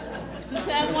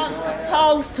 Suzanne wants to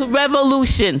toast to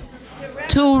revolution.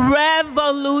 To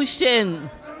revolution.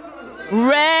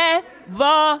 Revolution.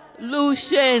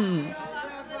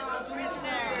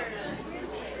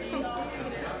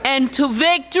 And to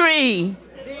victory.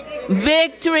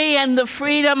 Victory and the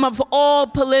freedom of all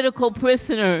political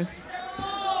prisoners.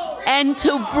 And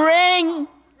to bring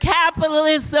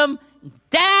capitalism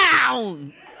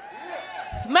down.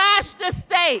 Smash the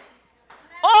state.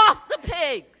 Off the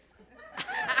pigs.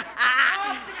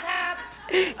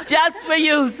 Just for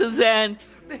you, Suzanne.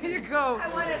 There you go.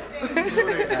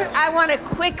 I want to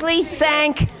quickly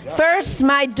thank first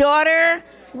my daughter.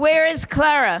 Where is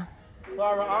Clara?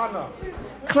 Clara Anna.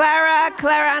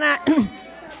 Clara Anna.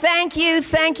 Thank you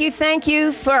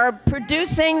for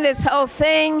producing this whole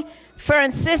thing, for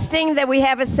insisting that we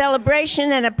have a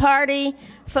celebration and a party,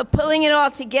 for pulling it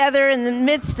all together in the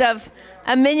midst of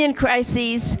a million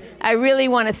crises. I really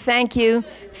want to thank you.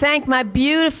 Thank my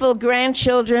beautiful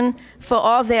grandchildren for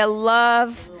all their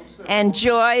love and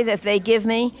joy that they give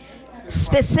me.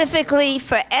 Specifically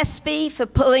for Espy for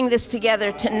pulling this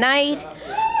together tonight.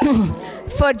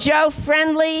 For Joe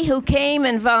Friendly, who came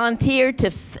and volunteered to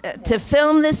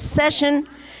film this session.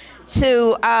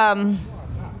 To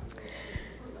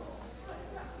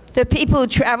the people who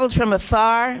traveled from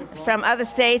afar, from other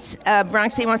states.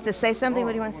 Bronxy wants to say something.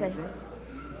 What do you want to say?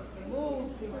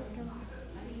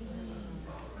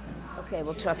 Okay,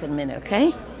 we'll talk in a minute,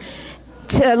 okay?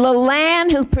 To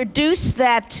Leland, who produced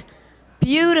that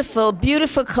beautiful,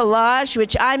 beautiful collage,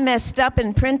 which I messed up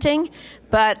in printing,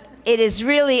 but it is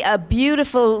really a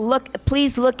beautiful look.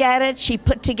 Please look at it. She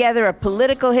put together a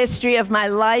political history of my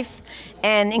life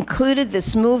and included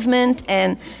this movement,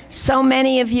 and so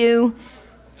many of you.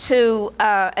 To,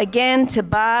 again, to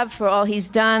Bob for all he's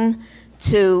done,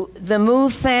 to the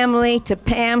Move family, to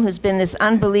Pam, who's been this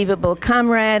unbelievable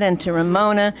comrade, and to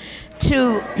Ramona,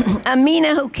 to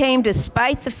Amina, who came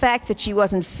despite the fact that she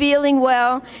wasn't feeling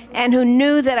well, and who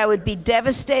knew that I would be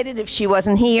devastated if she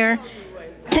wasn't here.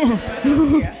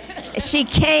 She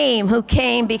came,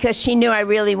 because she knew I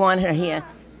really wanted her here.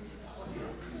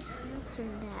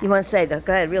 You want to say that?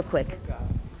 Go ahead, real quick.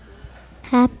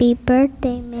 Happy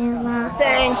birthday, Mama.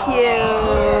 Thank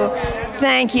you.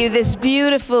 Thank you. This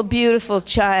beautiful, beautiful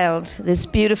child. This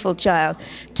beautiful child.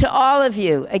 To all of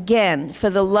you, again, for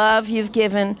the love you've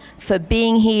given, for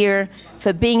being here,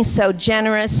 for being so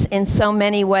generous in so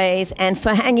many ways, and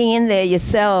for hanging in there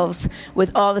yourselves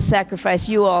with all the sacrifice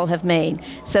you all have made.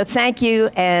 So thank you,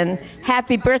 and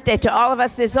happy birthday to all of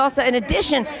us. There's also, in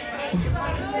addition,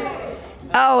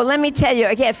 oh, let me tell you,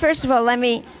 again, first of all, let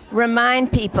me remind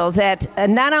people that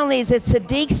not only is it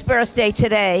Sadiq's birthday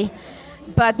today,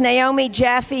 but Naomi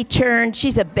Jaffe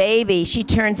she's a baby, she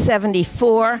turned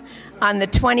 74 on the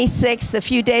 26th, a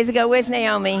few days ago. Where's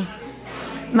Naomi?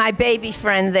 My baby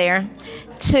friend there.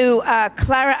 To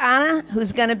Clara Anna,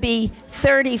 who's going to be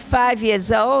 35 years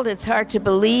old, it's hard to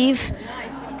believe,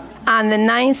 on the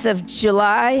 9th of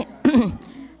July.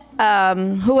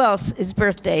 Who else is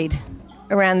birthdayed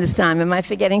around this time? Am I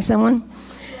forgetting someone?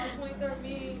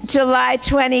 July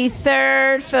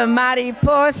 23rd for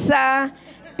Mariposa,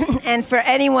 and for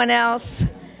anyone else.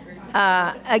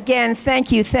 Again,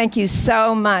 thank you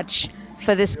so much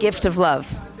for this gift of love.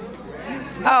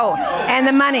 Oh, and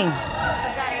the money.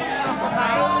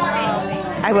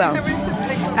 I will.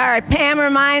 All right, Pam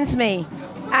reminds me.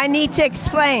 I need to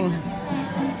explain.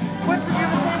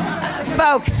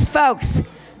 Folks,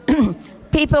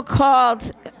 people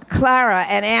called Clara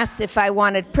and asked if I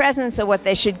wanted presents or what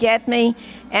they should get me,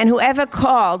 and whoever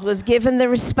called was given the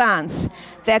response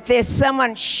that there's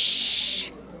someone,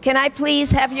 shh, can I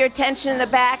please have your attention in the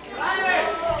back?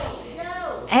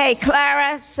 Hey,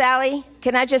 Clara, Sally,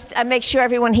 can I just make sure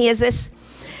everyone hears this?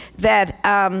 That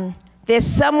there's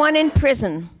someone in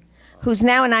prison who's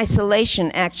now in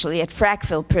isolation, actually, at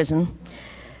Frackville Prison,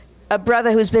 a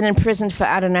brother who's been in prison for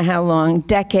I don't know how long,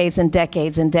 decades and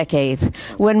decades and decades.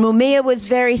 When Mumia was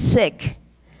very sick,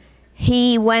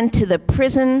 he went to the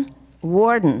prison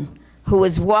warden who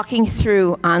was walking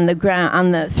through on the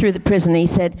ground, through the prison. He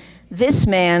said, "This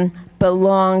man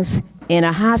belongs in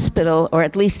a hospital, or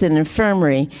at least an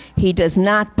infirmary. He does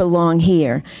not belong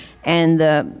here. And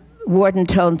the warden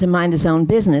told him to mind his own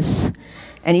business.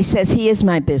 And he says, he is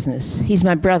my business. He's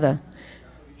my brother.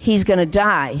 He's going to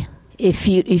die if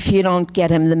you don't get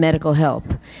him the medical help.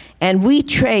 And we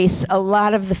trace a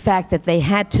lot of the fact that they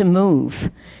had to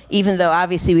move, even though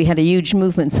obviously we had a huge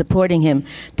movement supporting him,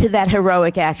 to that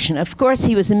heroic action. Of course,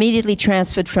 he was immediately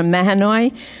transferred from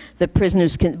Mahanoy, the prison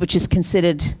which is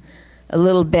considered a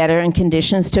little better in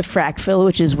conditions, to Frackville,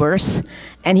 which is worse.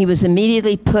 And he was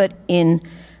immediately put in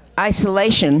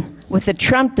isolation with a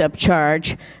trumped-up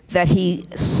charge that he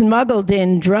smuggled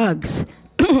in drugs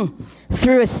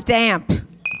through a stamp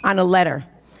on a letter.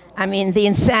 I mean, the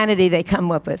insanity they come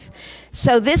up with.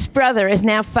 So this brother is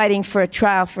now fighting for a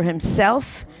trial for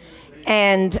himself,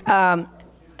 and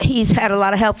he's had a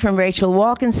lot of help from Rachel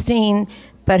Walkenstein,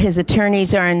 but his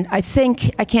attorneys are in, I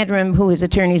can't remember who his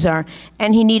attorneys are,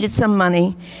 and he needed some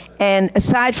money. And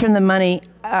aside from the money,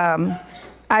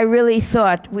 I really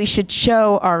thought we should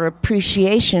show our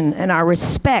appreciation and our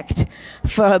respect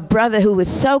for a brother who was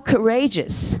so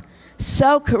courageous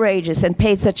and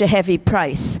paid such a heavy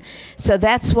price. So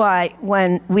that's why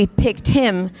when we picked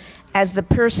him as the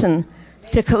person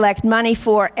to collect money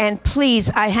for, and please,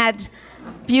 I had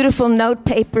beautiful note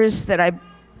papers that I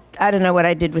don't know what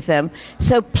I did with them.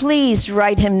 So please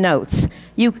write him notes.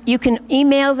 You can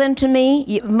email them to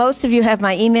me. Most of you have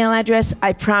my email address.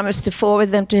 I promise to forward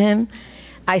them to him.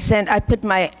 I put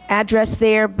my address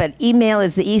there, but email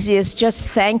is the easiest. Just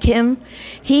thank him.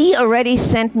 He already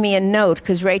sent me a note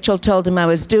because Rachel told him I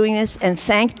was doing this, and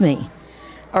thanked me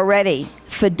already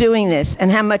for doing this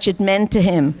and how much it meant to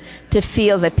him to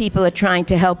feel that people are trying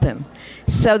to help him.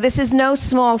 So this is no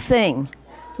small thing.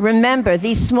 Remember,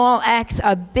 these small acts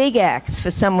are big acts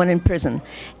for someone in prison.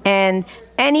 And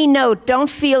any note, don't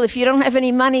feel if you don't have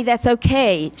any money, that's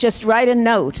okay. Just write a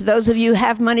note. Those of you who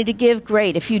have money to give,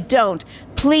 great. If you don't,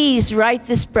 please write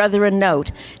this brother a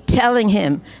note telling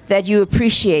him that you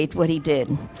appreciate what he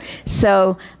did.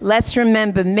 So let's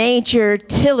remember Major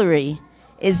Tillery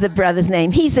is the brother's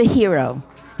name. He's a hero.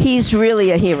 He's really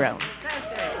a hero.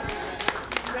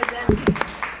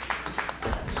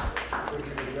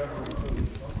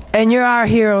 And you're our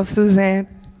hero, Suzanne.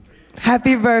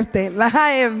 Happy birthday.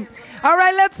 All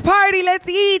right, let's party, let's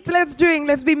eat, let's drink,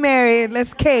 let's be merry,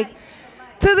 let's cake.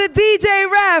 To the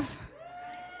DJ Ref,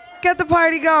 get the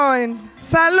party going.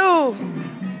 Salud.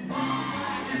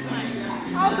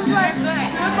 I was like,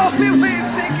 that's the only way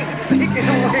to take it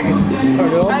away.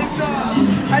 Turn it off.